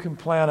anything you can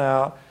plan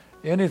out,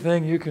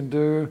 anything you can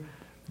do.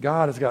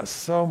 God has got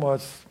so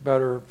much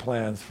better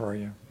plans for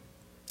you.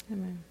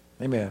 Amen.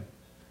 Amen.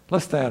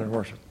 Let's stand and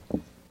worship.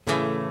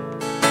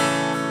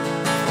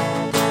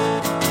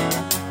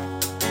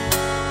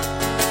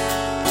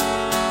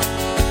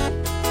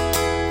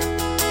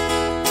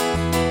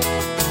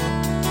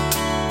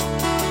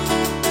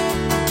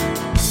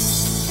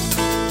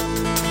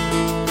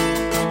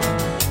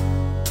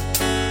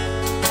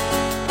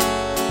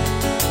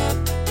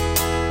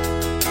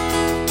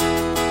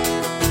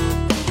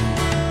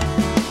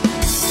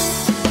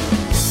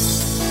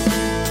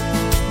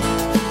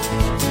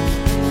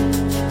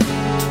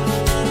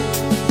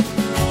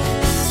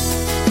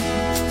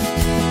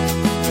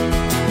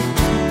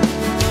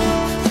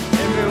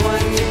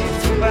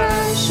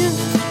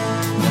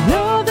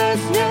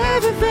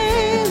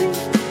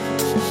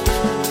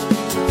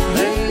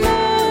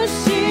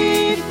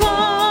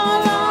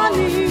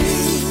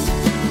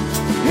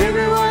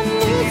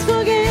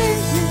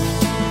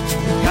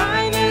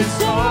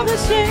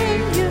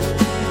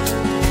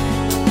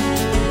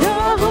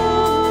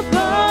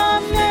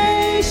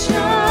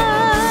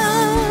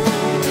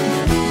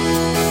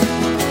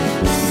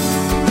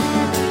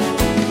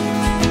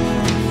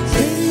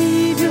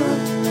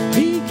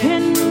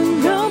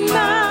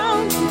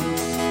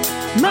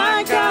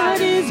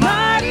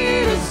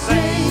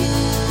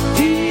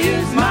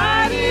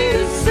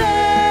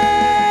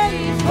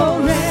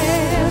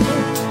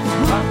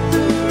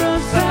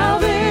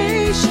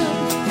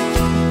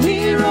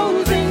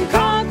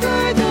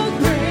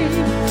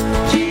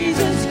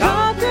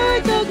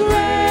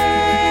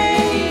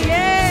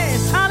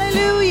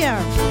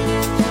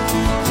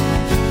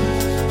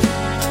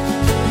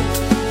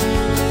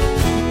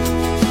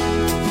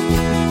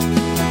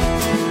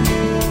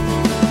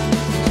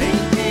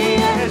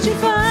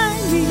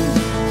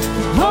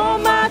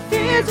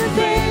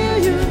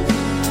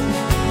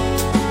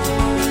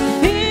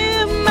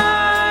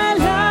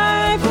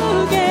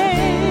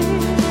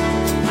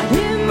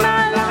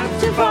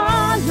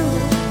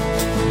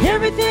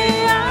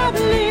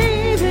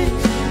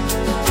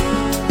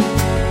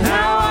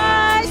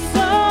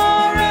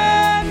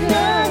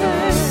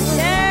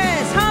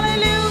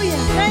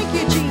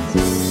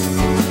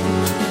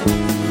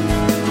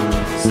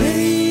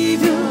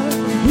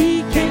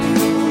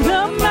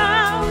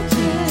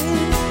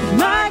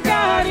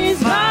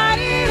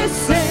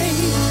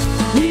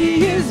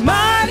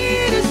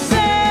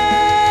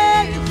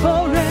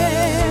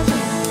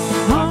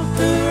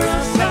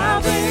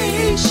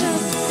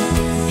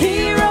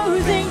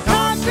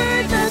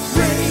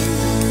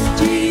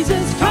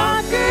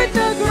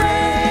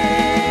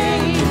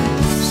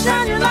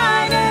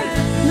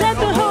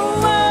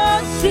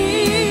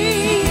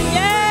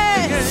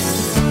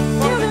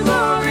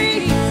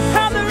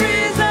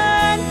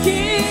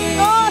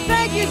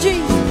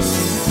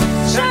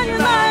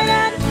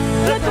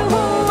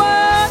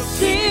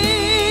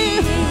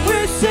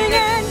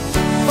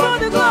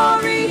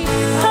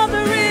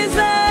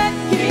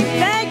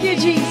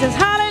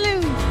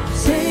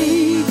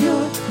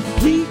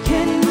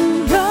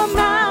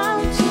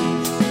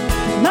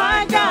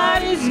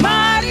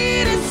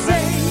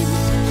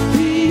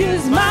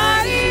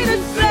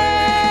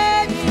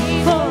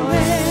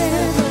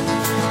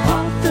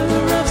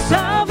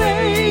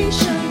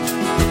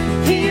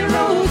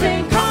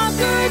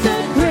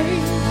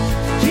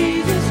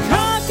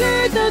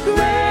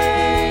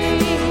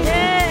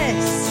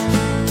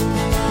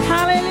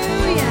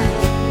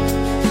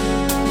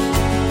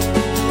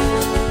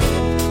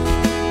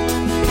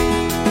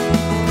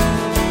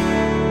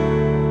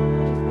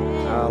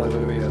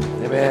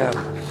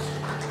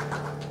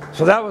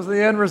 So that was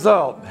the end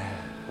result.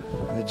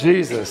 that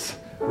Jesus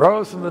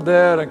rose from the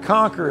dead and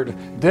conquered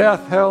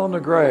death, hell, and the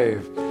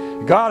grave.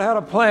 God had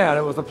a plan.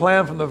 It was a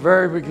plan from the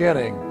very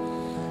beginning.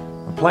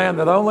 A plan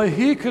that only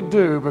He could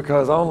do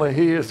because only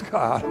He is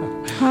God.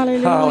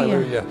 Hallelujah.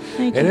 Hallelujah.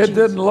 Thank And you, it Jesus.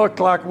 didn't look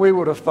like we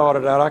would have thought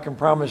it out. I can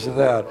promise you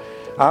that.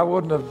 I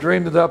wouldn't have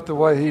dreamed it up the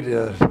way He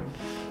did.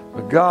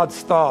 But God's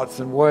thoughts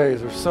and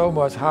ways are so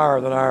much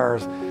higher than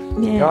ours.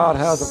 Yes. God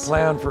has a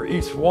plan for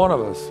each one of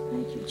us.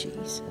 Thank you,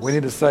 Jesus. We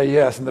need to say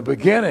yes. In the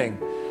beginning,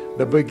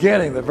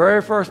 the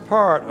very first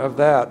part of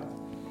that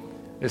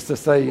is to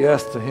say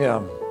yes to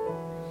Him.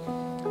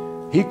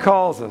 He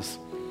calls us.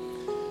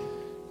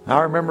 I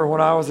remember when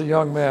I was a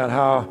young man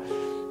how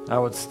I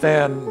would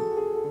stand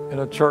in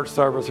a church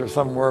service or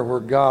somewhere where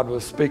God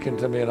was speaking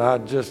to me, and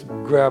I'd just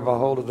grab a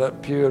hold of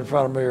that pew in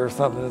front of me or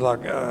something, and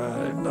like,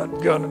 I'm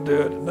not going to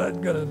do it, I'm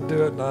not going to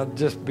do it, and I'd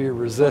just be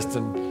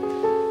resistant.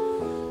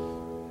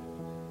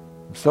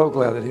 I'm so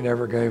glad that He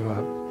never gave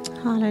up.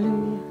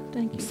 Hallelujah.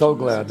 Thank you, I'm so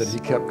Jesus. glad that He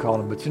kept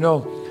calling. But you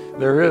know,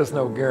 there is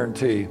no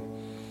guarantee.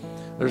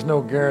 There's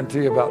no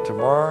guarantee about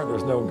tomorrow.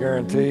 There's no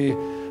guarantee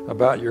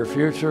about your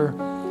future.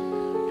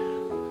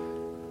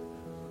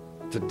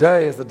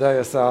 Today is the day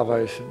of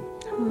salvation.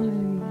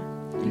 Hallelujah.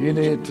 You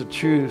need to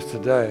choose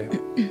today.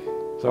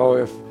 So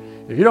if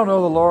you don't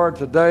know the Lord,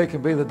 today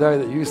can be the day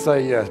that you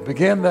say yes.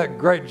 Begin that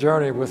great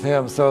journey with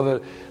Him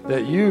so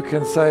that you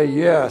can say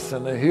yes,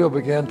 and that He'll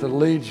begin to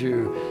lead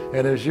you.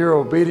 And as you're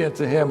obedient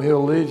to Him,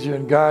 He'll lead you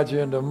and guide you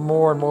into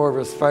more and more of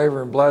His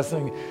favor and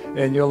blessing.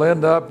 And you'll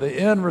end up, the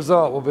end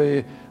result will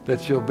be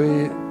that you'll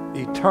be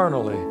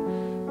eternally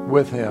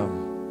with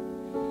Him.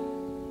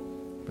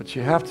 But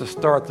you have to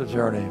start the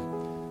journey.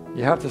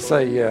 You have to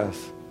say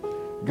yes.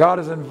 God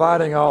is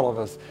inviting all of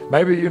us.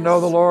 Maybe you know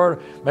the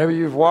Lord. Maybe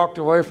you've walked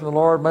away from the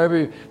Lord.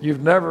 Maybe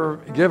you've never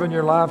given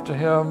your life to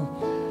Him.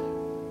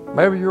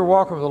 Maybe you're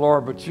walking with the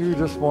Lord, but you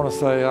just want to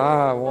say,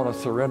 I want to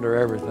surrender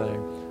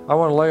everything. I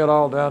want to lay it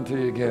all down to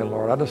you again,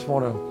 Lord. I just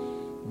want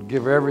to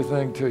give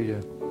everything to you.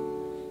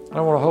 I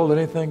don't want to hold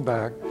anything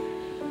back.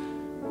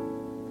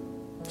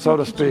 So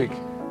to speak,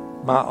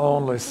 my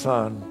only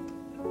son,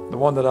 the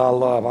one that I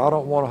love, I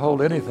don't want to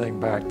hold anything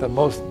back. The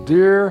most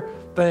dear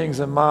things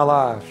in my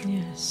life,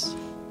 Yes.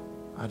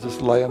 I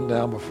just lay them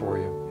down before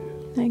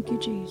you. Thank you,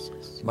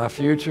 Jesus. My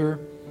future,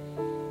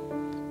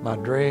 my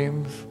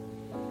dreams,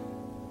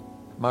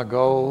 my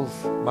goals,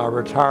 my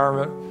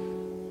retirement,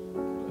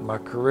 my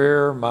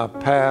career, my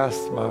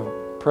past, my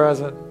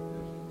present,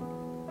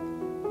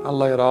 I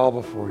lay it all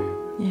before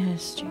you.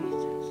 Yes,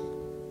 Jesus.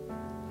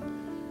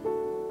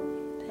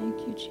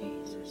 Thank you,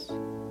 Jesus.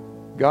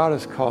 God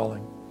is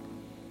calling.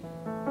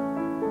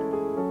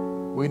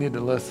 We need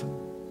to listen,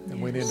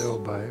 and we need to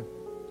obey.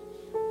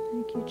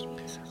 Thank you,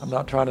 Jesus. I'm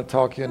not trying to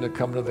talk you into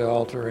coming to the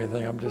altar or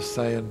anything. I'm just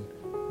saying,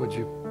 would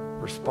you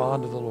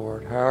respond to the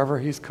Lord? However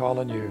He's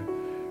calling you,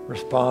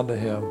 respond to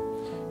Him.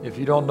 If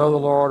you don't know the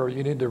Lord, or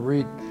you need to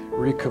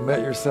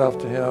recommit yourself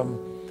to Him,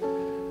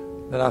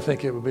 then I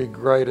think it would be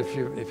great if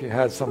you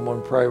had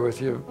someone pray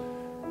with you.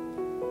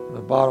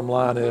 The bottom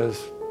line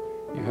is,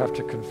 you have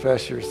to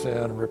confess your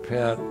sin,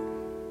 repent,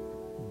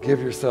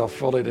 give yourself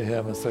fully to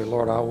Him, and say,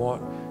 Lord, I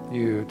want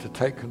you to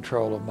take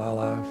control of my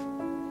life.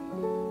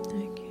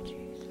 Thank you,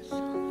 Jesus.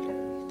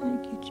 Hallelujah.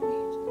 Thank you, Jesus.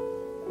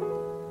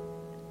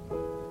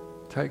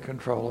 Take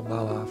control of my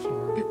life,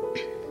 Lord.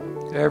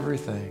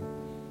 Everything.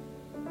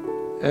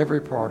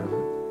 Every part of it.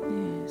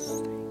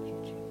 Yes. Thank you,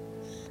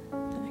 Jesus.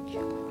 Thank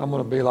you, Lord. I'm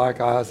going to be like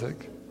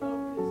Isaac.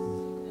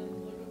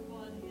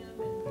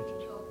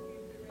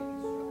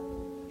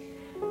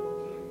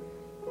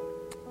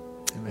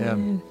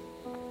 Amen.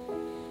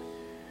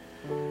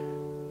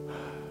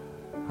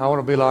 I want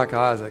to be like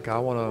Isaac. I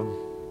want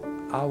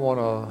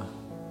to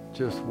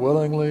just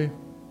willingly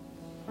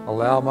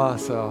allow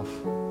myself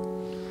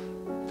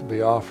to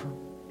be offered.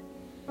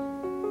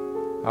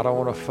 I don't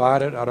want to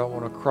fight it. I don't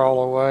want to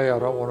crawl away. I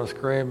don't want to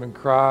scream and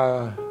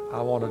cry.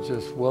 I want to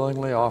just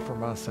willingly offer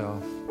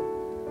myself,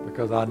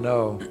 because I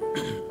know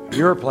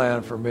your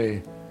plan for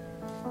me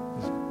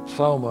is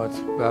so much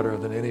better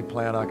than any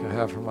plan I could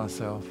have for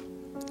myself.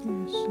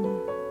 Yes,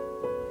 Lord.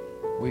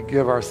 We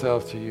give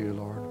ourselves to you,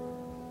 Lord.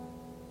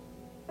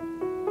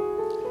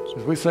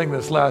 As we sing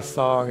this last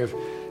song, if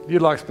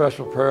you'd like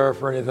special prayer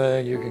for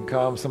anything, you can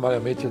come. Somebody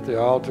will meet you at the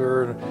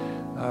altar.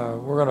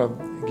 We're going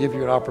to give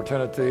you an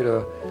opportunity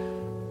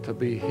to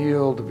be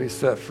healed, to be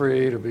set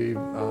free, to be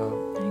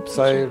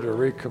saved or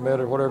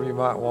recommitted, whatever you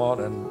might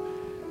want. And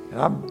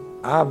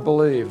I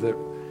believe that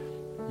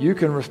you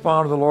can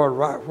respond to the Lord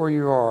right where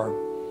you are,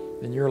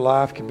 and your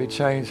life can be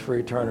changed for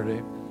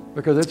eternity,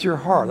 because it's your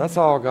heart. That's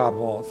all God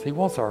wants. He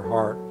wants our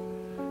heart.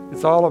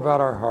 It's all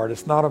about our heart.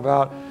 It's not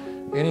about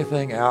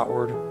anything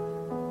outward.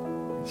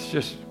 It's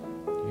just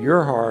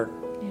your heart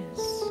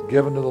Yes.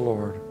 given to the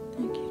Lord.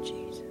 Thank you,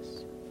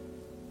 Jesus.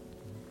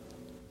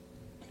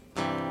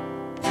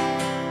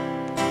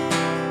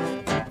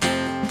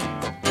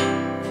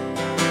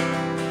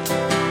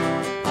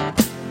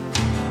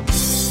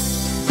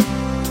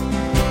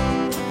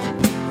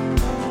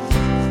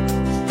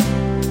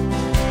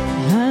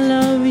 I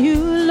love you,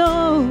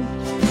 Lord.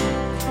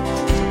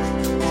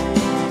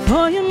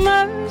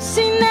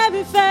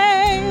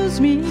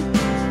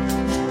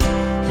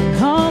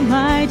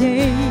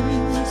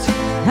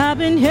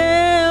 been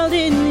held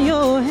in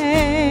your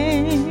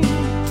hand.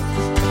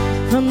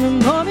 From the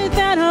moment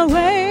that I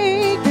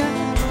wake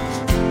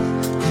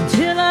up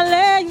till I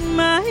lay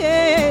my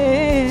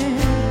head,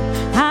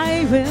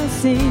 I will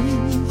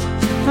sing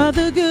of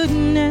the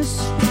goodness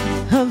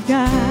of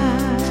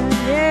God.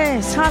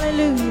 Yes,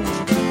 hallelujah.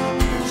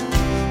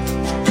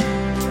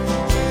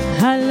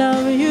 I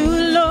love you,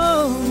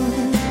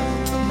 Lord,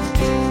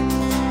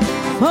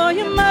 for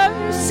your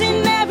mercy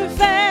never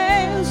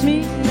fails me.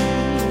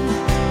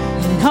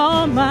 In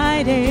all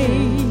my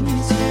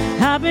days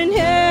I've been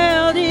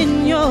held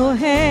in your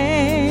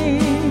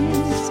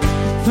hands.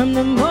 From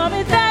the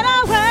moment that I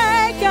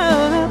wake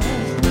up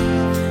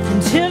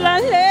until I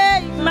lay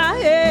my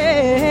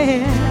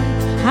head,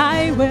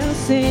 I will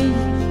sing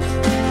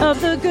of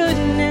the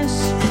goodness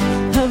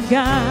of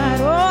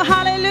God. Oh,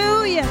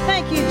 hallelujah.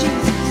 Thank you,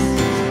 Jesus.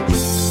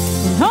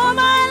 And all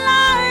my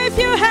life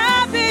you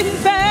have been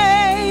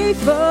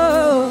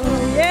faithful.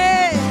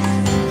 Yeah.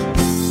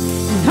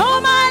 And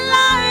all my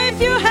life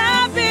you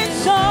have been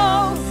so,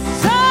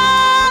 so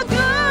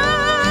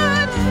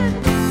good.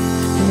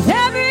 With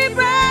every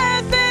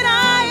breath that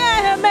I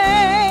am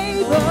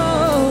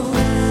able,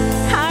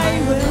 I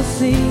will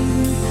sing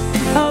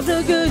of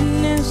the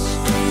goodness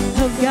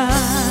of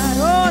God.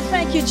 Oh,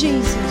 thank you,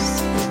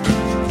 Jesus.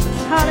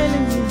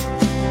 Hallelujah.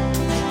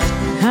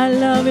 I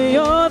love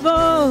your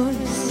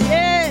voice.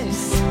 Yes.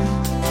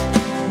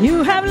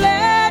 You have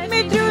led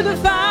me through the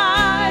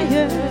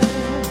fire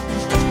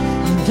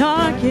and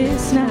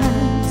darkest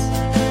nights.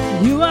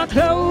 You are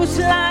close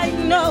like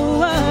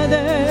no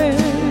other.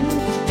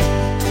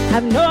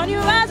 I've known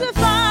you as a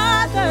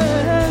father.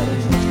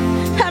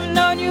 I've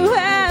known you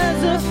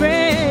as a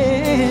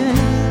friend.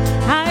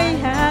 I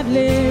have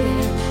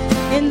lived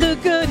in the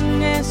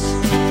goodness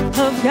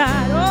of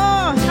God.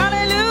 Oh,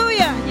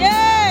 hallelujah.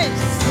 Yes.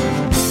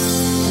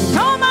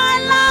 All my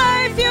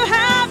life you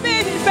have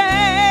been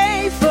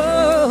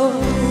faithful.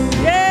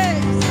 Yes.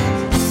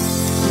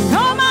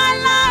 All my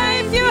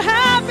life you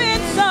have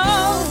been so,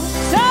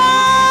 so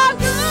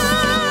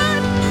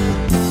good.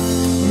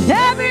 With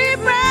every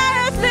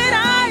breath that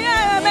I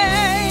am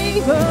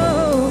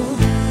able,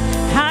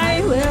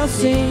 I will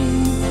sing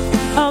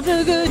of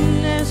the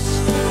goodness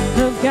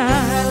of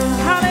God.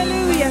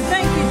 Hallelujah.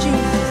 Thank you,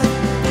 Jesus.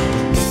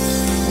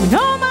 And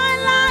all my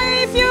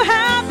life you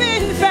have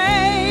been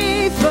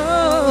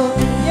faithful.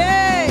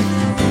 Yeah.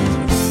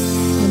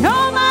 And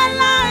all my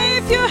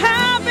life you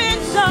have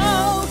been so,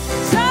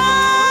 so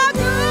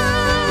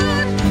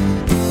good.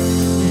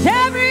 With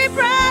every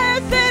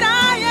breath that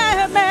I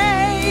am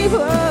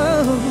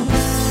able,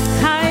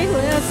 I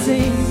will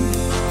sing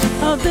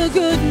of the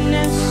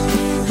goodness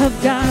of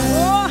God.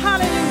 Oh,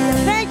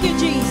 hallelujah. Thank you,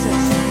 Jesus.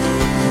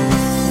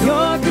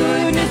 Your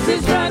goodness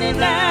is running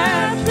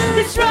after,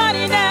 it's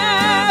running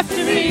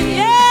after me.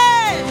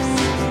 Yes.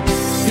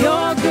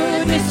 Your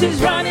goodness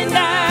is running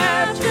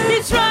after,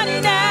 it's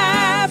running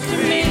after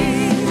me.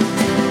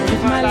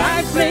 With my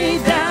life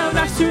laid down,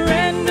 I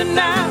surrender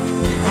now.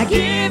 I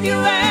give you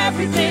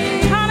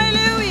everything.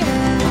 Hallelujah.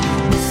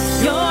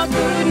 Your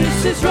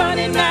goodness is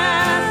running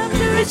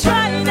after, it's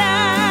running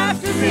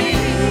after me.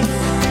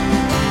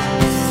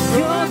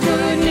 Your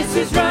goodness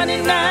is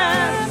running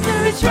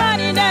after, it's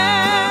running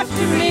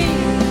after me.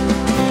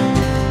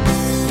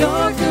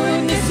 Your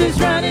goodness is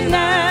running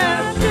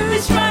after,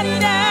 it's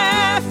running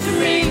after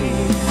me.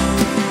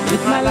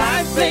 With my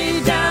life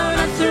laid down,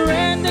 I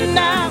surrender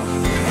now.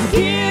 I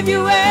give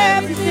you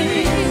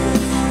everything.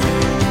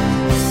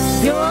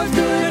 Your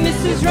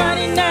goodness is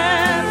running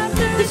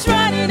after, it's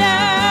running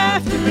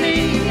after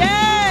me.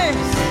 Yes.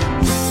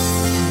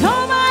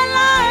 All my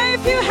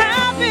life you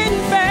have been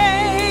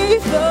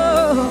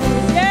faithful.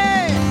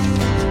 Yes.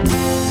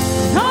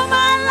 All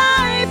my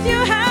life you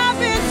have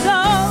been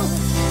so,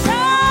 so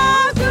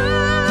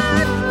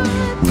good.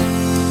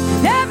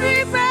 With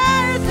every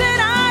breath that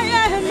I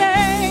am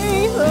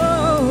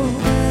able,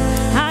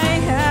 I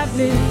have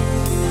lived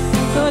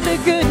for the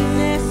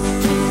goodness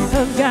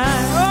of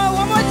God. Oh,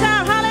 one more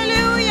time.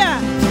 Hallelujah.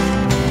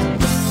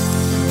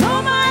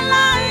 All my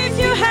life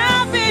you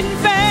have been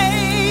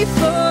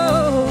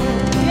faithful.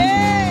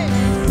 Yeah.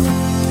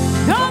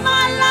 All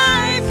my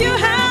life you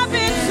have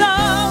been so,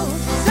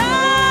 so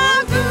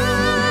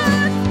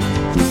good.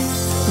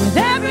 With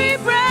every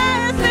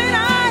breath that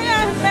I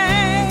am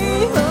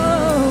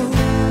able,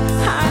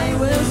 I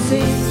will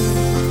sing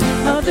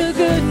of the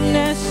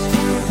goodness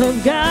of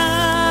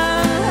God.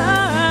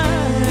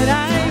 I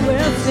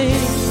will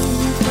sing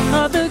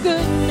of the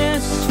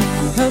goodness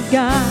of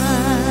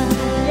God.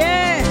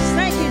 Yes,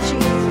 thank you,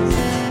 Jesus.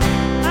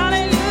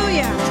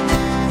 Hallelujah.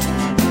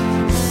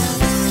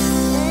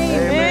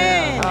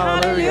 Amen.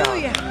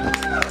 Hallelujah.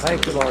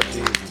 Thank you, Lord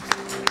Jesus.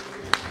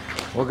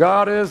 Well,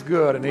 God is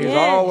good, and He's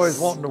Yes. always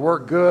wanting to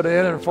work good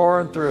in and for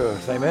and through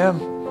us. Amen.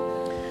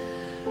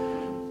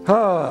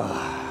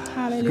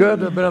 It's good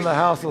to have been in the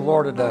house of the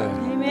Lord today.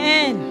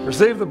 Amen.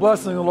 Receive the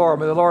blessing of the Lord.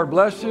 May the Lord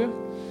bless you.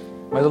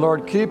 May the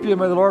Lord keep you.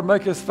 May the Lord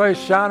make His face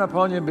shine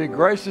upon you and be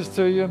gracious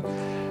to you.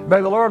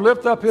 May the Lord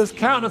lift up his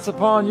countenance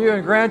upon you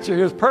and grant you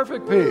his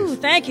perfect peace. Ooh,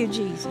 thank you,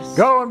 Jesus.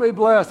 Go and be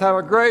blessed. Have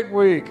a great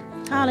week.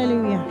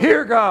 Hallelujah.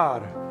 Hear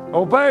God,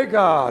 obey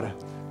God,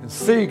 and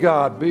see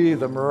God be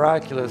the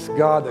miraculous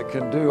God that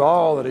can do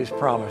all that he's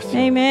promised you.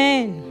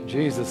 Amen. In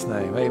Jesus'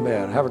 name,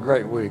 amen. Have a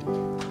great week.